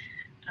beds.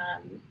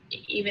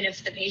 Even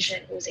if the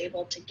patient was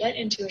able to get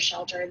into a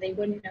shelter, they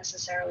wouldn't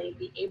necessarily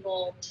be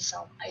able to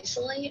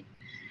self-isolate.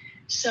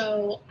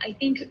 So I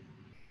think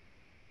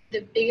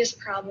the biggest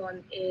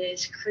problem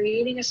is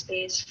creating a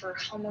space for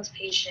homeless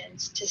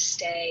patients to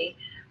stay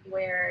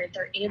where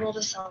they're able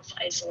to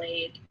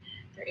self-isolate,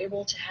 they're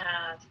able to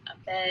have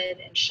a bed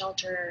and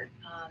shelter,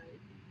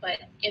 but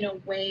in a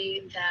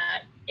way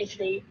that if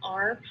they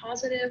are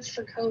positive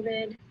for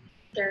COVID,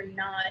 they're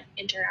not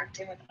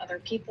interacting with other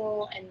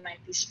people and might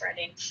be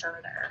spreading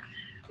further.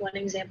 One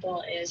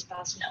example is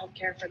Boston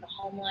Healthcare for the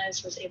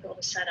Homeless was able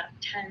to set up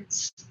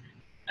tents.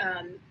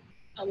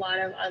 A lot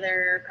of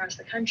other across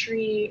the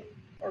country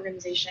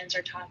organizations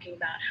are talking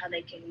about how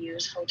they can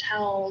use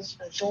hotels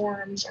or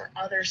dorms or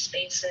other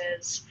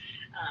spaces,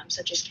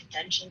 such as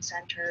convention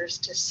centers,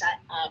 to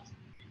set up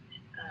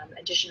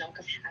additional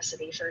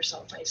capacity for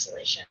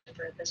self-isolation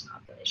for this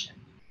population.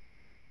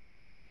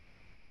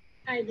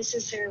 Hi, this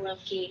is Sarah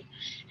Wilkie,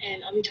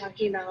 and I'll be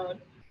talking about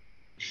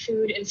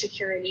food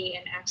insecurity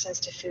and access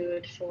to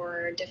food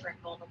for different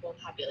vulnerable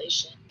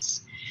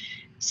populations.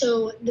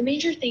 So the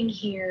major thing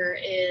here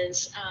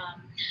is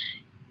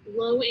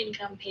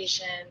low-income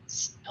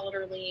patients,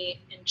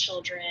 elderly, and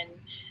children,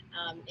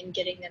 in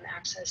getting them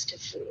access to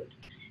food.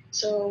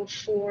 So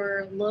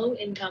for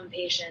low-income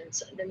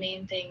patients, the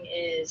main thing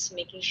is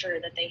making sure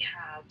that they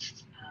have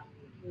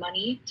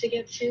money to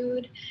get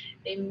food.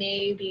 They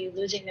may be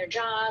losing their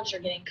jobs or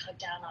getting cut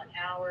down on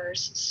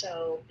hours,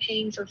 so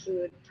paying for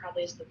food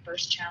probably is the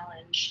first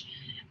challenge.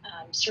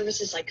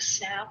 Services like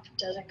SNAP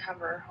doesn't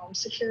cover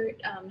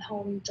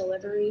home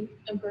delivery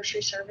of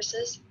grocery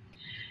services.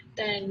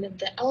 Then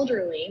the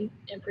elderly,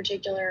 in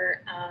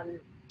particular,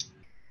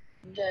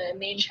 the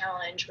main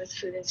challenge with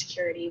food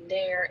insecurity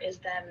there is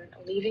them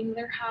leaving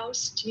their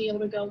house to be able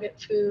to go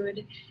get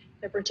food.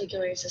 They're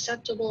particularly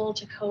susceptible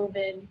to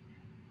COVID,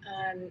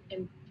 and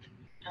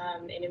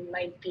it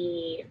might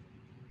be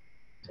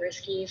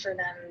risky for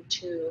them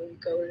to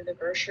go to the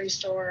grocery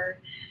store.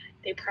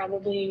 They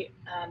probably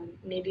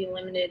may be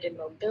limited in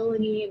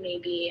mobility,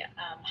 maybe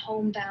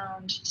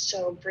homebound,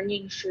 so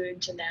bringing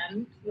food to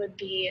them would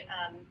be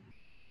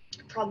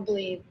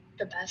probably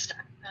the best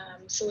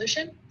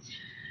solution.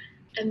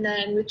 And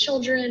then with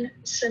children,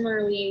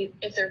 similarly,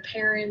 if their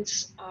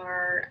parents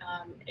are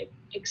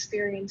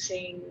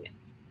experiencing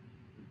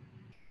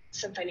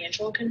some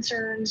financial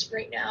concerns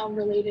right now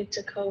related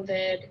to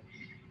COVID,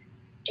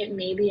 it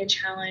may be a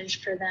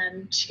challenge for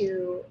them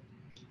to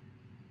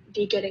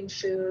be getting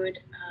food.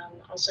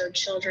 Also,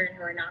 children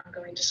who are not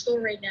going to school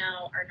right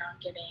now are not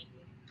getting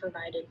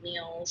provided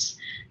meals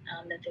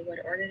that they would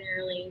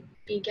ordinarily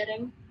be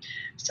getting.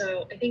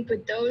 So I think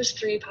with those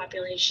three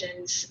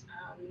populations,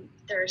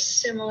 there are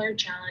similar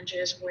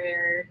challenges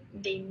where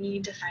they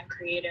need to find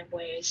creative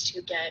ways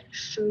to get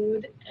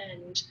food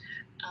and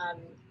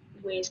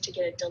ways to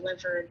get it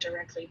delivered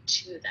directly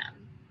to them.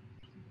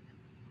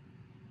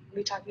 We'll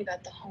be talking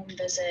about the home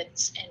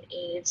visits and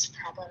aids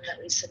problem that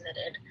we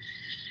submitted.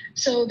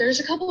 So there's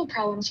a couple of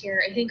problems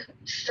here. I think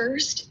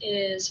first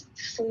is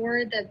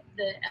for the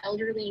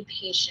elderly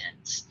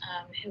patients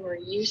who are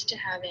used to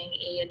having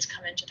aides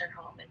come into their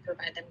home and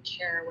provide them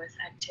care with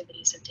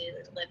activities of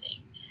daily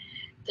living.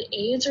 The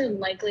aides are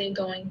likely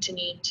going to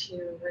need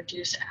to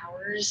reduce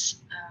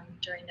hours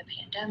during the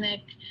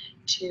pandemic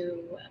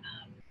to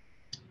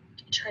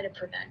try to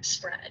prevent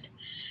spread.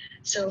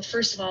 So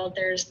first of all,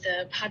 there's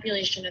the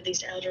population of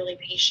these elderly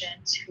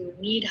patients who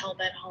need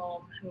help at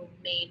home, who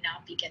may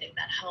not be getting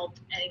that help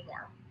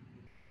anymore.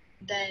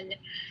 Then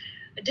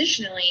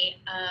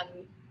additionally,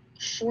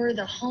 for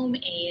the home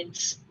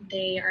aides,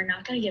 they are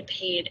not going to get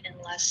paid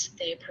unless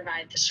they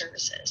provide the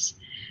services.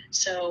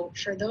 So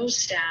for those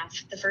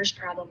staff, the first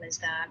problem is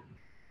that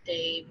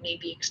they may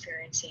be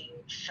experiencing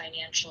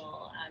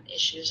financial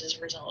issues as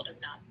a result of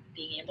not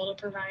being able to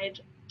provide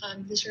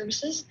the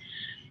services.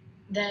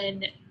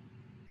 Then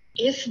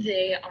if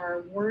they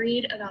are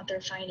worried about their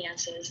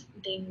finances,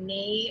 they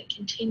may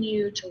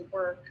continue to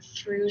work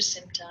through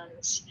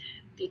symptoms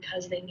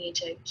because they need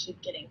to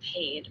keep getting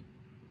paid.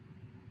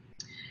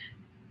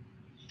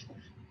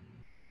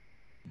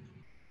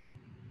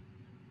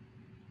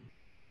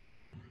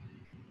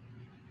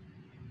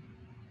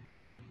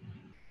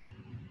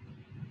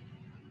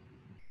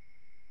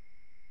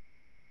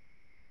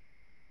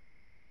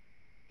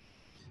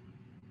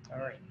 All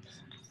right,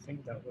 I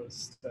think that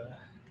was the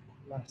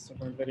last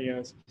of our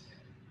videos.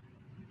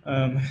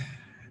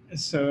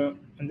 So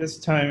in this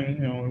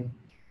time,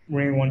 we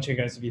really want you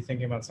guys to be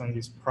thinking about some of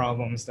these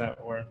problems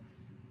that were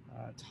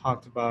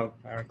talked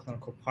about by our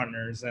clinical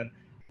partners, and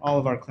all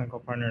of our clinical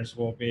partners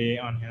will be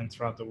on hand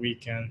throughout the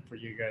weekend for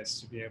you guys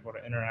to be able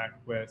to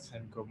interact with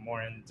and go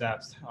more in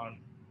depth on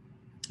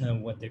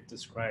what they've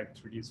described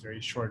through these very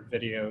short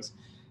videos.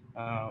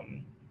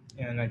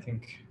 And I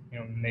think,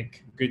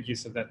 make good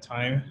use of that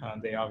time.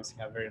 They obviously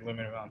have very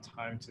limited amount of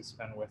time to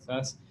spend with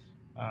us,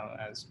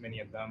 as many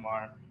of them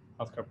are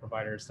healthcare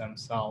providers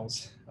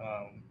themselves,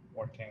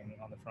 working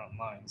on the front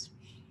lines.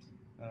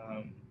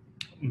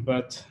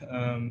 But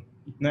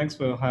next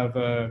we'll have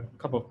a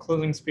couple of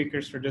closing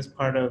speakers for this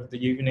part of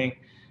the evening,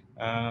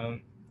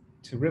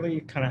 to really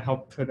kind of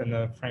help put in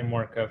a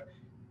framework of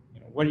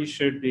what you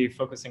should be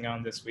focusing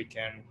on this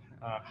weekend.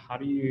 How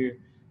do you,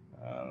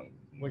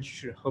 what you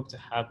should hope to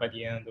have by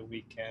the end of the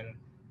weekend,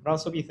 but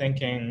also be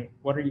thinking,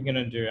 what are you going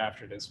to do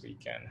after this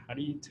weekend? How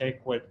do you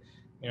take what,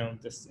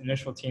 this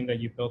initial team that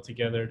you built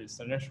together,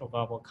 this initial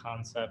viable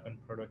concept and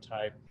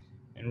prototype,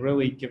 and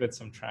really give it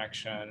some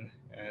traction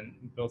and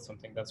build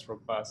something that's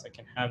robust that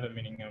can have a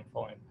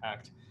meaningful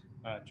impact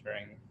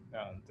during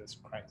this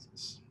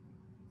crisis.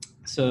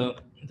 So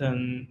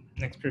then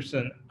next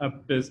person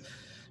up is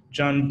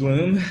John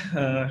Bloom,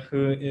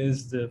 who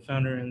is the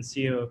founder and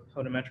CEO of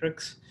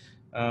Podometrics,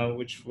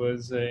 which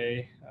was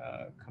a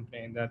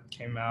company that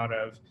came out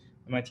of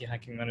MIT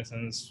Hacking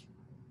Medicine's,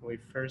 I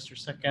believe, first or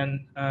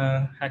second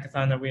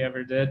hackathon that we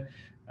ever did.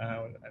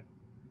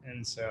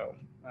 And so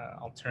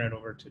I'll turn it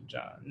over to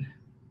John.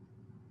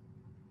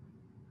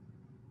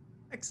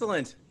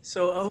 Excellent.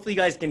 So hopefully you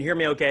guys can hear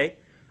me okay.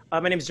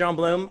 My name is John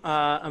Bloom.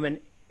 I'm an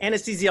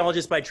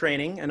anesthesiologist by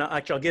training, and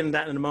actually I'll get into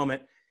that in a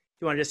moment.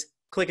 If you want to just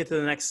click it to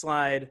the next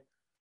slide,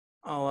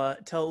 I'll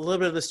tell a little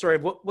bit of the story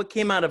of what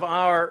came out of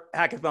our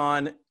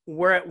hackathon,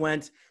 where it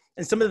went,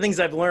 and some of the things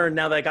I've learned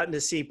now that I've gotten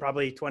to see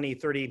probably 20,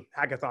 30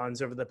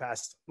 hackathons over the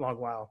past long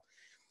while.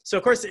 So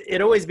of course,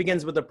 it always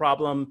begins with the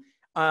problem.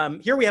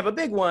 Here we have a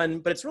big one,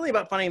 but it's really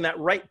about finding that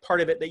right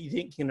part of it that you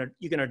think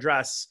you can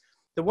address.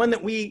 The one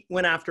that we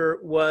went after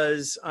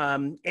was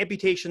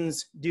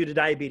amputations due to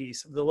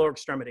diabetes of the lower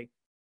extremity.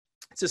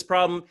 It's this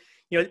problem,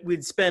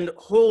 we'd spend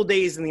whole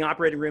days in the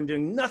operating room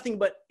doing nothing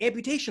but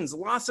amputations,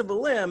 loss of a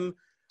limb,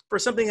 for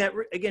something that,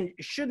 again,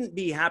 shouldn't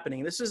be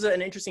happening. This is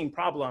an interesting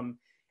problem.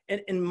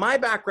 And in my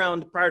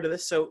background prior to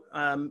this, so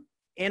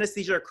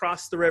anesthesia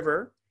across the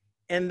river,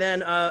 and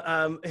then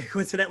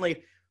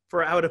coincidentally,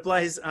 for how it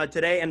applies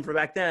today and for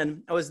back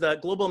then, I was the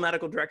global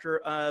medical director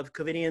of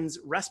Covidion's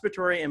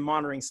respiratory and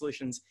monitoring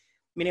solutions,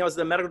 meaning I was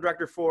the medical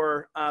director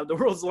for the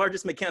world's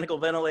largest mechanical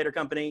ventilator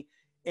company,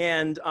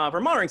 and for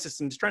monitoring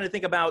systems, trying to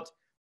think about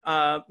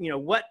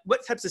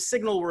what types of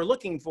signal we're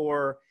looking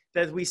for,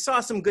 that we saw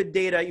some good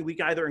data, we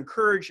can either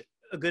encourage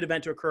a good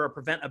event to occur or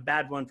prevent a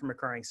bad one from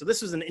occurring. So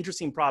this was an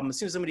interesting problem. As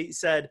soon as somebody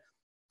said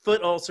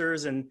foot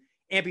ulcers and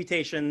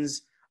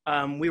amputations,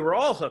 we were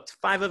all hooked.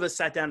 5 of us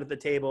sat down at the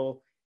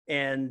table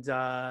and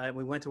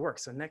we went to work.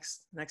 So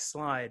next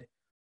slide.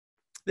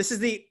 This is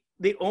the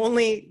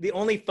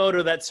only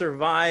photo that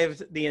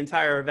survived the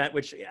entire event,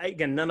 which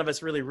again, none of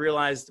us really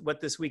realized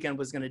what this weekend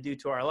was going to do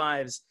to our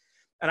lives.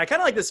 And I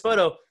kind of like this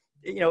photo.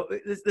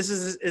 This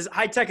is as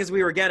high tech as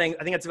we were getting.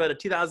 I think it's about a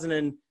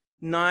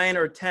 2009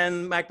 or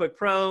 10 MacBook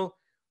Pro.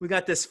 We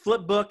got this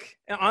flip book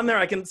on there.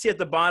 I can see at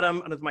the bottom, I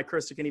don't know if my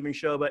cursor can even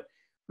show, but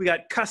we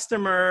got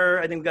customer.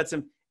 I think we got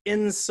some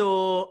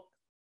insole.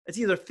 It's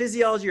either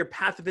physiology or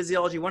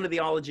pathophysiology, one of the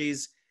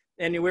ologies.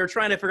 And we were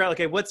trying to figure out,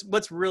 okay,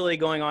 what's really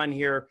going on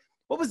here?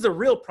 What was the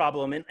real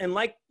problem? And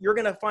like you're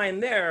going to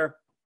find there,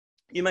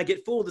 you might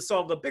get fooled to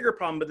solve the bigger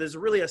problem, but there's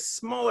really a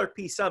smaller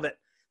piece of it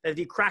that if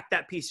you crack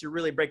that piece, you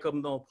really break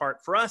them apart.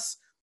 For us,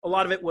 a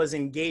lot of it was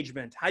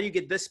engagement. How do you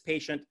get this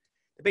patient,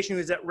 the patient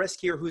who's at risk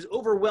here, who's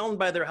overwhelmed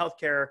by their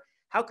healthcare,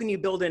 how can you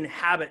build in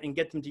habit and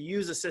get them to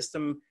use a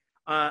system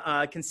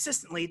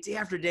consistently day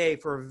after day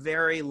for a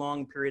very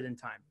long period in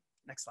time?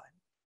 Next slide.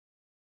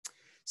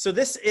 So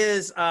this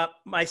is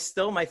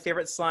still my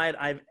favorite slide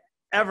I've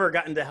ever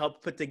gotten to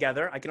help put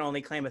together. I can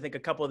only claim, I think, a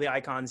couple of the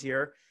icons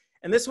here.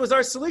 And this was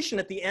our solution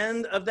at the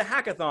end of the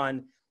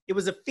hackathon. It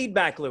was a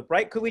feedback loop,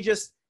 right? Could we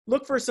just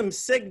look for some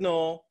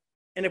signal,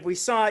 and if we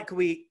saw it, could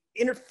we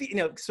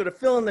sort of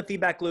fill in the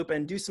feedback loop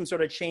and do some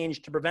sort of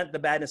change to prevent the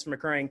badness from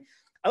occurring?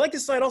 I like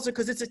this slide also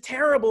because it's a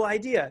terrible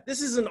idea.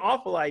 This is an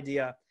awful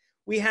idea.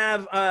 We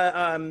have,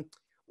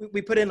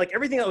 we put in like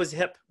everything that was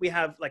hip. We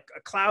have like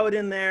a cloud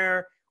in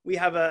there. We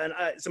have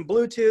some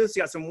Bluetooth. We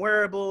got some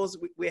wearables.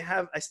 We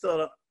have, I still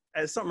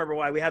don't remember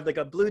why. We have like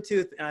a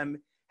Bluetooth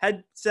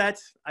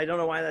headset. I don't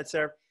know why that's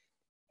there.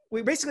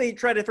 We basically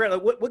try to figure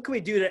out like, what can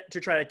we do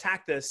to try to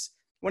attack this.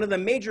 One of the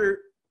major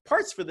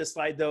parts for this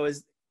slide though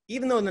is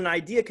even though an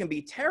idea can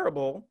be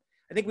terrible,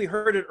 I think we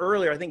heard it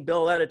earlier. I think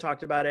Bill Letta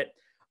talked about it.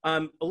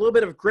 A little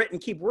bit of grit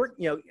and keep work,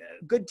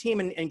 good team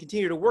and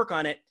continue to work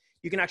on it.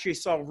 You can actually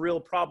solve real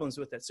problems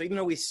with it. So even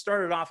though we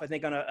started off, I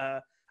think on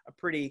a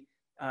pretty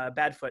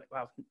bad foot,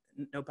 wow,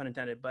 no pun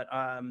intended, but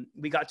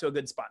we got to a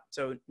good spot.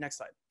 So next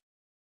slide.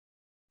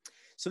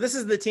 So this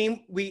is the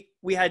team. We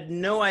had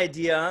no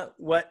idea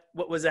what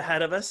was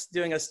ahead of us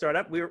doing a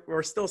startup.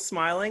 We're still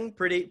smiling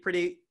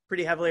pretty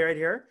heavily right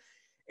here.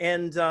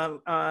 And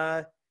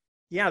yeah,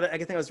 I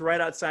think it was right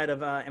outside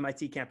of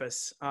MIT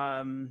campus.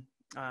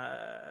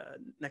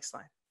 Next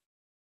slide.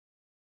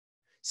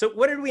 So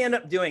what did we end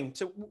up doing?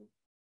 So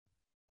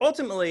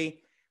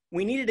ultimately,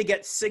 we needed to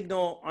get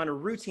signal on a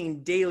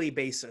routine daily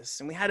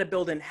basis. And we had to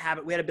build in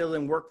habit. We had to build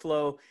in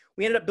workflow.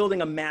 We ended up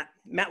building a mat.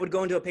 Mat would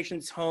go into a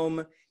patient's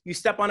home. You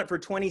step on it for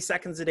 20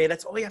 seconds a day.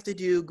 That's all you have to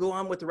do. Go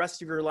on with the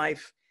rest of your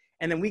life.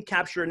 And then we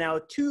capture now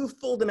 2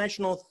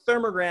 full-dimensional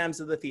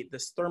thermograms of the feet,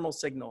 this thermal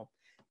signal.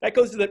 That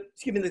goes to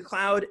the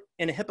cloud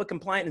in a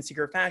HIPAA-compliant and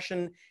secure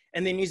fashion.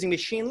 And then using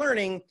machine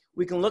learning,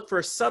 we can look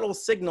for subtle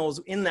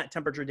signals in that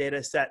temperature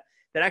data set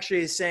that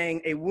actually is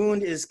saying a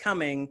wound is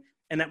coming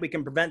and that we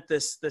can prevent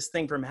this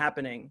thing from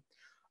happening.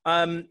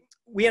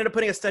 We ended up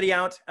putting a study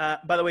out,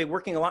 by the way,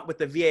 working a lot with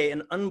the VA,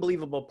 an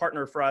unbelievable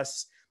partner for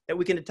us, that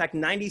we can detect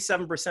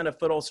 97% of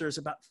foot ulcers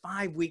about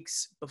 5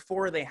 weeks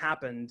before they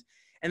happened.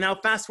 And now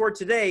fast forward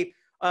today,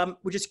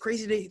 which is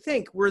crazy to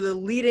think, we're the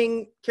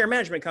leading care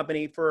management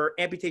company for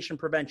amputation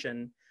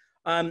prevention.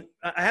 I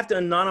have to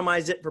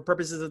anonymize it for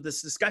purposes of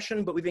this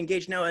discussion, but we've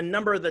engaged now a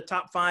number of the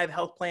top 5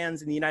 health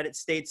plans in the United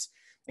States,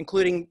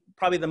 including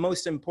probably the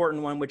most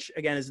important one, which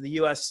again is the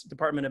US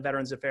Department of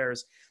Veterans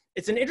Affairs.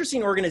 It's an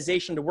interesting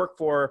organization to work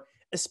for,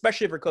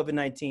 especially for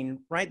COVID-19,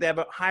 right? They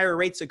have higher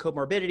rates of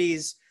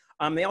comorbidities.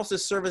 They also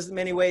serve as in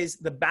many ways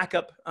the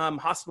backup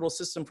hospital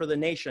system for the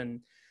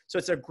nation. So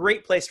it's a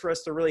great place for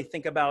us to really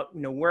think about,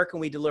 where can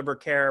we deliver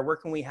care? Where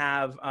can we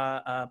have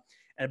an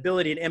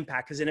ability to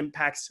impact? Because it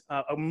impacts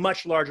a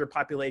much larger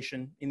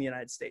population in the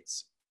United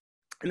States.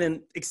 And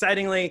then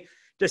excitingly,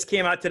 just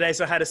came out today,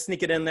 so I had to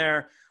sneak it in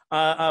there.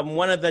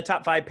 One of the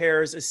top 5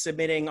 pairs is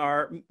submitting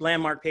our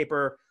landmark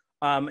paper.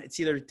 It's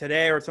either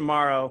today or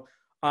tomorrow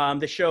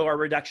to show our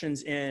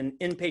reductions in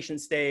inpatient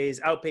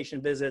stays,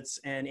 outpatient visits,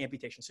 and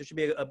amputations. So it should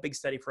be a big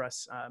study for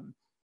us.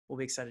 We'll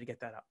be excited to get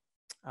that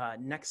up.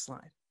 Next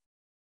slide.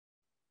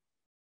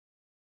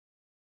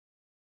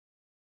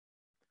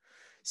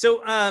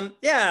 So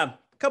yeah,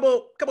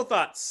 couple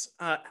thoughts.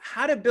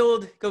 How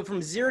to go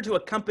from 0 to a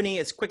company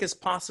as quick as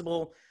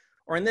possible,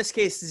 or in this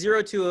case,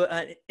 0 to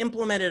an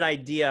implemented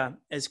idea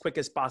as quick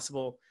as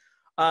possible.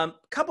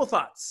 Couple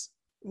thoughts.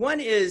 One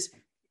is,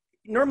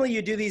 normally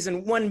you do these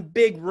in one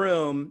big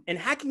room, and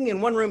hacking in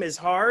one room is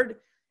hard.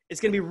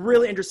 It's gonna be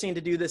really interesting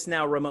to do this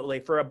now remotely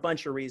for a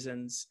bunch of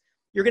reasons.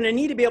 You're gonna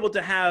need to be able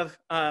to have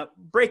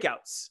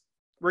breakouts.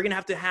 We're gonna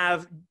have to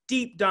have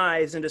deep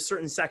dives into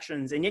certain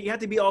sections, and yet you have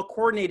to be all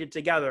coordinated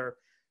together.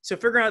 So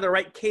figuring out the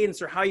right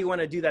cadence or how you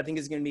wanna do that, I think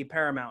is gonna be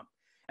paramount.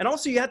 And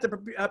also you have to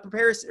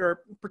prepare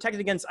or protect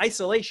against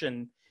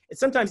isolation.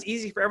 It's sometimes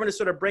easy for everyone to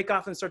sort of break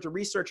off and start to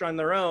research on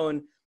their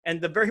own. And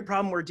the very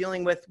problem we're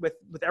dealing with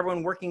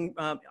everyone working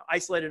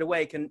isolated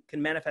away can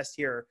manifest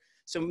here.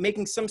 So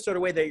making some sort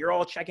of way that you're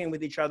all checking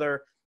with each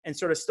other and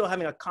sort of still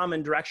having a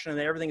common direction and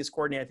that everything is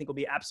coordinated, I think will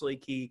be absolutely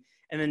key.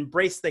 And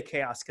embrace the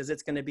chaos, because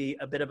it's gonna be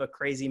a bit of a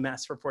crazy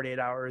mess for 48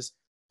 hours,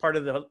 part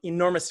of the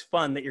enormous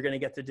fun that you're gonna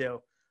get to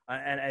do.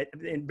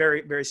 And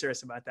very, very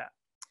serious about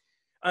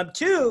that.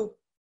 2,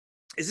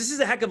 is this is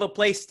a heck of a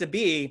place to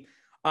be.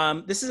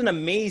 This is an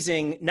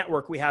amazing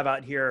network we have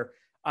out here.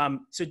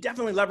 So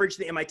definitely leverage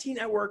the MIT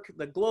network,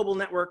 the global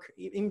network,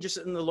 even just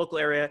in the local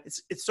area.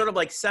 It's sort of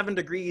like 7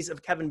 degrees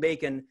of Kevin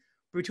Bacon.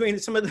 Between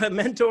some of the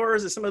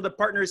mentors and some of the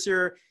partners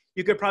here,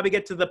 you could probably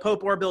get to the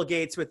Pope or Bill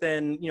Gates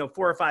within 4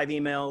 or 5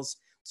 emails.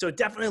 So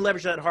definitely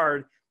leverage that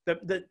hard.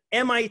 The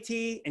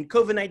MIT and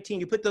COVID-19,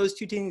 you put those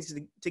 2 things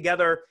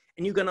together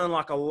and you can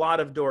unlock a lot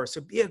of doors.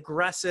 So be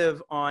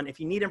aggressive on, if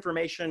you need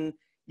information,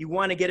 you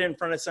want to get in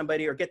front of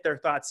somebody or get their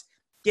thoughts,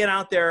 get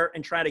out there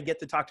and try to get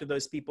to talk to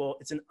those people.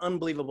 It's an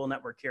unbelievable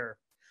network here.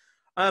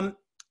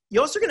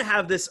 You're also going to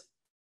have this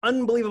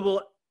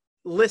unbelievable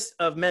list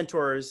of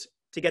mentors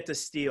to get to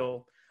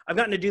steal. I've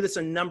gotten to do this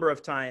a number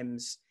of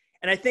times.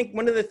 And I think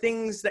one of the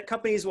things that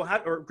companies will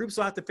have, or groups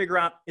will have to figure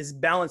out, is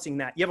balancing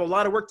that. You have a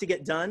lot of work to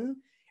get done.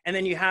 And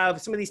then you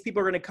have some of these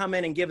people are going to come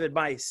in and give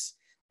advice.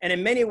 And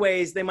in many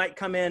ways, they might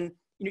come in,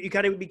 you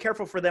got to be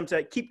careful for them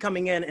to keep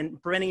coming in and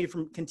preventing you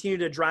from continuing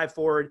to drive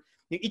forward.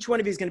 Each one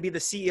of you is going to be the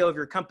CEO of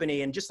your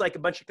company. And just like a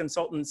bunch of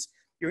consultants,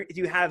 if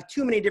you have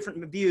too many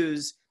different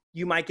views,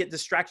 you might get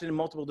distracted in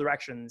multiple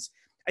directions.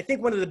 I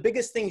think one of the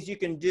biggest things you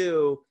can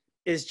do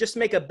is just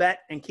make a bet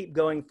and keep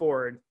going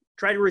forward.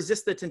 Try to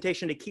resist the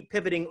temptation to keep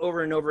pivoting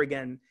over and over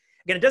again.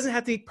 Again, it doesn't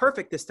have to be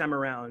perfect this time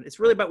around. It's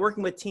really about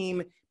working with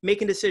team,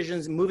 making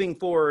decisions, moving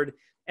forward,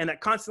 and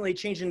that constantly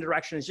changing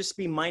direction is just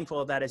be mindful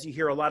of that as you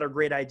hear a lot of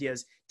great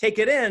ideas. Take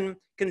it in,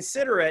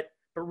 consider it,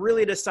 but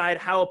really decide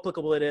how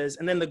applicable it is.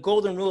 And then the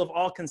golden rule of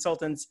all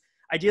consultants,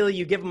 ideally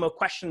you give them a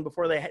question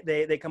before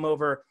they come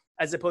over,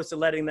 as opposed to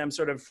letting them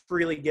sort of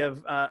freely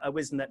give a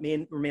wisdom that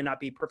may or may not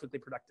be perfectly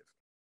productive.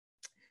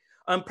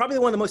 Probably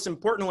one of the most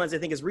important ones, I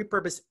think, is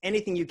repurpose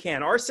anything you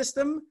can. Our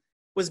system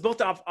was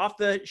built off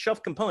the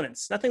shelf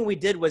components. Nothing we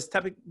did was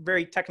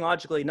very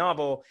technologically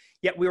novel,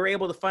 yet we were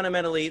able to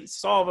fundamentally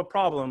solve a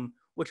problem,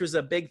 which was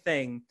a big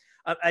thing.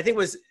 I think it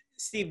was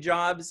Steve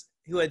Jobs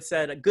who had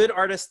said, good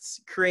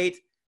artists create,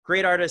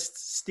 great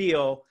artists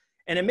steal.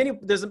 And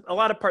there's a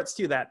lot of parts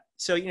to that.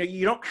 So,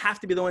 you don't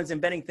have to be the ones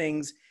inventing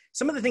things.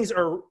 Some of the things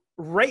are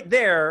right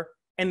there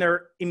and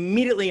they're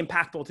immediately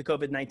impactful to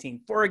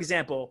COVID-19. For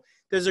example,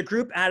 there's a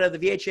group out of the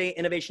VHA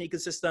Innovation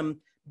Ecosystem.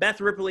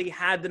 Beth Ripley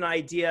had an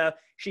idea.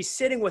 She's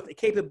sitting with a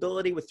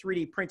capability with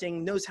 3D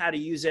printing, knows how to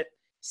use it,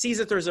 sees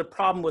that there's a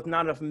problem with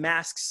not enough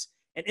masks,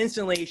 and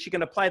instantly she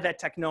can apply that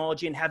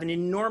technology and have an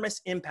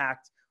enormous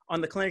impact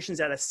on the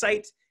clinicians at a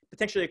site,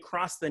 potentially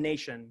across the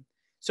nation.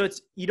 So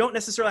you don't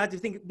necessarily have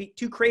to be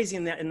too crazy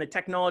in the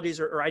technologies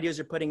or ideas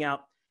you're putting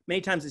out.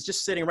 Many times it's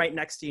just sitting right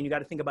next to you and you got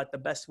to think about the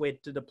best way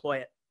to deploy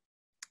it.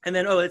 And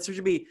then, it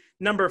should be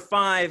number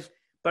 5,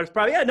 but it's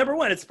probably, number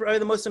 1, it's probably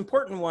the most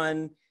important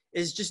one,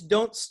 is just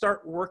don't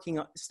stop working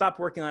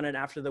on it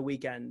after the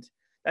weekend.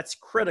 That's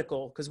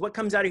critical, because what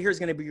comes out of here is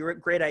going to be a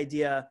great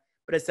idea,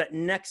 but it's that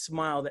next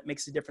mile that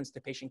makes a difference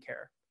to patient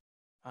care.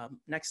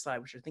 Next slide,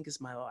 which I think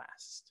is my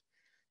last.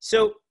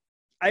 So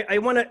I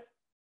want to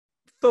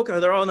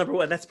focus, they're all number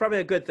 1. That's probably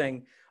a good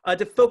thing.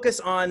 To focus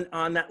on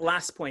that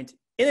last point.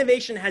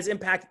 Innovation has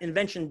impact,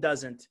 invention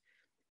doesn't.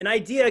 An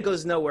idea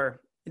goes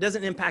nowhere. It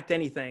doesn't impact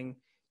anything.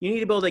 You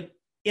need to be able to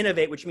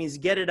innovate, which means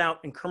get it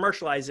out and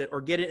commercialize it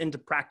or get it into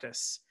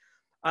practice.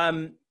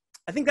 I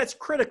think that's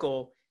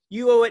critical.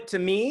 You owe it to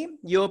me.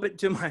 You owe it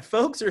to my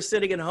folks who are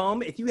sitting at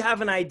home. If you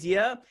have an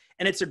idea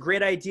and it's a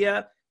great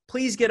idea,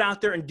 please get out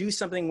there and do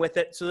something with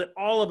it so that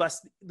all of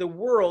us, the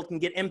world, can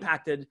get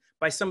impacted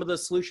by some of the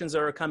solutions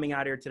that are coming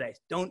out here today.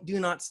 Do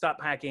not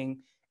stop hacking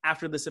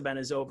after this event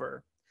is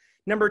over.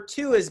 Number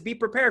 2 is be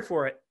prepared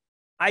for it.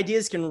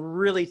 Ideas can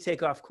really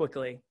take off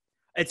quickly.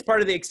 It's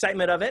part of the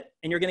excitement of it,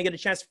 and you're going to get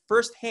a chance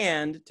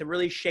firsthand to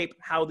really shape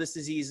how this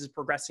disease is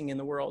progressing in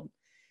the world.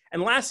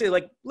 And lastly,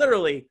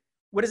 literally,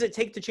 what does it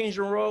take to change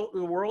the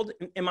world?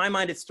 In my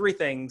mind, it's 3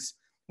 things.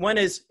 One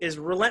is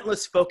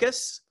relentless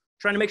focus,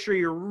 trying to make sure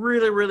you're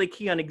really, really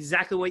key on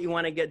exactly what you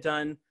want to get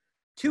done.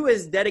 2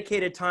 is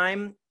dedicated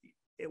time.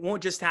 It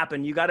won't just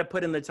happen. You got to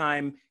put in the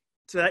time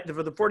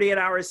for the 48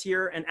 hours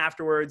here and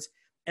afterwards,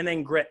 and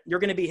then grit. You're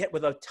going to be hit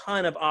with a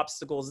ton of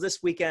obstacles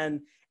this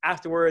weekend.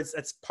 Afterwards,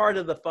 that's part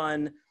of the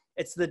fun.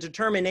 It's the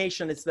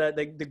determination, it's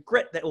the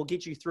grit that will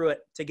get you through it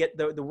to get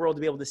the world to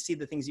be able to see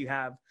the things you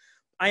have.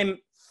 I am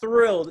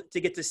thrilled to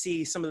get to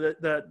see some of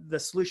the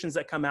solutions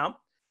that come out,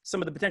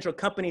 some of the potential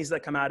companies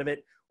that come out of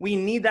it. We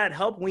need that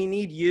help. We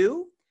need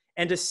you.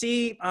 And to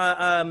see,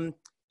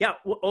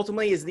 what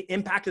ultimately is the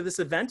impact of this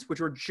event, which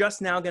we're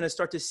just now going to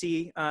start to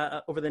see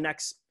over the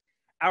next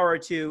hour or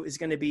 2, is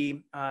going to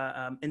be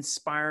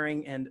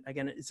inspiring. And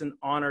again, it's an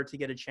honor to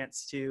get a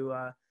chance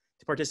to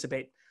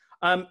participate.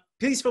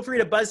 Please feel free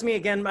to buzz me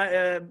again,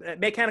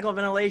 mechanical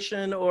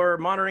ventilation or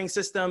monitoring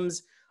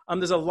systems.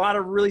 There's a lot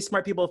of really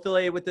smart people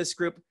affiliated with this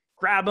group.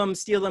 Grab them,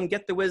 steal them,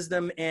 get the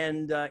wisdom,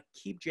 and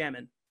keep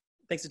jamming.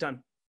 Thanks a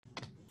ton.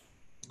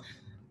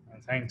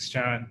 Thanks,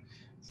 John.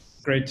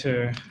 Great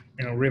to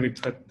really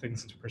put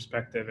things into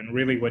perspective and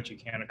really what you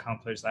can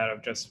accomplish out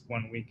of just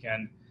one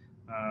weekend,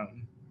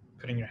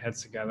 putting your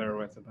heads together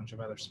with a bunch of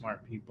other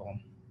smart people.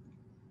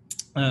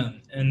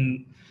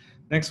 And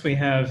next we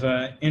have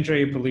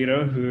Andrea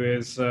Ippolito, who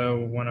is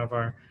one of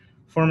our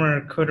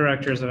former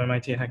co-directors of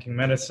MIT Hacking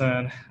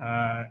Medicine,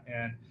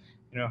 and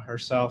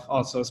herself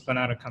also spun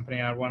out a company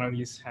at one of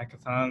these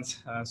hackathons,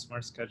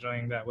 Smart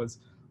Scheduling, that was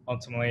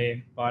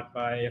ultimately bought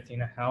by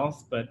Athena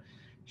Health. But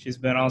she's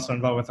been also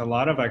involved with a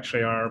lot of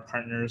actually our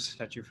partners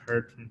that you've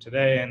heard from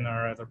today and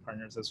our other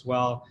partners as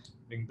well,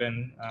 having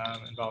been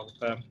involved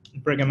with the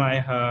Brigham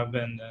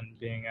iHub and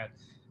being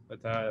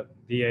with the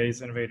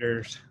VA's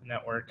Innovators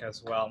Network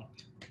as well.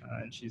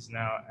 And she's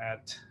now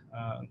at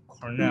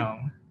Cornell.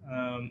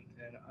 And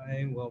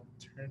I will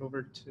turn it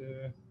over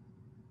to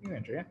you,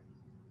 Andrea.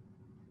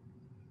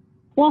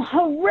 Well,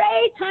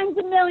 hooray times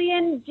a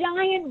million.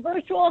 Giant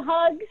virtual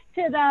hugs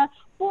to the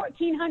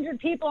 1,400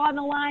 people on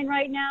the line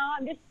right now.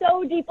 I'm just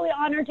so deeply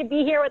honored to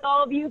be here with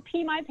all of you.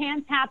 Pee my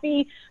pants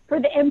happy for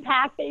the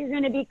impact that you're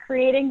going to be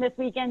creating this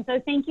weekend. So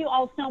thank you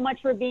all so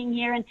much for being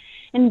here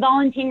and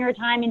volunteering your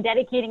time and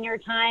dedicating your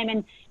time.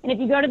 And if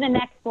you go to the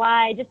next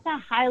slide, just to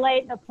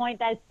highlight the point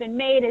that's been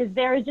made, is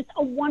there is just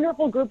a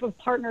wonderful group of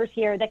partners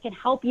here that can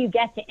help you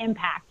get to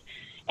impact.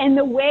 And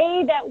the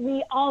way that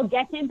we all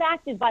get to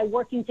impact is by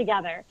working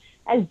together.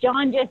 As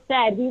John just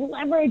said, we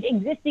leverage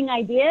existing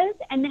ideas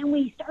and then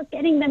we start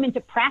getting them into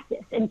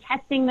practice and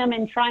testing them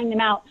and trying them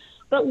out.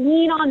 But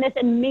lean on this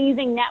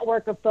amazing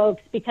network of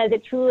folks because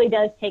it truly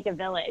does take a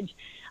village.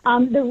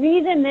 The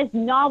reason this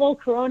novel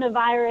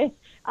coronavirus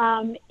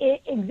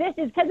it exists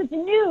is because it's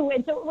new,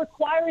 and so it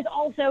requires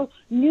also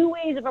new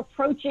ways of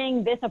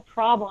approaching this a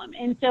problem.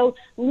 And so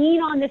lean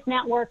on this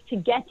network to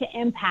get to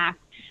impact.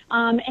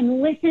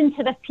 And listen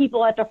to the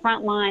people at the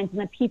front lines and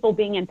the people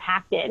being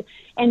impacted.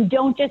 And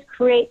don't just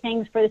create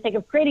things for the sake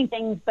of creating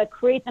things, but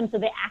create them so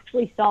they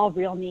actually solve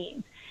real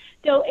needs.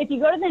 So if you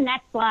go to the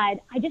next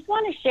slide, I just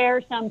want to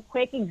share some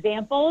quick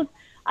examples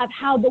of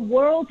how the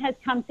world has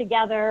come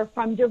together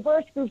from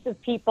diverse groups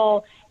of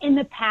people in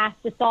the past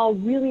to solve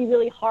really,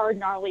 really hard,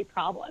 gnarly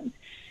problems.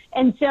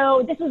 And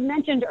so this was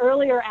mentioned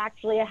earlier,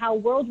 actually, how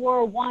World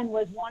War I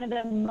was one of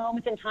the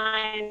moments in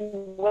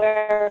time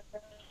where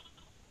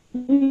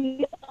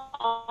we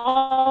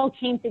all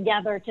came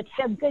together to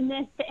have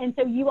goodness, and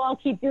so you all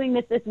keep doing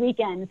this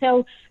weekend.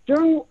 So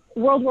during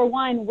World War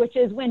I, which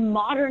is when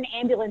modern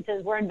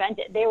ambulances were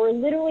invented, they were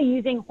literally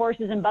using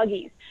horses and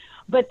buggies.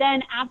 But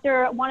then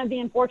after one of the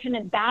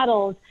unfortunate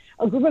battles,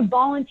 a group of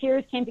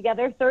volunteers came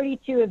together,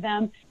 32 of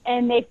them,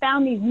 and they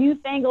found these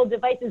newfangled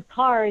devices,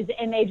 cars,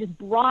 and they just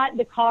brought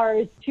the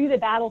cars to the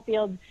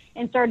battlefield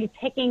and started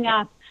picking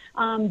up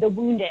the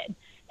wounded.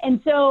 And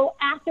so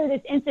after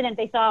this incident,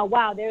 they saw,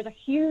 wow, there's a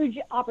huge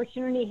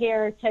opportunity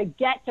here to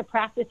get to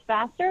practice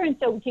faster, and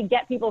so we can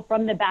get people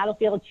from the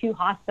battlefield to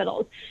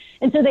hospitals.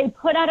 And so they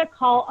put out a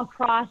call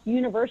across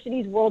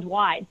universities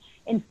worldwide,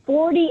 and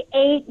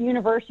 48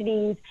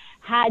 universities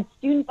had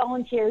student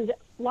volunteers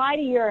fly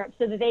to Europe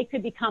so that they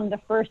could become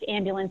the first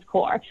ambulance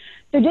corps.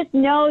 So just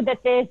know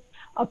that this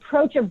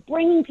approach of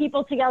bringing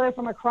people together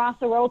from across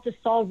the world to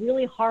solve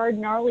really hard,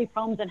 gnarly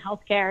problems in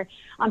healthcare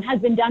has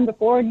been done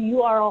before, and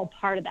you are all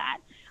part of that.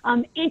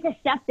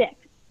 Antiseptic.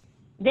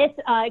 This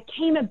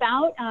came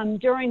about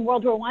during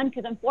World War I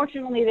because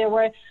unfortunately there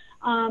were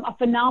a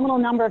phenomenal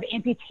number of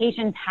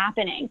amputations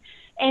happening.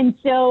 And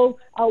so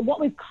what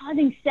was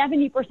causing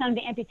 70% of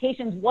the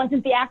amputations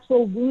wasn't the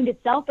actual wound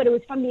itself, but it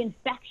was from the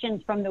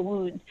infections from the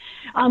wounds.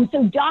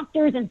 So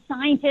doctors and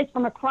scientists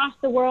from across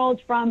the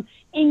world, from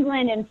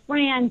England and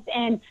France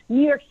and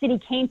New York City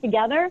came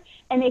together,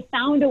 and they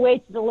found a way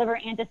to deliver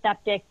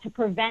antiseptic to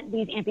prevent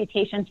these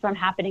amputations from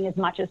happening as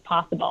much as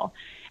possible.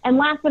 And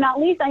last but not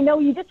least, I know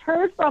you just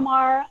heard from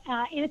our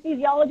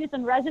anesthesiologists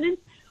and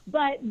residents,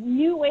 but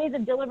new ways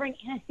of delivering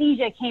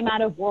anesthesia came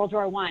out of World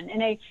War I.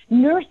 And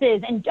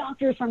nurses and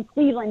doctors from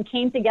Cleveland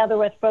came together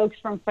with folks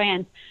from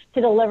France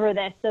to deliver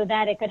this so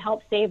that it could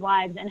help save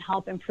lives and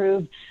help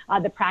improve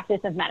the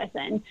practice of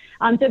medicine.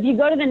 So if you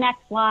go to the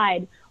next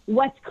slide,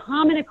 what's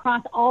common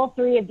across all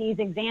three of these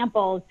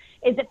examples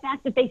is the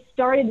fact that they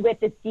started with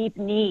this deep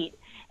need.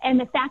 And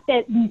the fact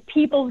that these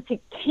people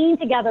came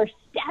together,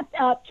 stepped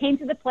up, came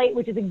to the plate,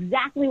 which is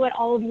exactly what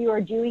all of you are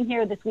doing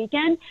here this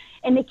weekend,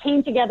 and they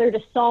came together to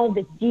solve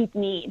this deep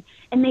need.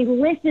 And they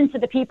listened to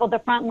the people at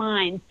the front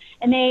lines,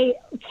 and they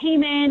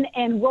came in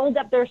and rolled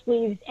up their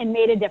sleeves and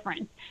made a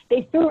difference.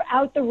 They threw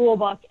out the rule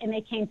book, and they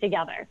came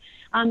together.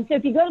 So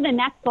if you go to the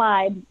next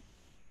slide,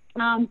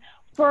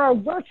 for a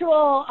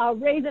virtual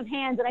raise of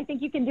hands, and I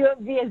think you can do it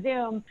via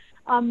Zoom,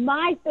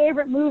 my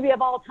favorite movie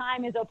of all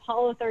time is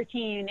Apollo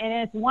 13,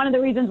 and it's one of the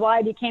reasons why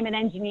I became an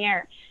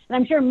engineer. And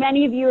I'm sure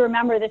many of you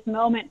remember this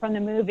moment from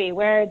the movie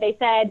where they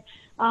said,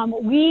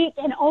 we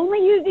can only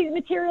use these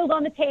materials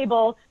on the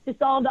table to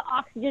solve the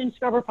oxygen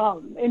scrubber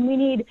problem, and we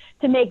need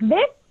to make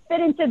this fit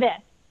into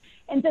this.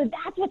 And so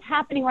that's what's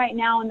happening right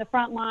now on the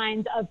front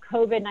lines of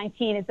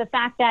COVID-19 is the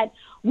fact that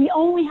we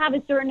only have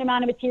a certain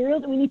amount of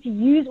materials, and we need to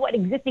use what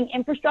existing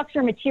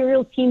infrastructure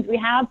materials teams we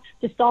have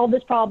to solve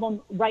this problem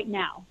right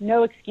now.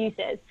 No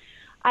excuses.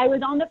 I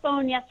was on the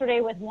phone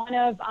yesterday with one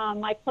of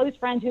my close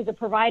friends who's a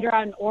provider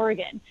out in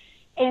Oregon,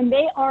 and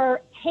they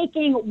are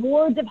taking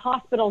wards of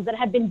hospitals that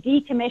have been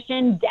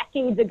decommissioned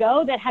decades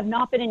ago that have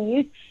not been in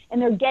use,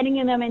 and they're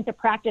getting them into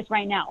practice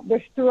right now.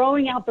 They're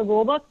throwing out the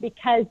rule book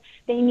because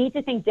they need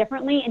to think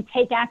differently and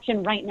take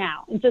action right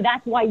now. And so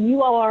that's why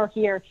you all are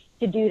here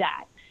to do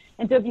that.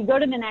 And so if you go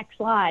to the next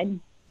slide,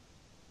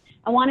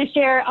 I want to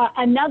share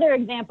another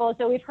example.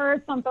 So we've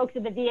heard from folks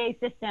at the VA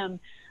system.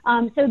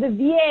 So the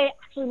VA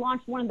actually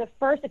launched one of the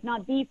first, if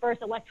not the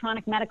first,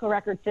 electronic medical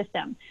record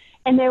system.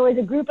 And there was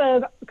a group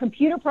of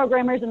computer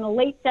programmers in the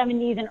late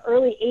 70s and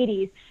early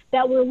 80s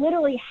that were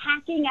literally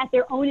hacking at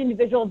their own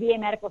individual VA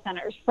medical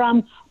centers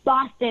from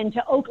Boston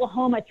to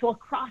Oklahoma to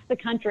across the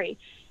country.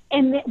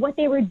 And what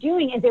they were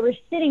doing is they were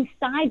sitting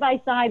side by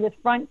side with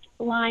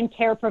frontline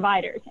care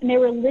providers, and they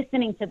were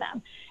listening to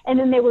them. And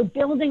then they were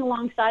building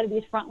alongside of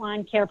these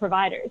frontline care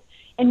providers.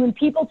 And when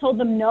people told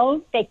them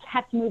no, they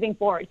kept moving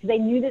forward because they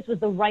knew this was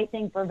the right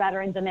thing for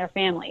veterans and their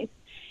families.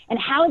 And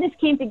how this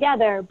came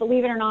together,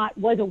 believe it or not,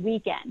 was a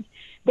weekend.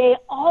 They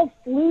all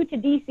flew to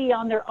DC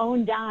on their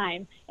own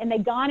dime, and they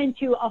got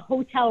into a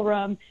hotel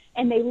room,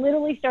 and they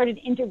literally started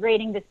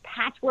integrating this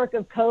patchwork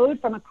of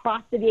code from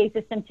across the VA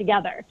system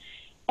together.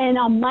 And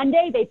on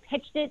Monday, they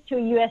pitched it to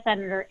a U.S.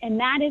 senator, and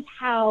that is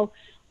how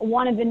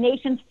one of the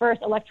nation's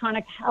first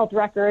electronic health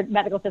record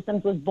medical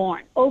systems was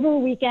born, over a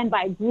weekend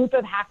by a group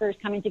of hackers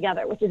coming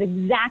together, which is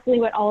exactly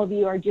what all of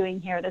you are doing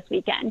here this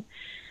weekend.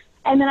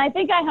 And then I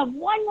think I have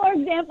one more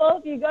example.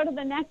 If you go to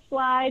the next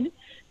slide,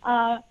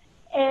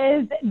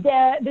 is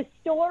the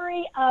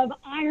story of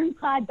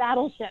ironclad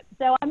battleships.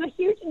 So I'm a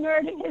huge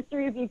nerd in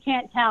history, if you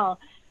can't tell.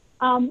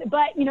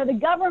 But, you know, the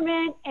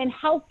government and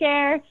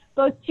healthcare,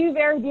 both two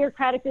very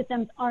bureaucratic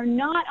systems, are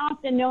not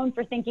often known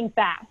for thinking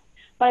fast.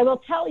 But I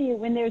will tell you,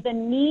 when there's a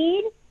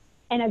need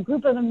and a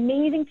group of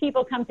amazing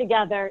people come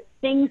together,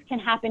 things can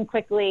happen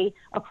quickly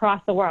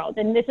across the world.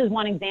 And this is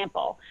one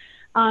example.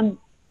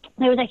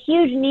 There was a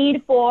huge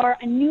need for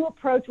a new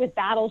approach with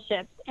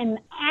battleships. And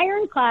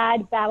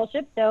ironclad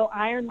battleships, so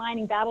iron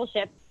lining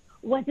battleships,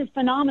 was this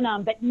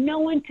phenomenon, but no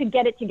one could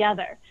get it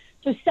together.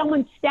 So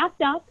someone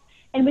stepped up,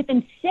 and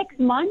within 6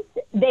 months,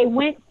 they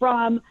went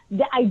from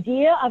the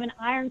idea of an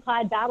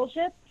ironclad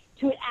battleship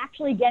to it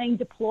actually getting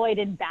deployed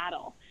in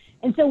battle.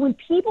 And so when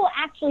people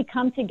actually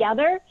come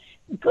together,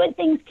 good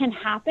things can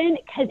happen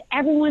because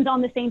everyone's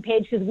on the same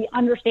page because we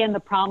understand the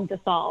problem to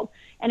solve.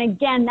 And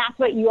again, that's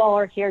what you all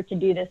are here to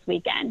do this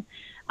weekend.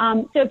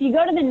 So if you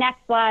go to the next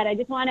slide, I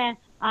just want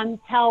to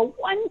tell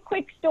one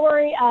quick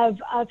story of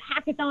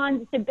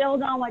hackathons to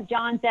build on what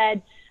John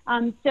said.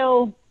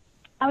 So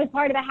I was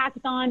part of a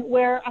hackathon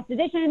where a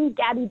physician,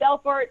 Gabby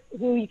Belfort,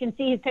 who you can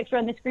see his picture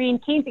on the screen,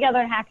 came together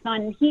at a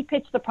hackathon, and he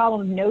pitched the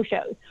problem of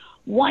no-shows.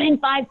 1 in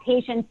 5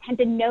 patients tend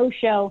to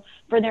no-show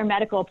for their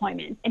medical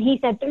appointments. And he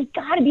said, there's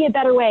got to be a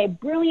better way.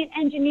 Brilliant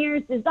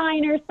engineers,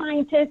 designers,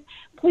 scientists,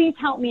 please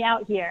help me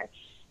out here.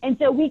 And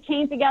so we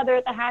came together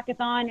at the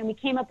hackathon, and we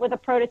came up with a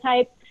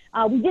prototype.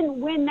 We didn't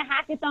win the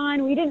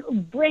hackathon. We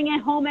didn't bring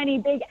home any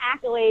big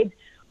accolades,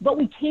 but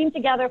we came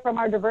together from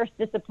our diverse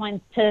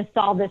disciplines to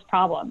solve this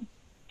problem.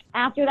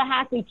 After the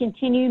hack, we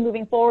continued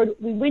moving forward.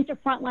 We went to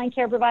frontline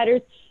care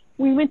providers.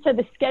 We went to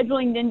the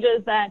scheduling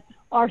ninjas that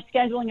are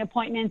scheduling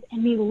appointments,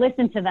 and we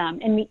listened to them,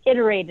 and we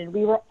iterated.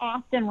 We were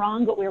often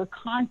wrong, but we were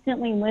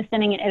constantly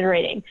listening and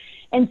iterating.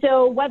 And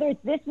so whether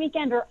it's this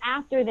weekend or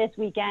after this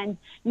weekend,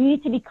 you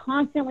need to be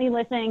constantly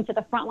listening to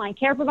the frontline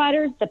care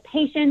providers, the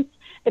patients,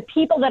 the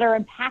people that are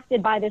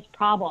impacted by this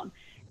problem.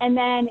 And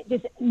then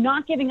just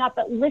not giving up,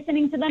 but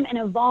listening to them and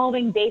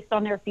evolving based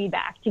on their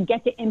feedback to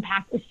get to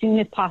impact as soon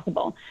as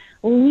possible.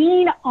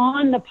 Lean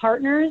on the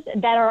partners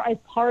that are as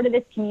part of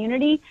this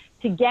community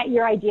to get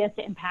your ideas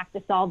to impact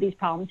to solve these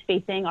problems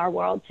facing our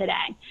world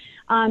today.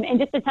 And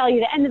just to tell you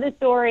the end of the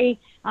story,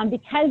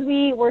 because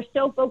we were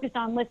so focused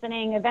on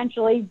listening,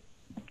 eventually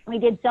we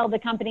did sell the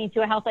company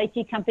to a health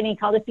IT company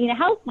called Athena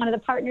Health, one of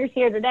the partners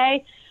here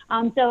today.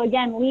 So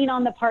again, lean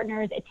on the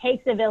partners. It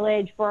takes a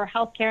village for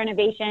healthcare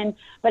innovation.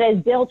 But as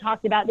Bill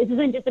talked about, this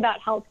isn't just about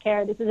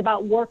healthcare. This is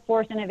about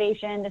workforce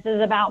innovation. This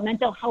is about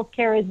mental health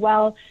care as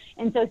well.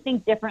 And so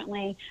think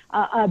differently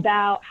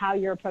about how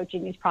you're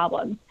approaching these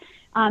problems.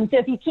 So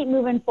if you keep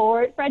moving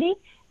forward, Freddie,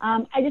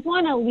 I just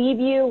want to leave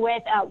you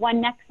with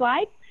one next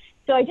slide.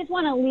 So I just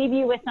want to leave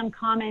you with some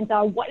comments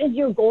on what is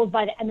your goals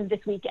by the end of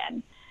this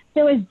weekend.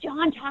 So as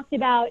John talked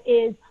about,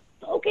 is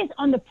focus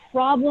on the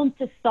problem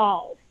to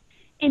solve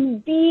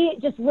and be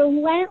just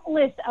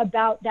relentless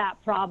about that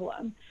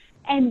problem,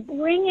 and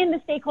bring in the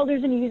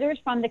stakeholders and users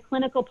from the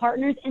clinical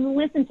partners and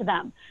listen to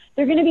them.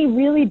 They're going to be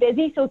really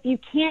busy, so if you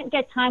can't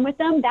get time with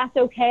them, that's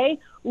okay.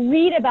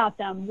 Read about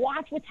them,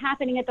 watch what's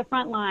happening at the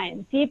front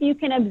line, see if you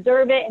can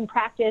observe it and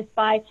practice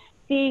by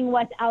seeing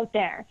what's out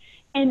there,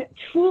 and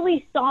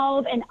truly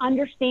solve and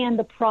understand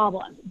the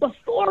problem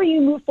before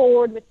you move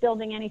forward with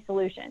building any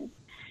solutions.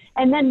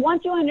 And then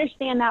once you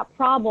understand that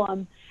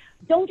problem,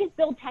 don't just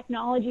build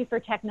technology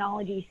for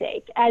technology's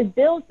sake. As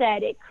Bill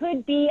said, it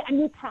could be a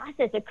new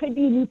process. It could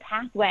be a new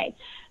pathway.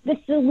 The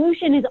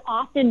solution is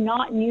often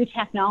not new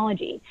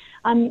technology.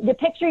 The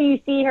picture you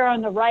see here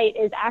on the right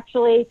is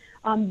actually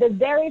the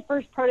very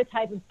first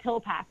prototype of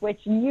PillPack, which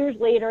years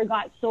later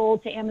got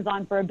sold to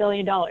Amazon for $1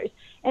 billion.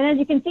 And as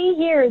you can see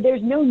here,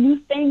 there's no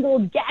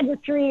newfangled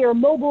gadgetry or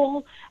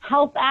mobile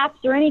health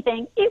apps or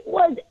anything. It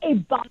was a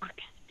box.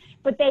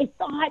 But they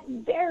thought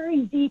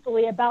very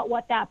deeply about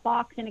what that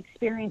box and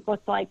experience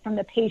looks like from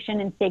the patient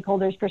and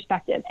stakeholders'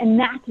 perspective. And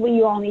that's what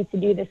you all need to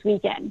do this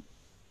weekend.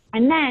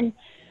 And then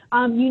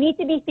you need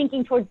to be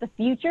thinking towards the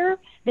future,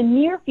 the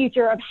near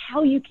future of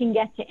how you can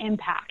get to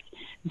impact.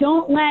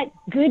 Don't let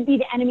good be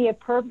the enemy of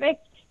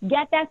perfect.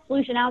 Get that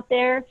solution out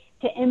there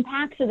to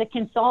impact so that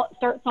can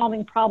start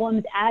solving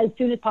problems as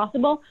soon as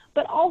possible,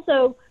 but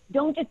also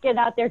don't just get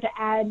out there to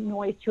add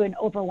noise to an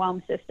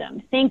overwhelmed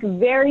system. Think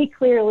very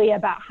clearly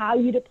about how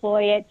you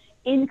deploy it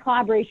in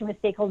collaboration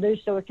with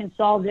stakeholders so it can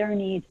solve their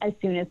needs as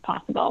soon as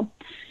possible.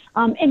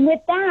 And with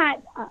that,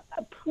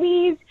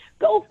 please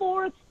go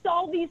forth,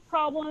 solve these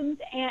problems,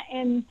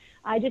 and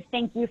I just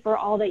thank you for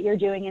all that you're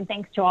doing, and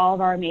thanks to all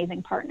of our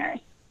amazing partners.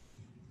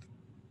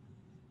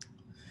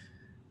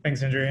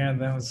 Thanks, Andrea.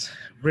 That was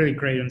really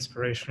great,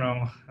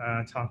 inspirational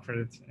talk for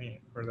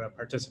the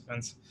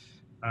participants.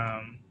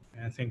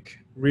 And I think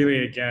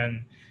really,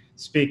 again,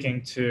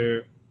 speaking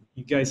to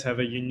you guys have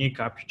a unique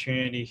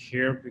opportunity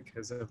here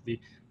because of the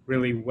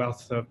really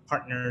wealth of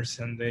partners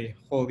and the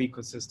whole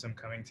ecosystem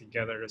coming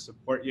together to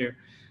support you.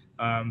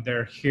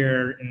 They're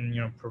here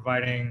in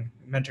providing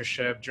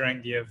mentorship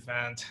during the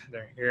event.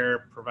 They're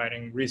here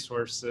providing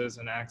resources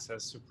and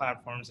access to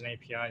platforms and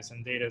APIs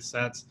and data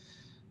sets.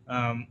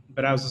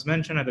 But as was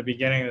mentioned at the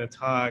beginning of the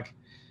talk,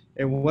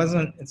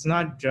 it's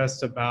not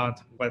just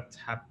about what's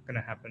going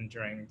to happen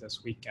during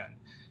this weekend.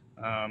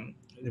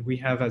 We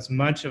have as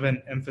much of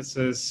an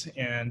emphasis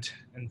and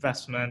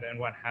investment in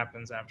what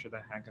happens after the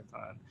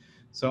hackathon.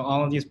 So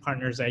all of these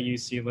partners that you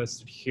see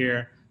listed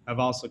here have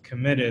also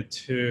committed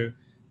to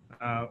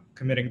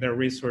committing their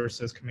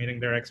resources, committing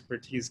their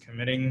expertise,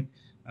 committing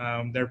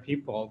their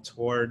people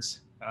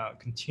towards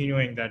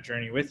continuing that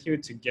journey with you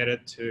to get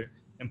it to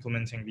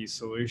implementing these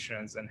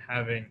solutions and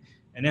having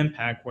an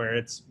impact where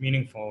it's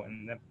meaningful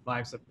in the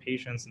lives of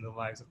patients and the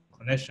lives of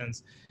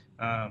clinicians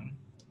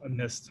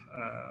amidst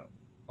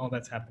all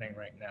that's happening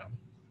right now.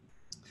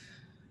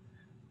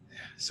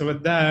 So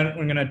with that,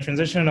 we're going to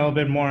transition a little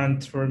bit more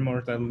into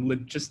more the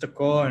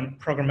logistical and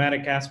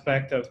programmatic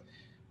aspect of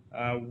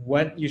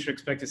what you should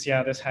expect to see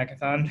out of this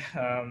hackathon.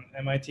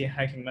 MIT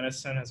Hacking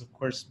Medicine has, of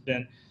course,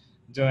 been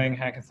doing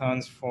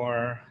hackathons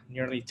for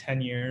nearly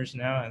 10 years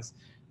now, as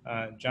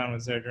John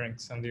was there during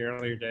some of the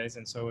earlier days,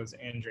 and so was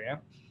Andrea.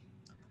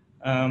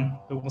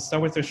 But we'll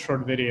start with a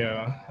short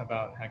video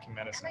about Hacking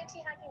Medicine.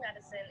 MIT Hacking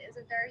Medicine is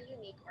a very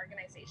unique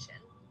organization.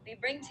 We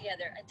bring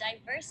together a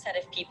diverse set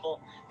of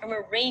people from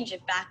a range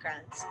of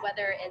backgrounds,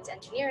 whether it's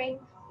engineering,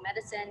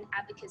 medicine,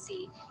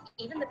 advocacy,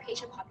 even the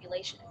patient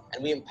population.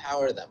 And we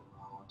empower them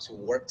to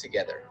work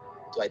together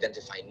to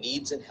identify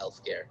needs in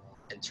healthcare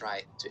and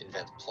try to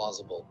invent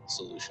plausible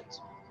solutions.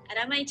 At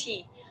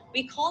MIT,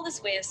 we call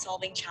this way of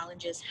solving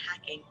challenges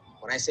hacking.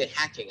 When I say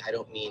hacking, I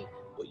don't mean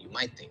what you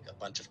might think, a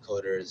bunch of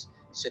coders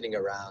sitting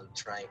around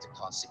trying to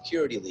cause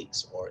security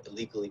leaks or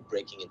illegally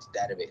breaking into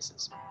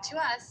databases. To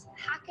us,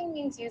 hacking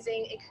means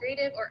using a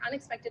creative or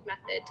unexpected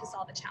method to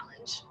solve a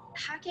challenge.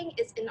 Hacking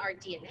is in our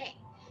DNA.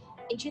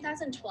 In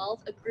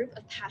 2012, a group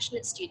of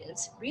passionate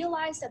students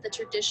realized that the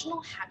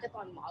traditional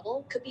hackathon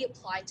model could be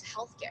applied to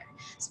healthcare,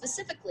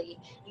 specifically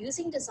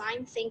using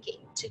design thinking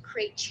to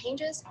create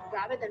changes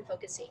rather than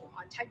focusing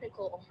on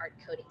technical or hard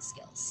coding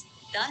skills.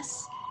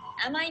 Thus,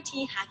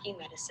 MIT Hacking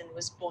Medicine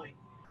was born,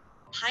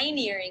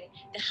 pioneering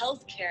the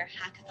healthcare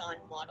hackathon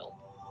model.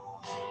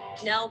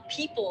 Now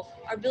people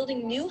are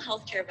building new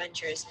healthcare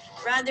ventures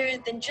rather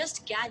than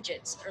just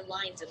gadgets or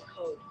lines of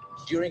code.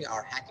 During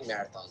our hacking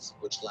marathons,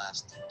 which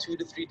last 2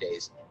 to 3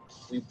 days,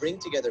 we bring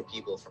together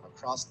people from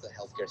across the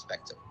healthcare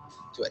spectrum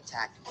to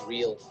attack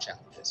real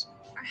challenges.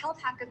 Our health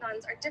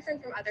hackathons are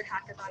different from other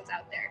hackathons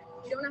out there.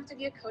 You don't have to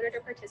be a coder to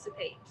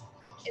participate.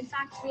 In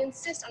fact, we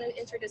insist on an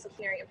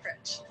interdisciplinary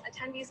approach.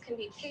 Attendees can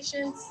be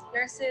patients,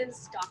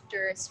 nurses,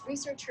 doctors,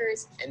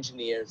 researchers,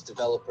 engineers,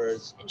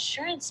 developers,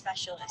 insurance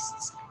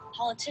specialists,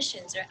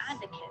 politicians, or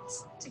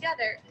advocates.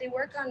 Together, they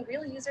work on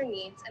real user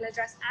needs and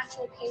address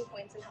actual pain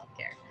points in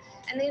healthcare.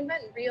 And they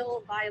invent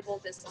real, viable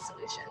business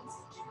solutions.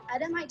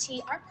 At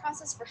MIT, our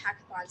process for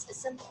hackathons is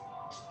simple.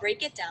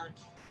 Break it down,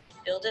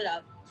 build it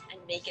up, and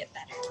make it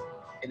better.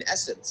 In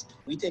essence,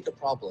 we take a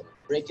problem,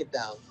 break it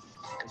down,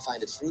 and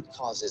find its root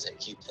causes and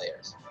key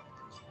players.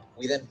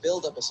 We then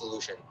build up a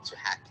solution to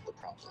hack the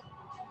problem.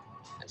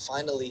 And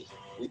finally,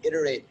 we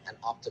iterate and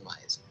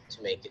optimize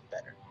to make it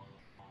better.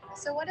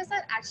 So what does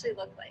that actually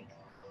look like?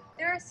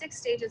 There are 6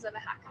 stages of a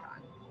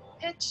hackathon: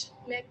 pitch,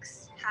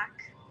 mix,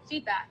 hack,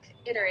 feedback,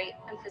 iterate,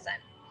 and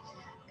present.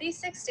 These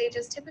 6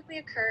 stages typically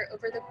occur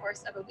over the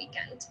course of a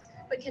weekend,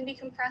 but can be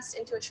compressed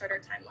into a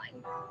shorter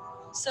timeline.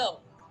 So,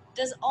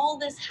 does all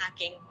this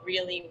hacking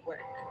really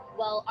work?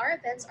 Well, our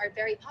events are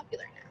very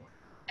popular now.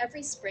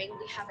 Every spring,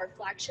 we have our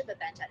flagship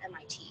event at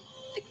MIT,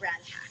 the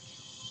Grand Hack.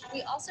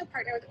 We also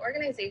partner with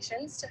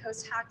organizations to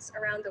host hacks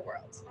around the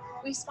world.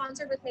 We've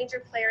sponsored with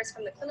major players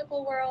from the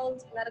clinical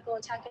world, medical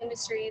and tech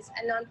industries,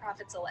 and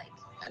nonprofits alike.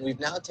 And we've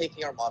now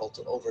taken our model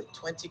to over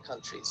 20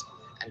 countries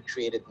and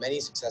created many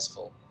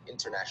successful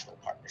international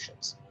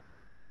partnerships.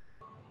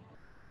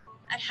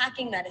 At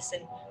Hacking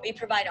Medicine, we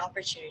provide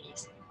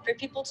opportunities for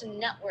people to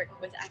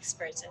network with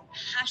experts and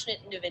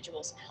passionate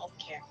individuals in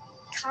healthcare.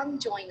 Come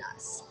join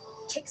us.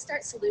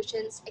 Kickstart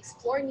solutions,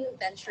 explore new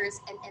ventures,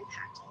 and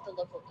impact the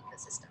local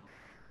ecosystem.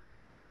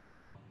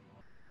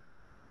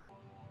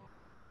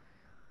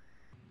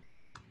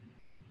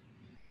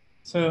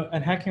 So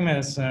at Hacking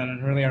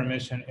Medicine, really our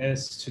mission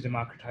is to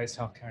democratize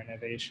healthcare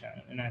innovation.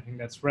 And I think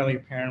that's really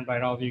apparent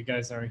by all of you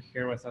guys that are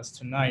here with us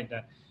tonight,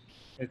 that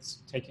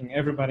it's taking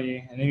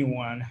everybody and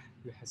anyone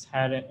who has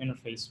had an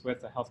interface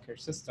with the healthcare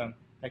system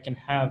that can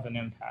have an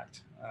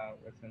impact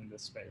within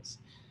this space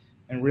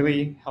and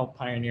really help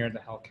pioneer the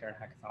healthcare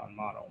hackathon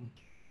model.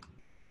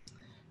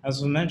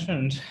 As we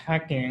mentioned,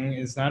 hacking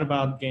is not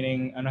about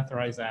gaining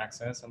unauthorized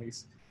access, at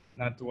least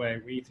not the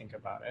way we think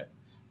about it.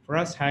 For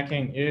us,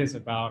 hacking is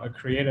about a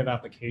creative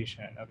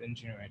application of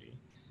ingenuity,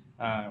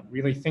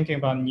 really thinking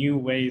about new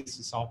ways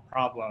to solve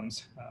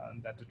problems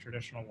that the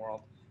traditional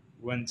world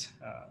wouldn't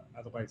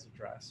otherwise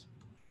address.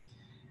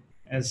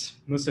 As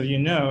most of you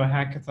know, a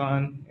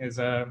hackathon is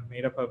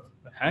made up of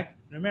a hack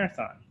and a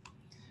marathon,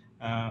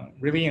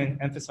 really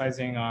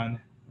emphasizing on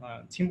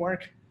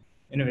teamwork,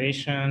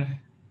 innovation,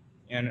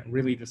 and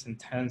really this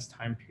intense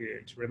time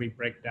period to really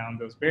break down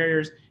those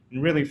barriers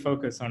and really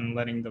focus on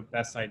letting the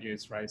best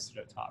ideas rise to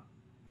the top.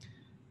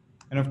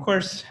 And of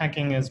course,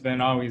 hacking has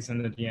been always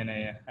in the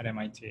DNA at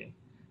MIT.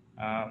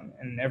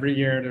 And every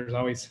year there's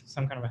always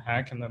some kind of a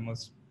hack, and the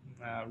most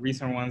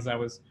recent ones that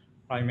was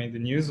probably made the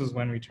news was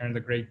when we turned the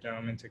Great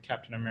Dome into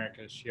Captain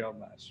America's shield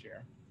last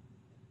year.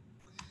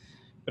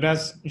 But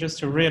as just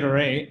to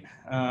reiterate,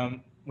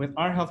 with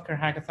our healthcare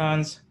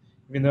hackathons,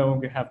 even though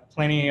we have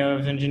plenty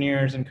of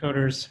engineers and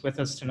coders with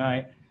us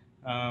tonight,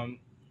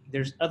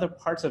 there's other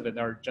parts of it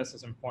that are just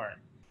as important.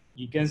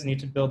 You guys need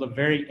to build a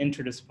very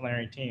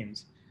interdisciplinary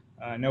teams.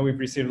 I know we've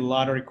received a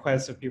lot of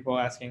requests of people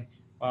asking,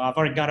 well, I've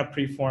already got a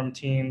preformed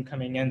team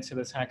coming into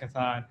this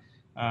hackathon.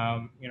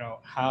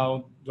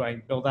 How do I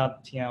build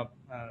out the team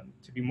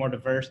to be more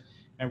diverse?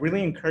 And I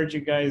really encourage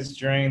you guys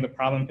during the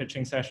problem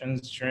pitching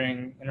sessions,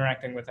 during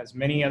interacting with as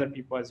many other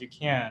people as you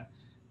can,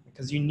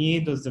 because you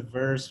need those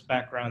diverse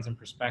backgrounds and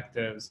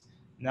perspectives,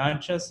 not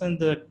just in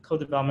the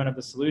co-development of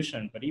the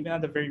solution, but even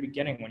at the very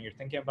beginning when you're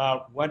thinking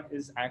about what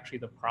is actually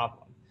the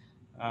problem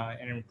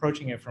and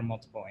approaching it from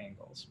multiple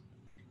angles.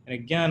 And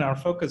again, our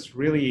focus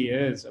really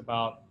is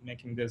about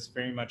making this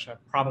very much a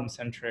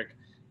problem-centric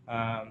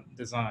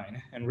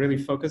design and really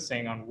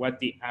focusing on what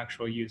the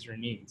actual user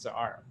needs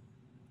are.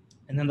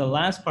 And then the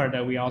last part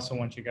that we also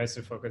want you guys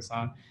to focus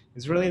on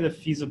is really the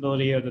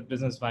feasibility of the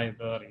business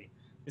viability.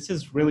 This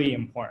is really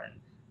important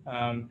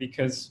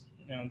because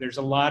there's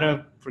a lot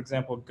of, for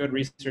example, good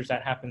research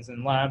that happens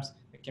in labs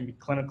that can be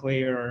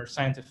clinically or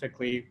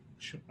scientifically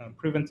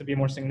proven to be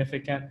more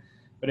significant.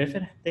 But if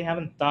they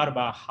haven't thought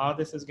about how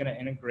this is going to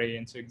integrate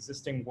into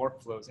existing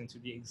workflows, into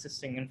the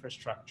existing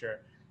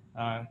infrastructure,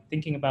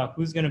 thinking about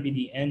who's going to be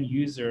the end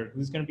user,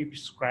 who's going to be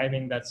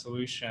prescribing that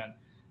solution,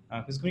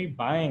 who's going to be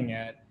buying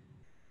it,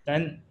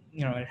 then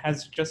it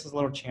has just as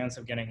little chance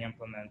of getting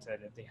implemented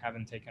if they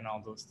haven't taken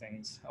all those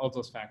things, all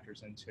those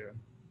factors into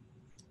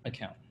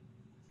account.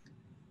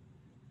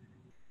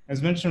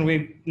 As mentioned,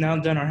 we've now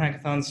done our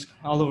hackathons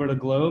all over the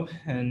globe,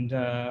 and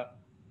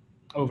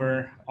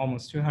over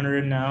almost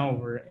 200 now,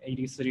 over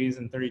 80 cities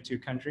in 32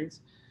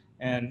 countries.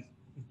 And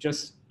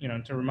just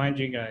to remind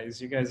you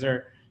guys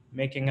are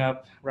making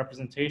up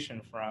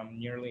representation from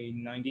nearly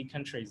 90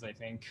 countries, I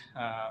think,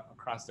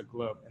 across the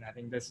globe. And I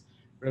think this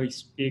really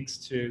speaks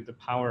to the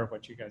power of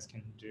what you guys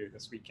can do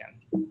this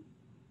weekend.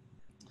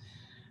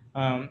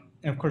 And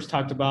of course,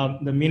 talked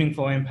about the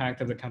meaningful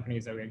impact of the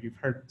companies that you've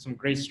heard some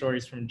great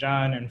stories from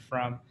John and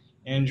from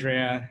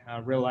Andrea,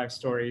 real life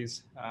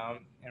stories.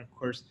 And of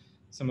course,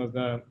 some of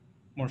the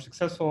more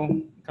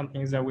successful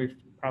companies that we've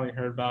probably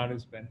heard about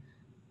has been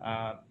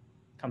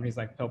companies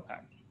like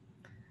PillPack.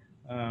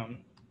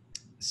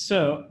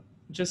 So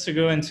just to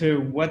go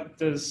into what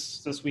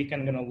does this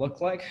weekend going to look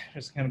like,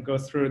 just kind of go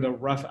through the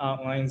rough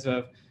outlines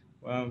of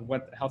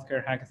what the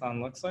healthcare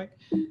hackathon looks like.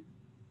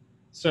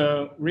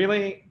 So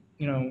really,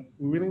 we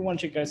really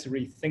want you guys to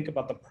really think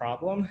about the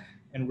problem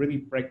and really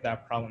break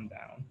that problem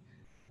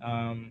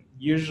down.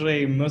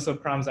 Usually most of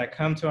the problems that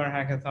come to our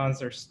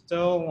hackathons are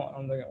still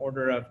on the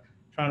order of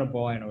trying to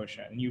boil an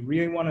ocean. And you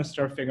really want to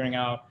start figuring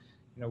out,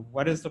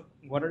 what are the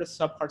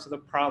subparts of the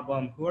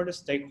problem? Who are the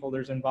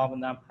stakeholders involved in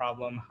that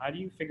problem? How do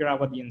you figure out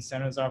what the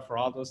incentives are for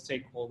all those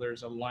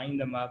stakeholders, align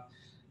them up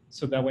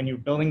so that when you're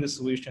building the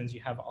solutions,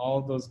 you have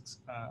all those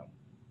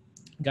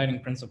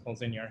guiding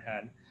principles in your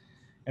head.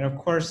 And of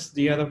course,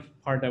 the other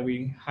part that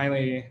we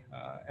highly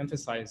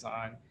emphasize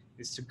on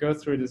is to go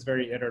through this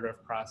very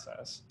iterative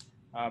process.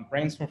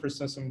 Brainstorm for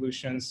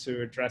solutions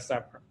to address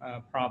that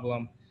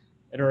problem,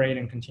 iterate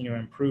and continue to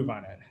improve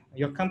on it.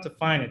 You'll come to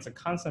find it's a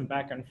constant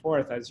back and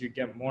forth as you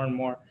get more and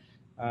more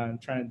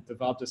trying to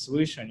develop the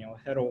solution. You'll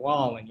hit a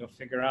wall and you'll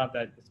figure out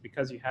that it's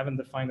because you haven't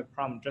defined the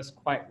problem just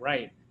quite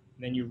right.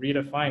 And then you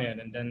redefine it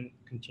and then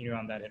continue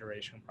on that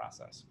iteration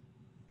process.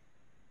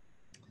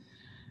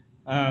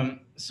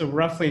 So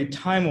roughly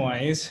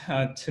time-wise,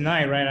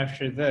 tonight, right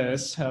after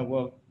this,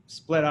 we'll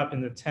split up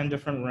into 10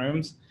 different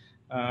rooms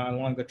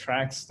along the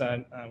tracks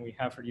that we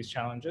have for these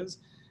challenges.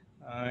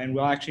 And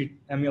we'll actually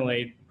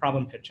emulate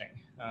problem pitching,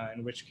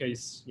 in which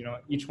case,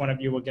 each one of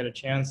you will get a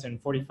chance in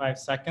 45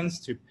 seconds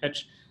to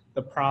pitch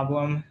the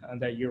problem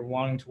that you're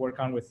wanting to work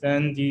on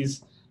within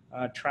these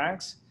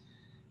tracks.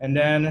 And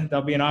then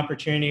there'll be an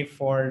opportunity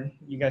for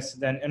you guys to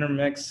then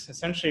intermix,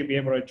 essentially be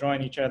able to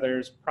join each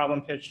other's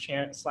problem pitch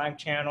Slack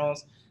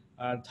channels,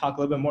 talk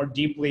a little bit more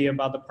deeply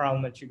about the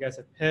problem that you guys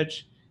have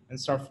pitched, and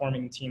start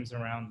forming teams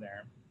around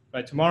there.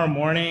 By tomorrow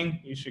morning,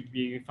 you should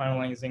be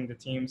finalizing the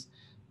teams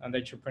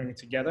that you're putting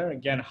together.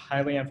 Again,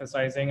 highly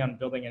emphasizing on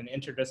building an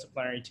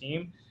interdisciplinary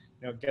team.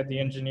 Get the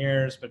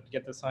engineers, but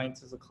get the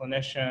scientists, the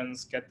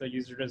clinicians, get the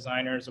user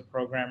designers, the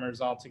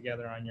programmers all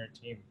together on your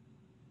team.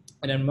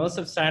 And then most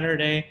of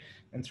Saturday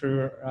and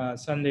through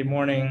Sunday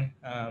morning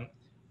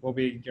will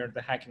be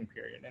the hacking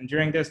period. And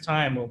during this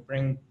time, we'll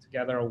bring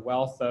together a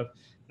wealth of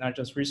not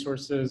just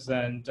resources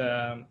and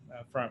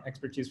from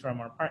expertise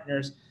from our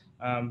partners,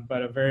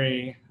 but a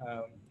very,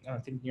 I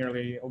think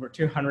nearly over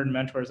 200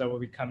 mentors that will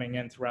be coming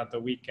in throughout the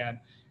weekend,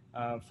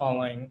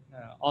 following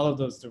all of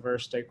those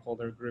diverse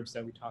stakeholder groups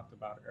that we talked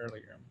about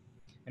earlier.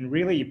 And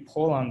really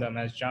pull on them,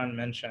 as John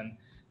mentioned,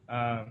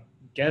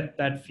 get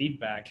that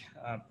feedback,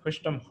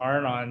 push them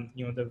hard on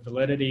the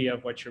validity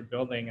of what you're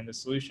building and the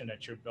solution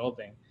that you're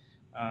building.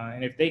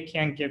 And if they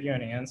can't give you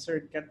an answer,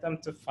 get them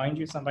to find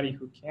you somebody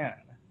who can.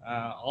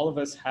 All of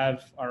us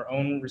have our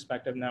own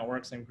respective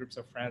networks and groups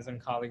of friends and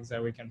colleagues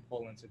that we can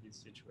pull into these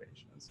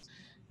situations.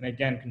 And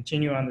again,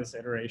 continue on this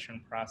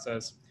iteration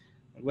process,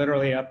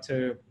 literally up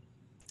to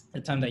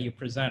the time that you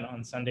present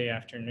on Sunday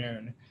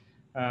afternoon.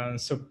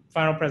 So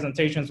final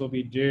presentations will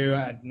be due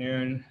at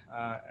noon.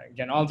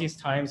 Again, all these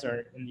times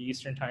are in the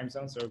Eastern time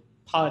zone, so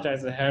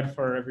apologize ahead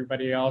for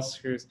everybody else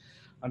who's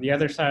on the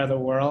other side of the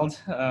world.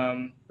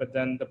 But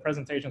then the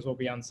presentations will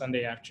be on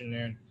Sunday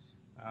afternoon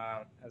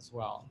as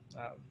well.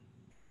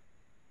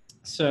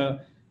 So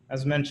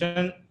as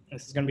mentioned,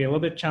 this is going to be a little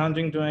bit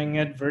challenging doing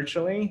it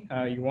virtually.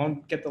 You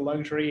won't get the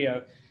luxury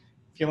of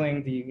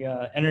feeling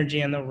the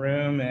energy in the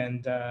room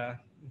and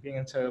being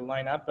able to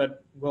line up,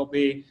 but we'll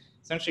be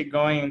essentially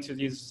going into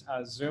these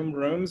Zoom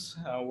rooms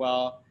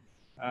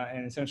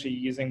and essentially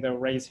using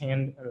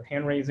the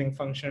hand raising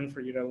function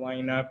for you to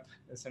line up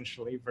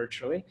essentially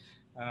virtually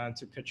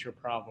to pitch your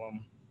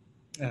problem.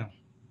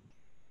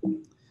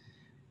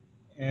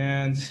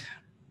 And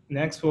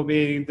next will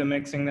be the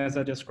mixing as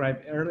I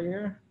described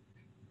earlier.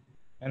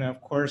 And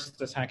of course,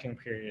 this hacking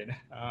period.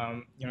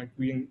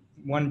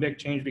 One big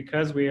change,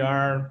 because we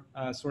are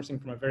sourcing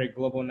from a very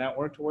global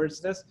network towards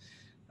this,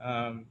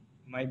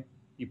 might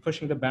be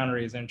pushing the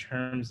boundaries in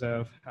terms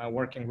of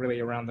working really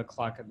around the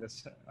clock at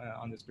this,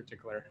 on this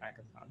particular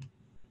hackathon.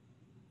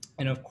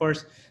 And of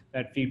course,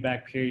 that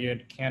feedback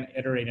period can't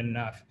iterate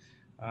enough.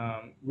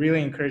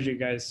 Really encourage you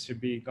guys to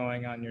be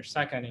going on your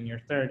second and your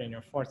third and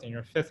your fourth and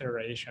your fifth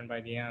iteration by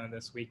the end of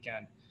this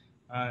weekend.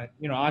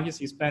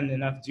 Obviously spend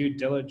enough due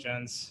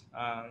diligence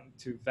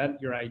to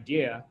vet your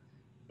idea,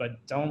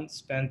 but don't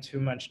spend too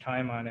much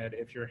time on it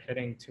if you're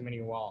hitting too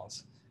many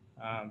walls,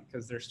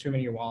 because there's too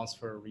many walls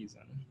for a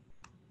reason.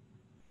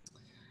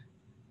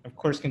 Of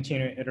course,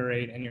 continue to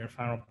iterate in your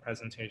final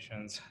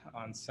presentations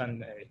on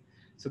Sunday.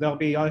 So there'll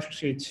be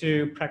actually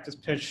 2 practice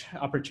pitch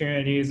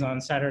opportunities on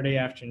Saturday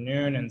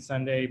afternoon and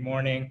Sunday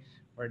morning,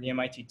 where the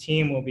MIT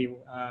team will be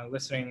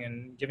listening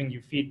and giving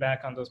you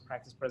feedback on those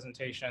practice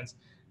presentations.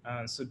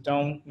 So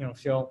don't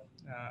feel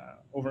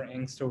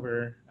over-angst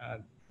over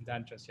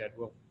that just yet.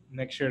 We'll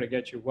make sure to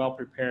get you well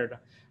prepared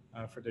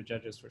for the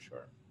judges for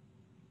sure.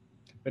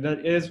 But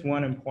that is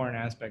one important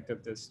aspect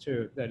of this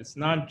too, that it's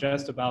not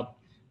just about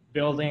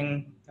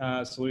building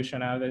a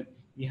solution out of it.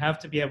 You have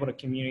to be able to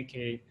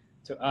communicate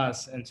to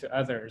us and to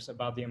others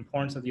about the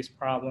importance of these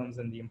problems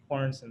and the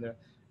importance and the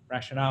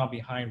rationale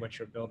behind what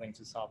you're building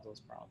to solve those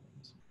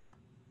problems.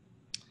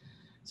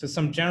 So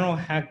some general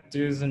hack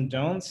do's and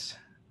don'ts.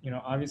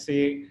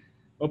 Obviously,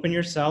 open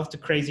yourself to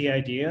crazy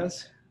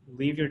ideas.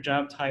 Leave your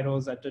job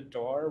titles at the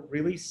door.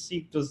 Really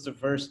seek those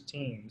diverse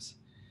teams.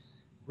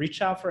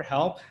 Reach out for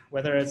help,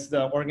 whether it's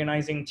the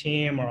organizing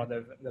team or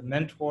the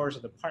mentors or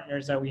the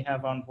partners that we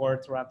have on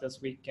board throughout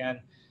this weekend.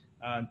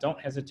 Don't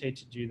hesitate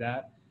to do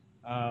that.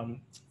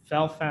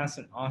 Fail fast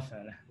and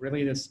often.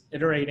 Really just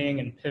iterating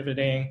and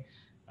pivoting.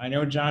 I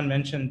know John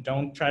mentioned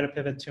don't try to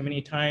pivot too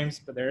many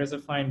times, but there is a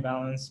fine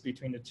balance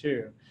between the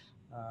two.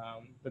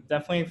 But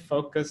definitely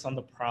focus on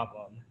the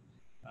problem.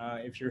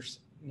 If you're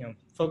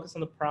focus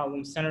on the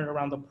problem, centered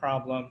around the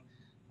problem,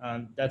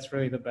 that's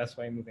really the best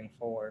way moving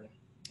forward.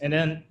 And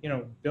then,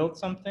 build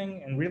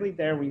something, and really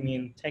there we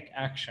mean take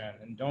action,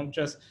 and don't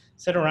just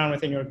sit around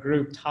within your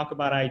group, talk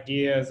about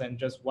ideas and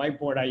just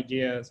whiteboard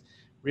ideas.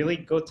 Really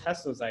go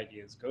test those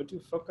ideas, go do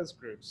focus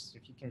groups.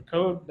 If you can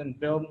code, then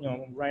build,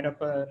 write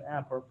up an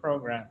app or a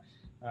program.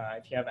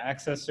 If you have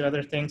access to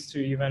other things, to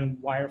even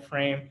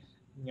wireframe,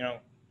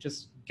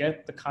 just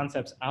get the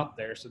concepts out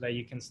there so that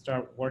you can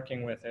start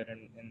working with it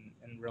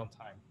in real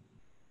time.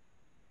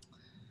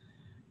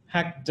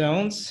 Hack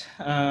don'ts.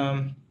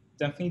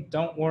 Definitely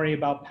don't worry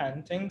about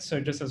patenting. So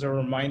just as a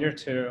reminder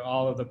to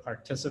all of the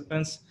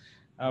participants,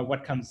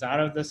 what comes out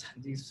of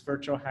these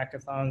virtual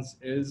hackathons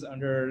is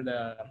under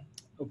the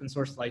open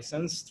source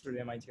license through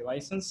the MIT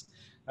license.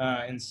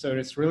 And so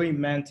it's really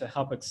meant to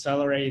help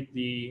accelerate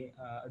the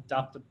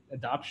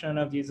adoption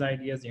of these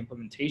ideas, the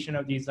implementation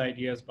of these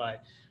ideas by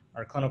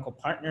our clinical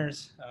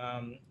partners.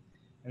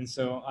 And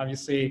so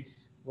obviously,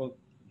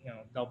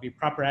 there'll be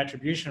proper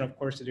attribution, of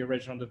course, to the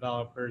original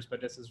developers,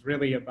 but this is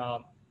really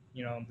about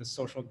the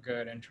social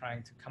good and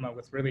trying to come up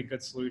with really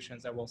good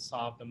solutions that will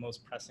solve the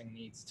most pressing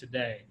needs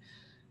today.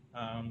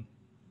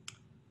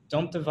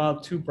 Don't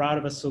develop too broad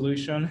of a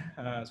solution.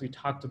 As we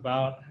talked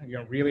about,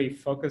 really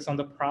focus on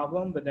the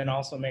problem, but then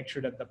also make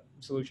sure that the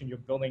solution you're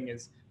building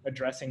is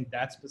addressing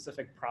that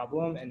specific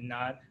problem and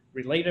not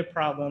related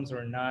problems,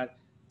 or not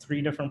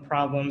 3 different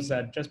problems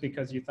that just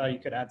because you thought you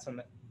could add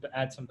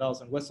some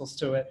bells and whistles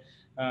to it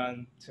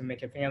to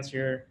make it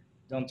fancier,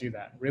 Don't do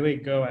that. Really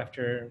go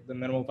after the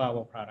minimal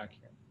viable product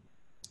here.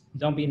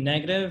 Don't be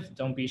negative,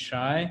 don't be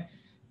shy,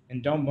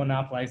 and don't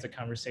monopolize the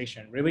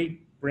conversation.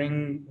 Really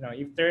bring,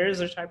 if there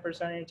is a shy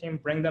person on your team,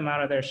 bring them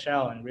out of their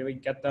shell and really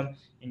get them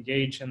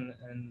engaged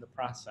in the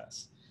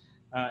process.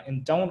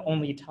 And don't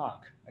only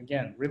talk.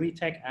 Again, really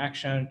take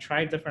action,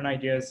 try different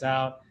ideas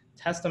out,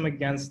 test them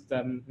against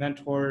the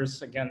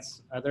mentors,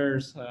 against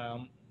others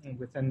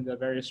within the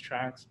various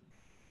tracks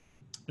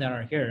that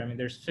are here. I mean,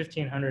 there's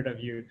 1,500 of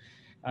you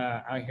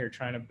out here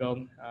trying to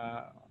build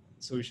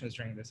solutions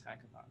during this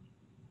hackathon.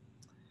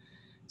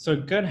 So a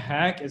good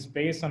hack is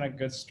based on a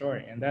good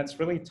story, and that's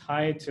really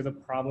tied to the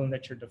problem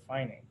that you're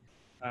defining.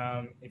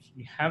 If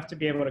you have to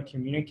be able to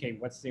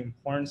communicate what's the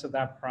importance of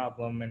that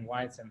problem and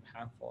why it's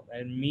impactful,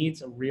 that it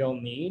meets a real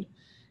need,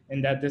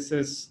 and that this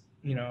is,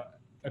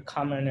 a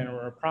common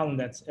or a problem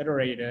that's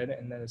iterated,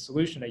 and then a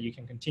solution that you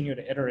can continue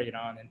to iterate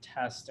on and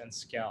test and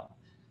scale.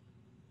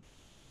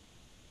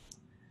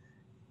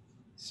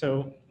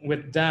 So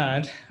with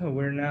that,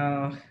 we're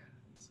now,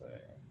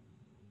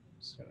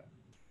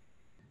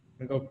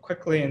 we'll go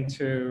quickly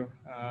into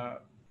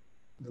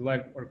the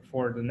legwork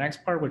for the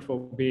next part, which will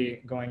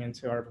be going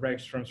into our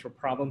breakthroughs for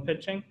problem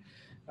pitching.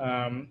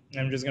 I'm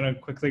just going to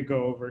quickly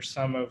go over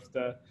some of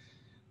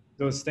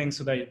those things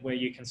so that way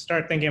you can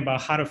start thinking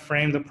about how to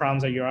frame the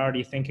problems that you're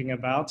already thinking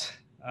about.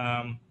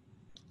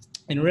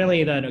 And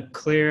really that a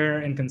clear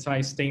and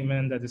concise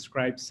statement that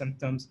describes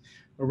symptoms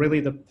are really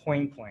the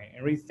point.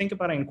 And really think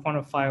about it in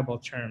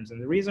quantifiable terms.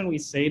 And the reason we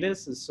say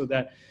this is so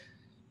that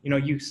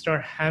you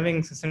start having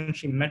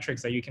essentially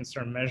metrics that you can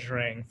start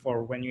measuring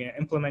for when you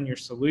implement your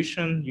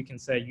solution. You can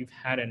say you've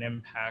had an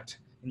impact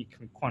and you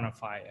can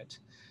quantify it.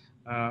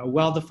 A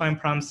well-defined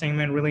problem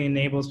statement really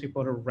enables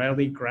people to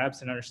readily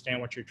grasp and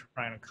understand what you're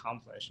trying to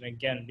accomplish. And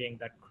again, being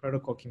that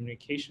critical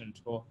communication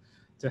tool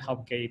to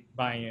help gain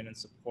buy-in and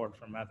support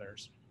from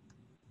others.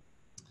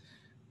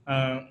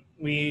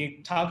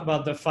 We talk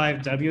about the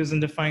 5 W's in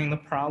defining the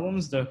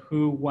problems: the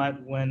who,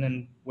 what, when,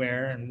 and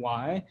where, and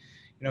why.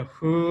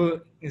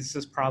 Who is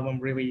this problem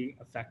really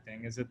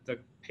affecting? Is it the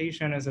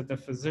patient? Is it the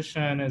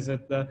physician? Is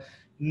it the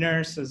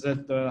nurse? Is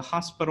it the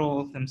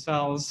hospital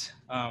themselves?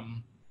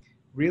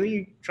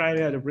 Really try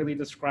to really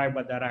describe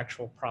what that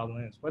actual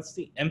problem is. What's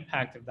the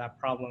impact of that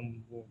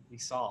problem will be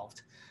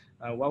solved?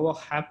 What will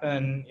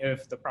happen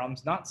if the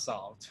problem's not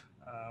solved?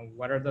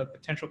 What are the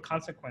potential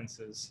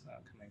consequences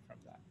coming from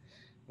that?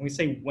 When we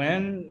say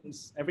when,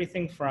 it's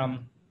everything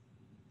from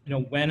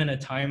when in a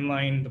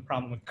timeline the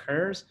problem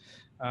occurs,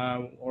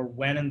 or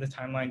when in the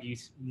timeline do you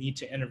need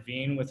to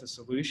intervene with a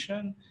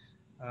solution.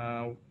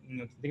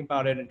 Think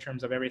about it in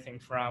terms of everything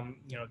from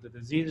the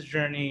disease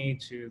journey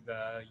to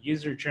the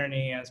user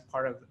journey as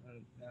part of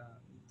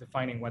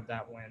defining what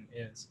that when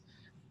is.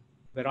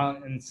 But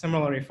and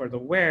similarly for the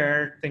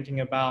where,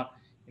 thinking about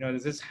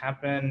does this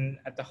happen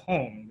at the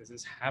home? Does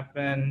this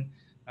happen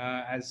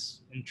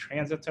as in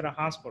transit to the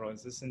hospital?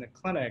 Is this in the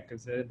clinic?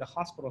 Is it the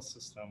hospital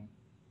system?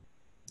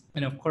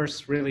 And of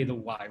course, really the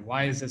why.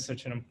 Why is this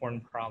such an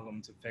important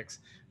problem to fix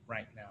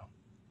right now?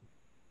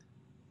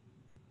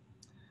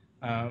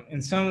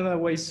 And some of the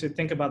ways to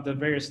think about the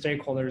various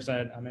stakeholders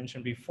that I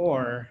mentioned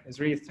before is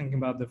really thinking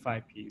about the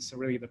 5 Ps. So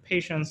really the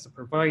patients, the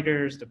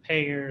providers, the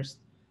payers,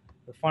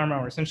 the pharma,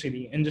 or essentially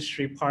the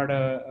industry part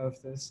of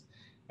this.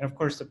 And of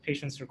course, the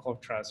patient circle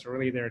of trust, or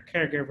really their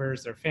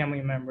caregivers, their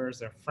family members,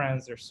 their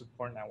friends, their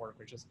support network,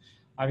 which is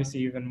obviously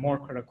even more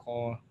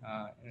critical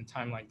in a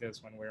time like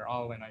this when we're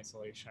all in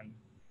isolation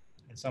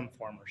in some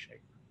form or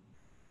shape.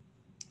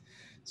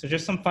 So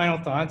just some final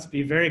thoughts: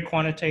 be very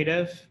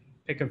quantitative,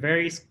 pick a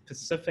very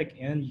specific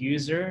end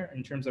user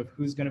in terms of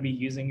who's going to be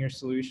using your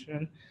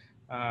solution,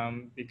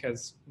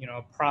 because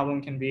a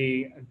problem can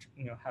be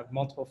have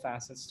multiple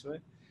facets to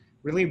it.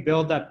 Really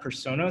build that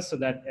persona so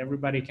that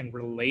everybody can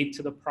relate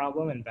to the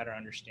problem and better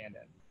understand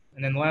it.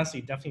 And then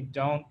lastly, definitely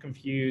don't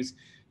confuse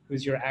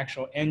who's your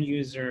actual end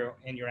user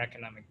and your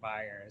economic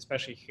buyer,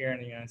 especially here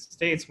in the United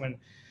States when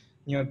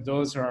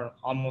those are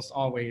almost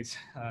always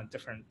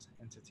different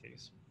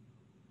entities.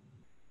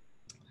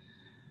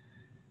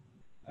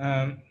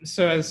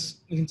 So as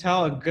you can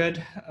tell, a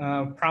good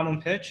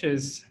problem pitch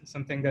is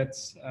something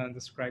that's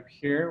described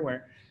here,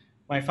 where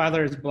my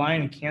father is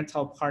blind and can't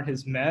tell apart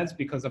his meds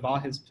because of all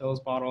his pills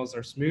bottles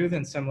are smooth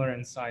and similar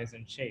in size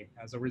and shape.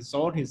 As a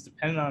result, he's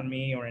dependent on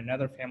me or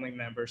another family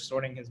member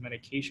sorting his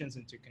medications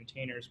into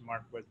containers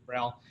marked with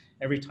Braille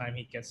every time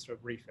he gets to a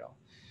refill.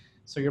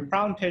 So your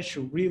problem pitch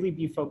should really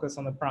be focused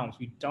on the problems.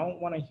 We don't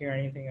want to hear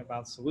anything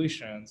about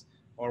solutions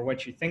or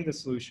what you think the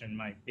solution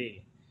might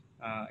be.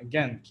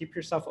 Again, keep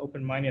yourself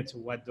open-minded to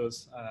what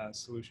those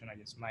solution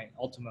ideas might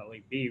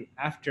ultimately be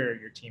after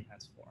your team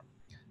has formed.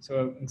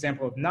 So an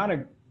example of not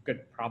a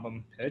good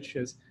problem pitch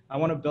is, I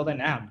want to build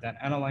an app that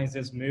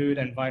analyzes mood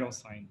and vital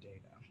sign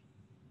data.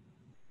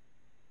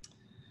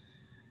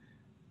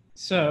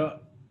 So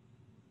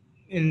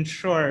in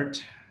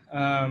short,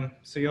 so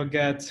you'll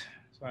get,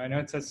 so I know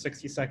it says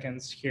 60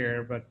 seconds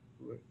here, but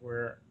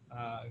we'll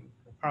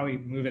probably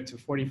move it to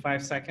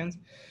 45 seconds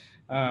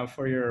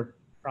for your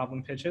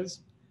problem pitches.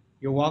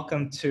 You're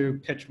welcome to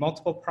pitch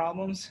multiple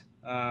problems,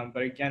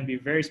 but again, be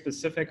very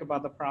specific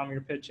about the problem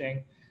you're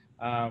pitching.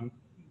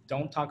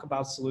 Don't talk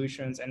about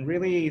solutions, and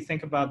really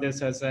think about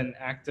this as an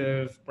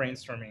active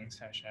brainstorming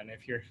session.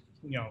 If you're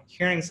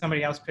hearing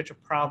somebody else pitch a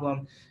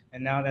problem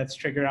and now that's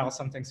triggered out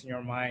some things in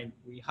your mind,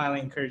 we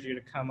highly encourage you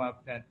to come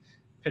up and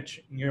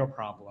pitch your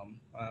problem.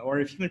 Or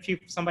if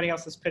somebody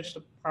else has pitched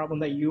a problem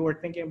that you were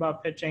thinking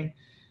about pitching,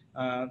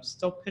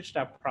 still pitch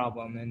that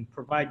problem and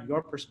provide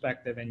your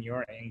perspective and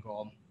your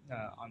angle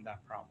on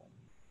that problem.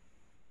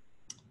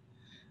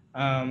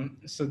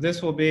 So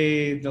this will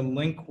be the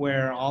link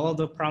where all of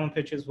the problem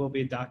pitches will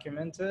be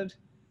documented.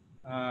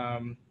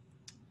 And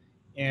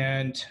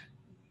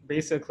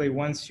basically,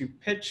 once you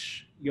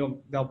pitch,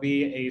 there'll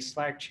be a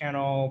Slack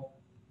channel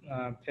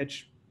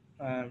pitch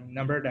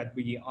number that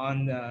will be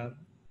on the,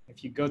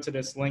 if you go to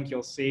this link,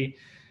 you'll see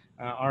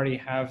already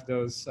have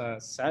those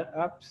set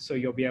up. So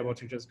you'll be able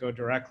to just go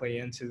directly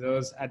into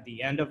those at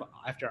the end of,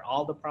 after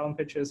all the problem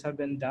pitches have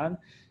been done,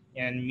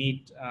 and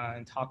meet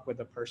and talk with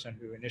the person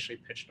who initially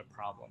pitched the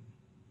problem.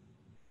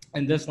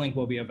 And this link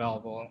will be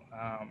available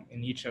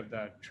in each of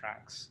the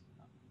tracks.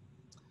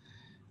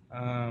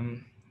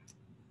 And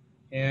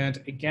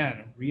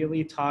again,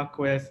 really talk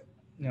with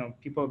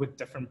people with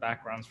different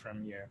backgrounds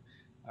from you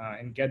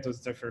and get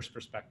those diverse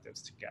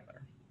perspectives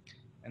together.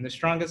 And the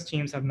strongest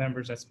teams have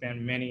members that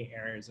span many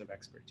areas of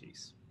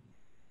expertise.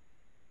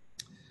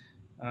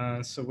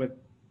 So with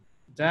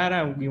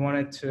that, we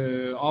wanted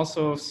to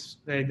also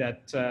say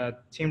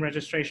that team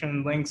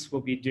registration links will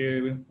be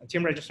due,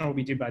 team registration will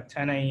be due by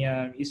 10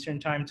 a.m. Eastern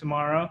time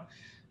tomorrow.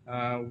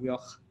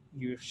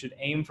 You should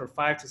aim for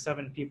 5 to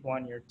 7 people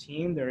on your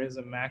team. There is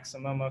a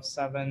maximum of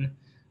 7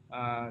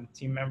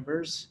 team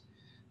members.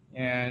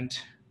 And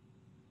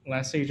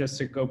lastly, just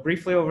to go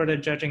briefly over the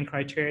judging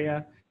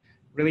criteria,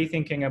 really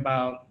thinking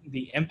about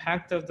the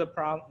impact of the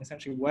problem,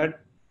 essentially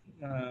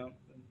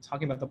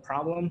talking about the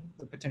problem,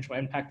 the potential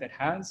impact it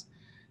has,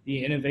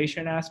 the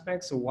innovation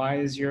aspect. So why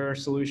is your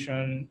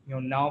solution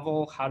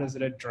novel? How does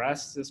it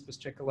address this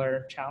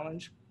particular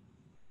challenge?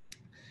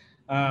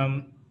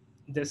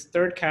 This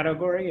third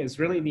category is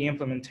really the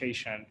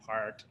implementation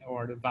part,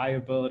 or the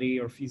viability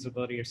or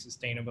feasibility or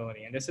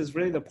sustainability. And this is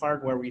really the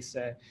part where we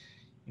say,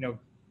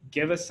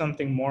 give us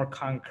something more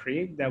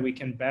concrete that we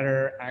can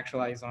better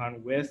actualize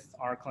on with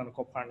our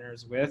clinical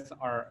partners, with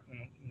our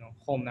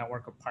whole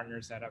network of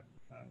partners that have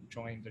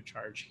joined the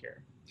charge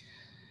here.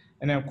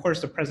 And then of course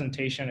the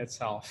presentation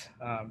itself,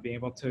 being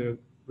able to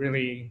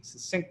really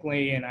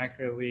succinctly and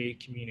accurately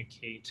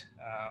communicate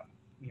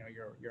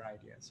your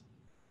ideas.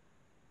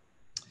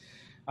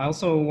 I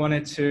also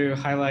wanted to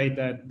highlight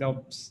that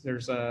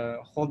there's a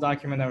whole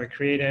document that we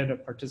created, a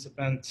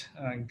participant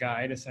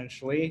guide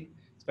essentially,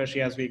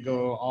 especially as we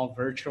go all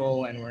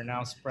virtual and we're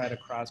now spread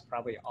across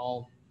probably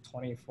all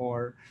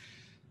 24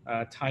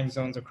 time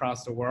zones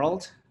across the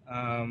world.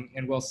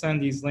 And we'll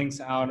send these links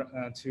out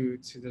to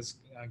this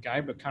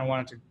guide, but kind of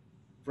wanted to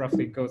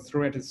roughly go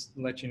through it to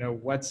let you know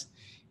what's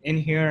in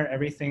here.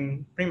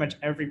 Everything, pretty much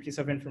every piece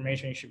of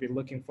information you should be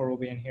looking for will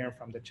be in here,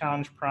 from the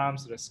challenge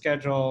prompts to the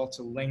schedule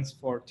to links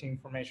for team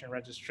formation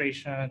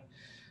registration,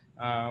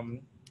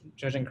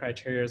 judging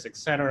criteria,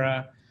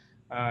 etc.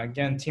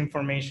 Again, team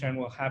formation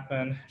will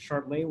happen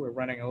shortly. We're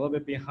running a little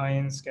bit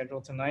behind schedule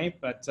tonight,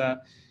 but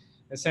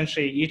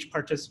essentially each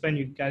participant,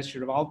 you guys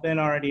should have all been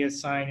already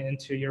assigned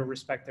into your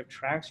respective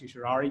tracks. You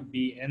should already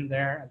be in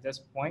there at this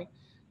point.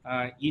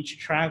 Each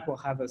track will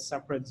have a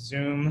separate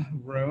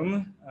Zoom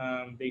room.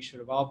 They should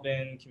have all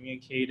been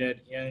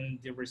communicated in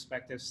the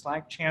respective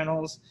Slack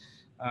channels.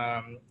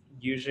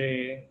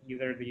 Usually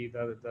either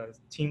the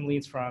team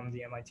leads from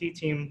the MIT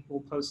team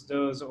will post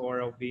those, or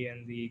it'll be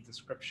in the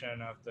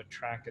description of the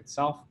track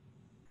itself.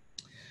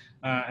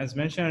 As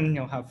mentioned,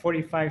 you'll have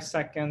 45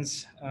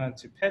 seconds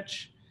to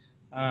pitch.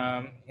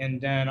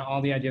 And then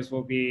all the ideas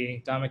will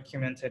be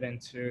documented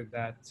into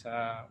that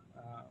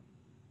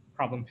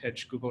problem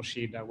pitch Google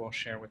Sheet that we'll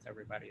share with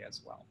everybody as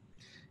well.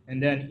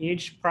 And then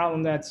each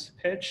problem that's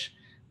pitched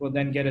will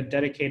then get a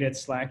dedicated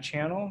Slack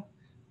channel.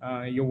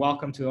 You're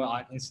welcome to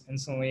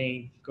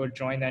instantly go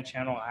join that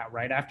channel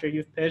right after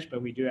you've pitched, but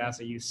we do ask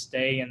that you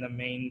stay in the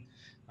main,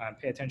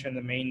 pay attention to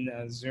the main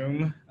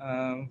Zoom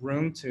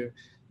room to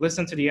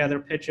listen to the other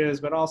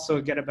pitches, but also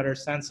get a better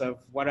sense of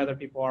what other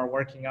people are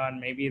working on.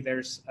 Maybe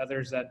there's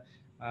others that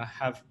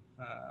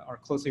are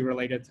closely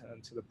related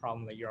to the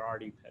problem that you're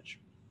already pitched.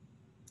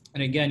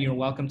 And again, you're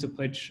welcome to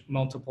pitch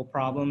multiple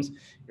problems.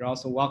 You're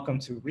also welcome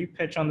to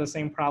repitch on the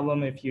same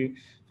problem if you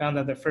found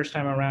that the first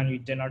time around you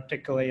didn't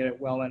articulate it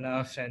well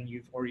enough, and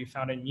you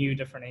found a new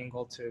different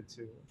angle to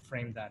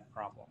frame that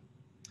problem.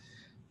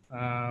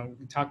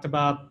 We talked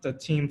about the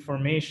team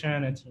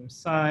formation and team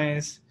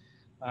size.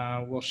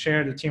 We'll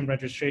share the team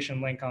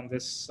registration link on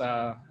this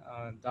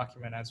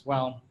document as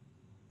well.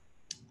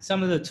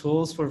 Some of the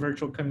tools for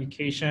virtual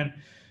communication: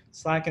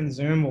 Slack and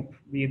Zoom will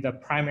be the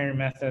primary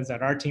methods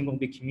that our team will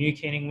be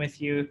communicating with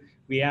you.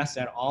 We ask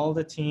that all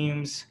the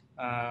teams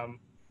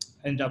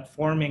end up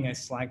forming a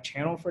Slack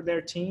channel for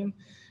their team.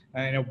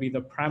 and it'll be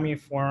the primary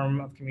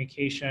form of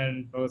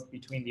communication both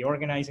between the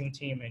organizing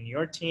team and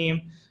your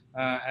team,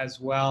 as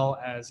well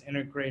as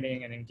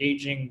integrating and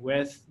engaging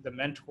with the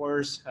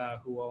mentors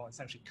who will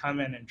essentially come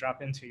in and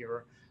drop into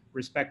your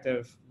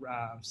respective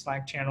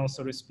Slack channels,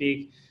 so to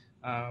speak.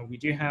 We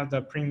do have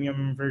the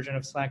premium version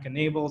of Slack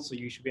enabled, so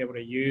you should be able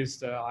to use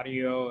the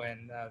audio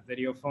and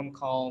video phone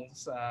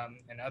calls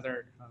and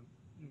other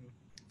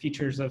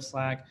features of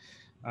Slack.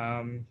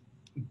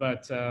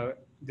 But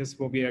this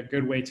will be a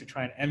good way to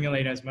try and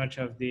emulate as much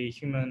of the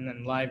human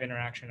and live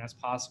interaction as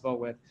possible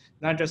with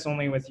not just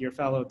only with your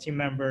fellow team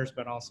members,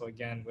 but also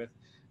again with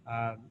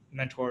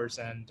mentors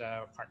and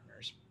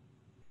partners.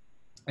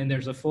 And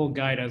there's a full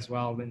guide as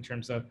well in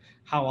terms of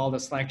how all the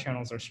Slack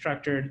channels are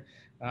structured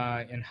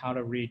and how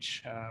to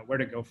reach, where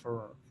to go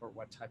for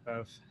what type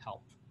of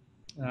help.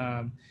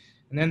 And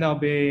then there'll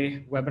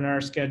be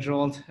webinars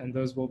scheduled, and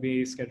those will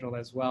be scheduled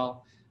as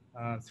well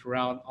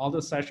throughout. All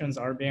the sessions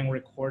are being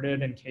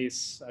recorded in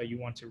case you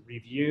want to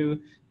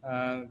review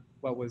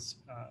what was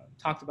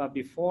talked about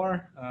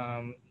before,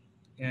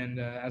 and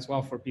as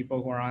well for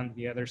people who are on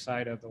the other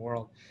side of the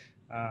world,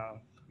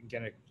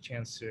 get a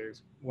chance to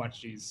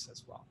watch these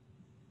as well.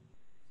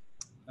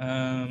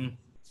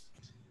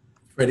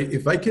 Freddie,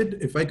 if I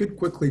could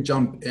quickly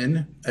jump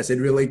in as it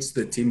relates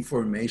to team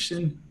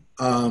formation.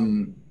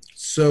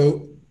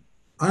 So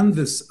on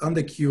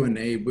the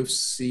Q&A, we've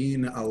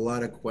seen a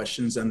lot of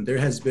questions, and there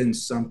has been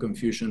some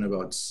confusion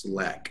about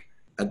Slack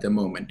at the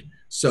moment.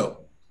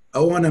 So I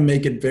want to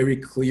make it very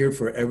clear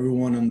for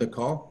everyone on the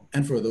call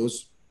and for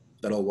those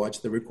that'll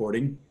watch the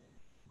recording.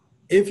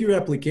 If your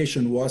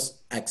application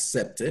was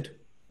accepted,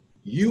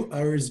 you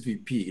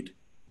RSVP'd,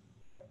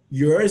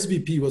 your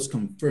RSVP was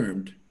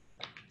confirmed,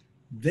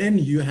 then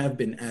you have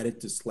been added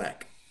to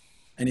Slack.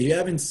 And if you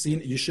haven't seen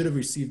it, you should have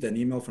received an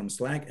email from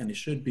Slack, and it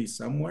should be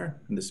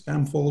somewhere in the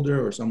spam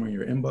folder or somewhere in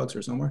your inbox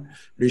or somewhere.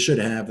 But you should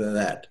have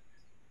that.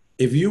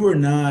 If you were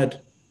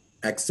not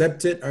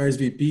accepted,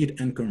 RSVP'd,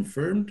 and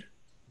confirmed,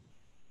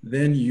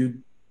 then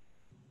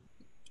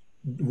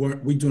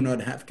we do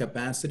not have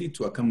capacity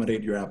to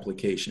accommodate your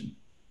application.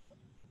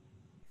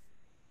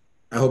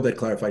 I hope that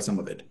clarifies some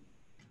of it.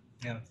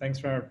 Yeah, thanks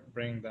for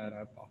bringing that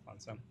up,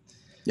 Alfonso.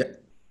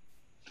 Yep.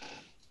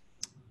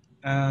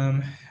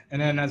 And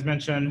then as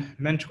mentioned,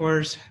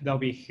 mentors, they'll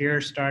be here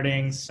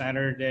starting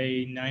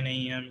Saturday, 9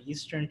 a.m.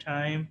 Eastern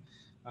time,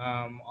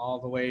 all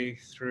the way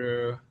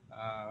through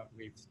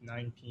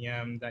 9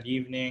 p.m. that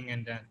evening,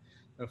 and then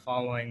the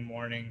following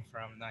morning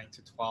from 9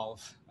 to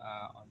 12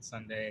 on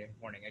Sunday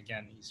morning,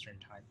 again, Eastern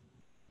time.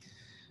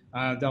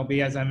 There'll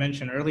be, as I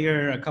mentioned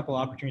earlier, a couple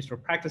opportunities for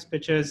practice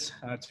pitches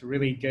to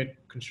really get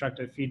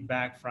constructive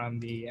feedback from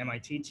the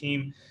MIT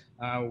team.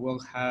 We'll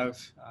have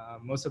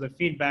most of the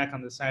feedback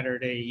on the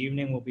Saturday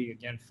evening will be,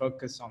 again,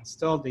 focused on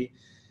still the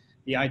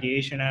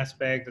ideation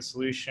aspect, the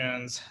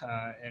solutions,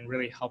 and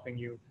really helping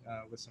you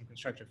with some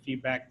constructive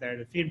feedback there.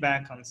 The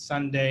feedback on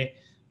Sunday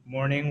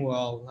morning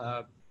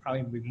will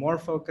probably be more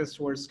focused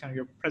towards kind of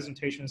your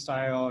presentation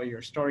style,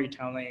 your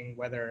storytelling,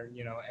 whether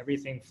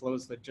everything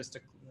flows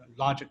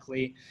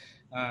logically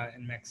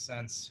and makes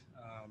sense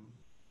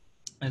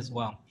as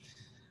well.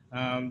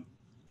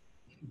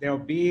 There'll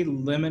be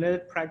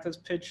limited practice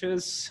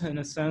pitches in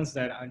a sense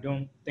that I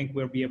don't think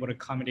we'll be able to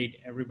accommodate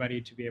everybody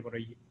to be able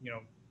to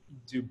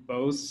do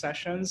both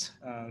sessions.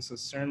 So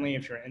certainly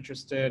if you're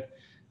interested,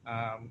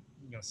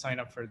 sign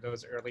up for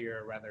those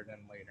earlier rather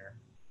than later.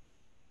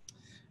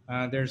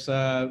 There's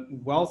a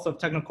wealth of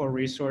technical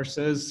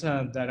resources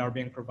that are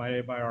being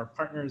provided by our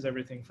partners,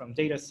 everything from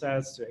data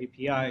sets to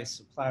APIs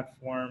to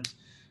platforms.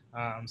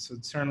 So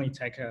certainly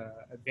take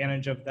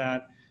advantage of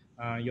that.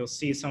 You'll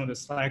see some of the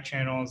Slack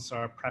channels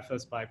are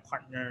prefaced by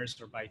partners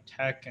or by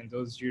tech, and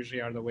those usually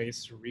are the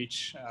ways to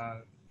reach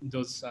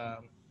those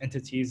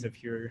entities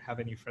if you have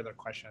any further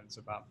questions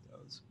about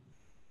those.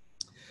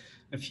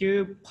 A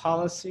few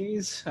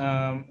policies,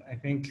 I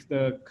think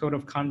the code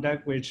of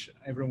conduct, which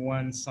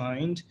everyone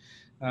signed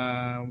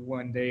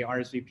when they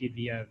RSVP'd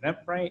via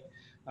Eventbrite.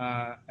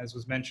 As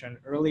was mentioned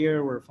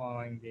earlier, we're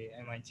following the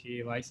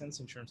MIT license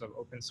in terms of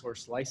open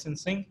source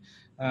licensing,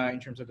 in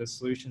terms of the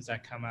solutions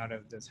that come out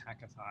of this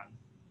hackathon.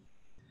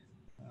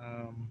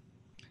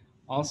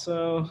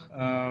 Also,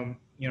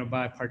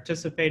 by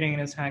participating in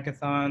this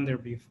hackathon,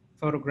 there'll be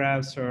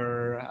photographs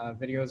or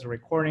videos or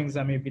recordings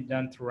that may be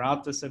done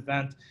throughout this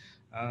event.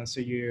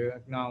 So you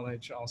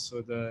acknowledge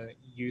also the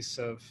use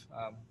of,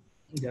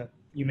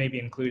 you may be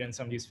included in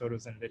some of these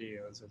photos and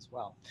videos as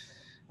well.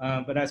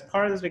 But as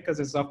part of this, because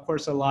it's of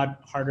course a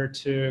lot harder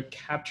to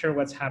capture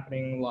what's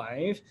happening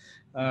live,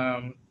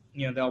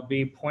 there'll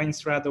be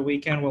points throughout the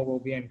weekend where we'll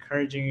be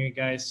encouraging you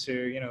guys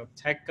to,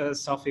 take a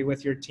selfie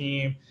with your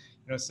team,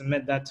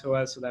 submit that to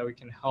us so that we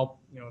can help,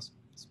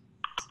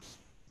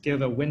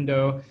 give a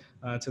window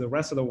to the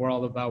rest of the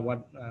world about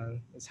what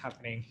is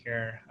happening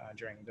here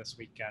during this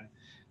weekend.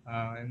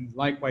 And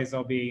likewise,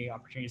 there'll be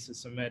opportunities to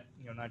submit,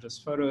 not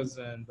just photos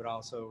but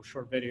also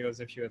short videos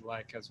if you would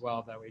like as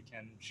well that we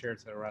can share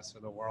to the rest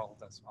of the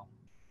world as well.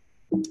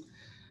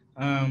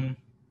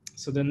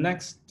 So the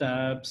next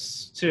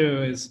steps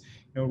too is,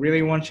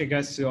 really want you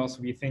guys to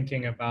also be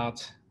thinking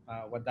about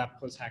what that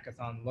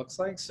post-hackathon looks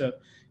like. So,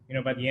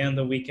 by the end of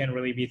the weekend,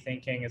 really be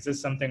thinking, is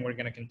this something we're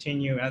going to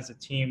continue as a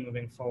team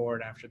moving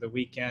forward after the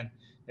weekend?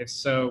 If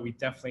so, we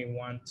definitely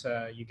want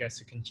you guys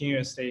to continue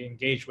to stay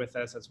engaged with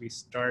us as we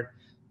start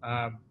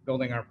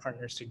building our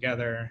partners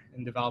together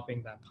and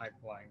developing that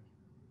pipeline.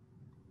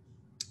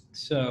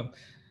 So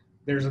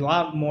there's a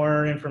lot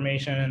more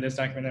information in this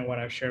document than what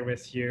I've shared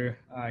with you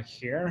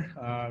here.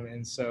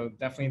 And so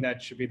definitely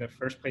that should be the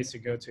first place to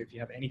go to if you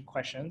have any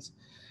questions.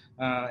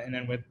 And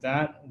then with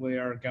that, we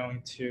are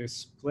going to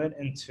split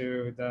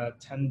into the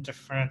 10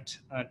 different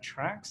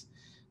tracks,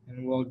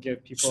 and we'll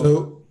give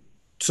people...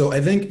 So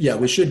I think, yeah,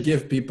 we should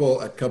give people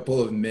a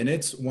couple of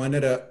minutes.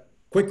 Wanted to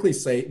quickly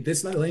say,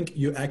 this link,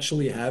 you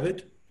actually have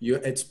it.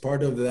 It's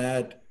part of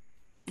that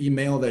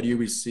email that you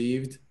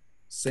received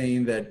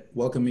saying that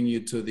welcoming you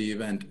to the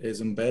event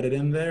is embedded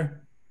in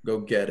there.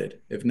 Go get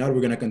it. If not, we're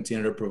going to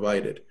continue to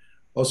provide it.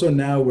 Also,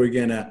 now we're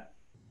gonna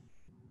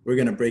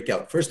break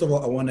out. First of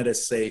all, I wanted to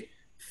say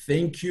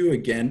thank you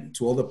again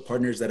to all the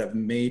partners that have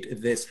made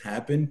this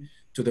happen,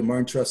 to the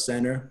Martin Trust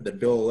Center that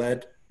Bill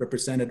led,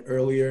 represented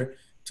earlier,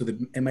 to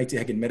the MIT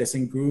Hacking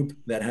Medicine group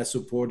that has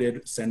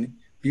supported sending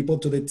people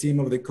to the team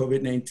of the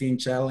COVID-19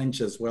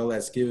 challenge, as well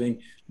as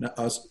giving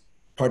us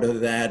part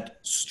of that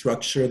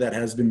structure that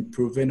has been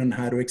proven on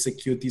how to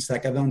execute these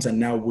hackathons. And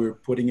now we're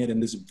putting it in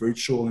this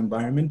virtual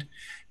environment.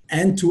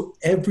 And to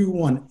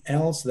everyone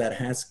else that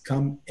has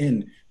come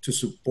in to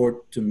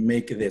support to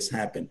make this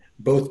happen,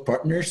 both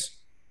partners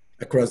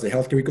across the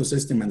healthcare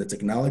ecosystem and the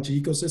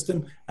technology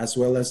ecosystem, as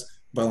well as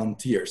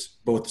volunteers,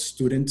 both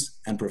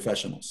students and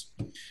professionals.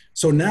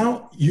 So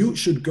now you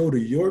should go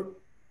to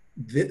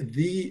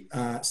the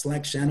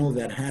Slack channel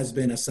that has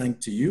been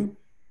assigned to you.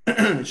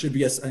 It should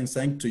be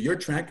assigned to your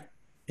track.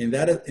 In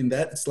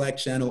that Slack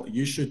channel,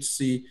 you should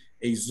see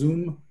a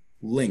Zoom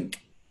link.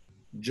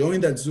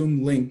 Join that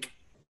Zoom link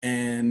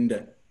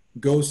and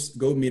go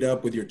meet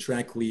up with your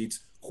track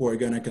leads who are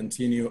going to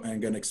continue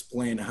and going to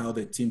explain how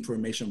the team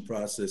formation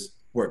process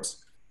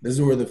works. This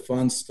is where the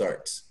fun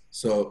starts.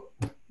 So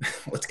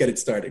let's get it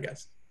started,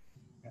 guys.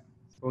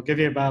 We'll give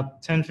you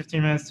about 10,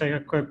 15 minutes, take a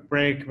quick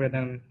break, but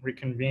then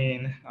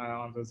reconvene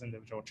on those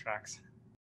individual tracks.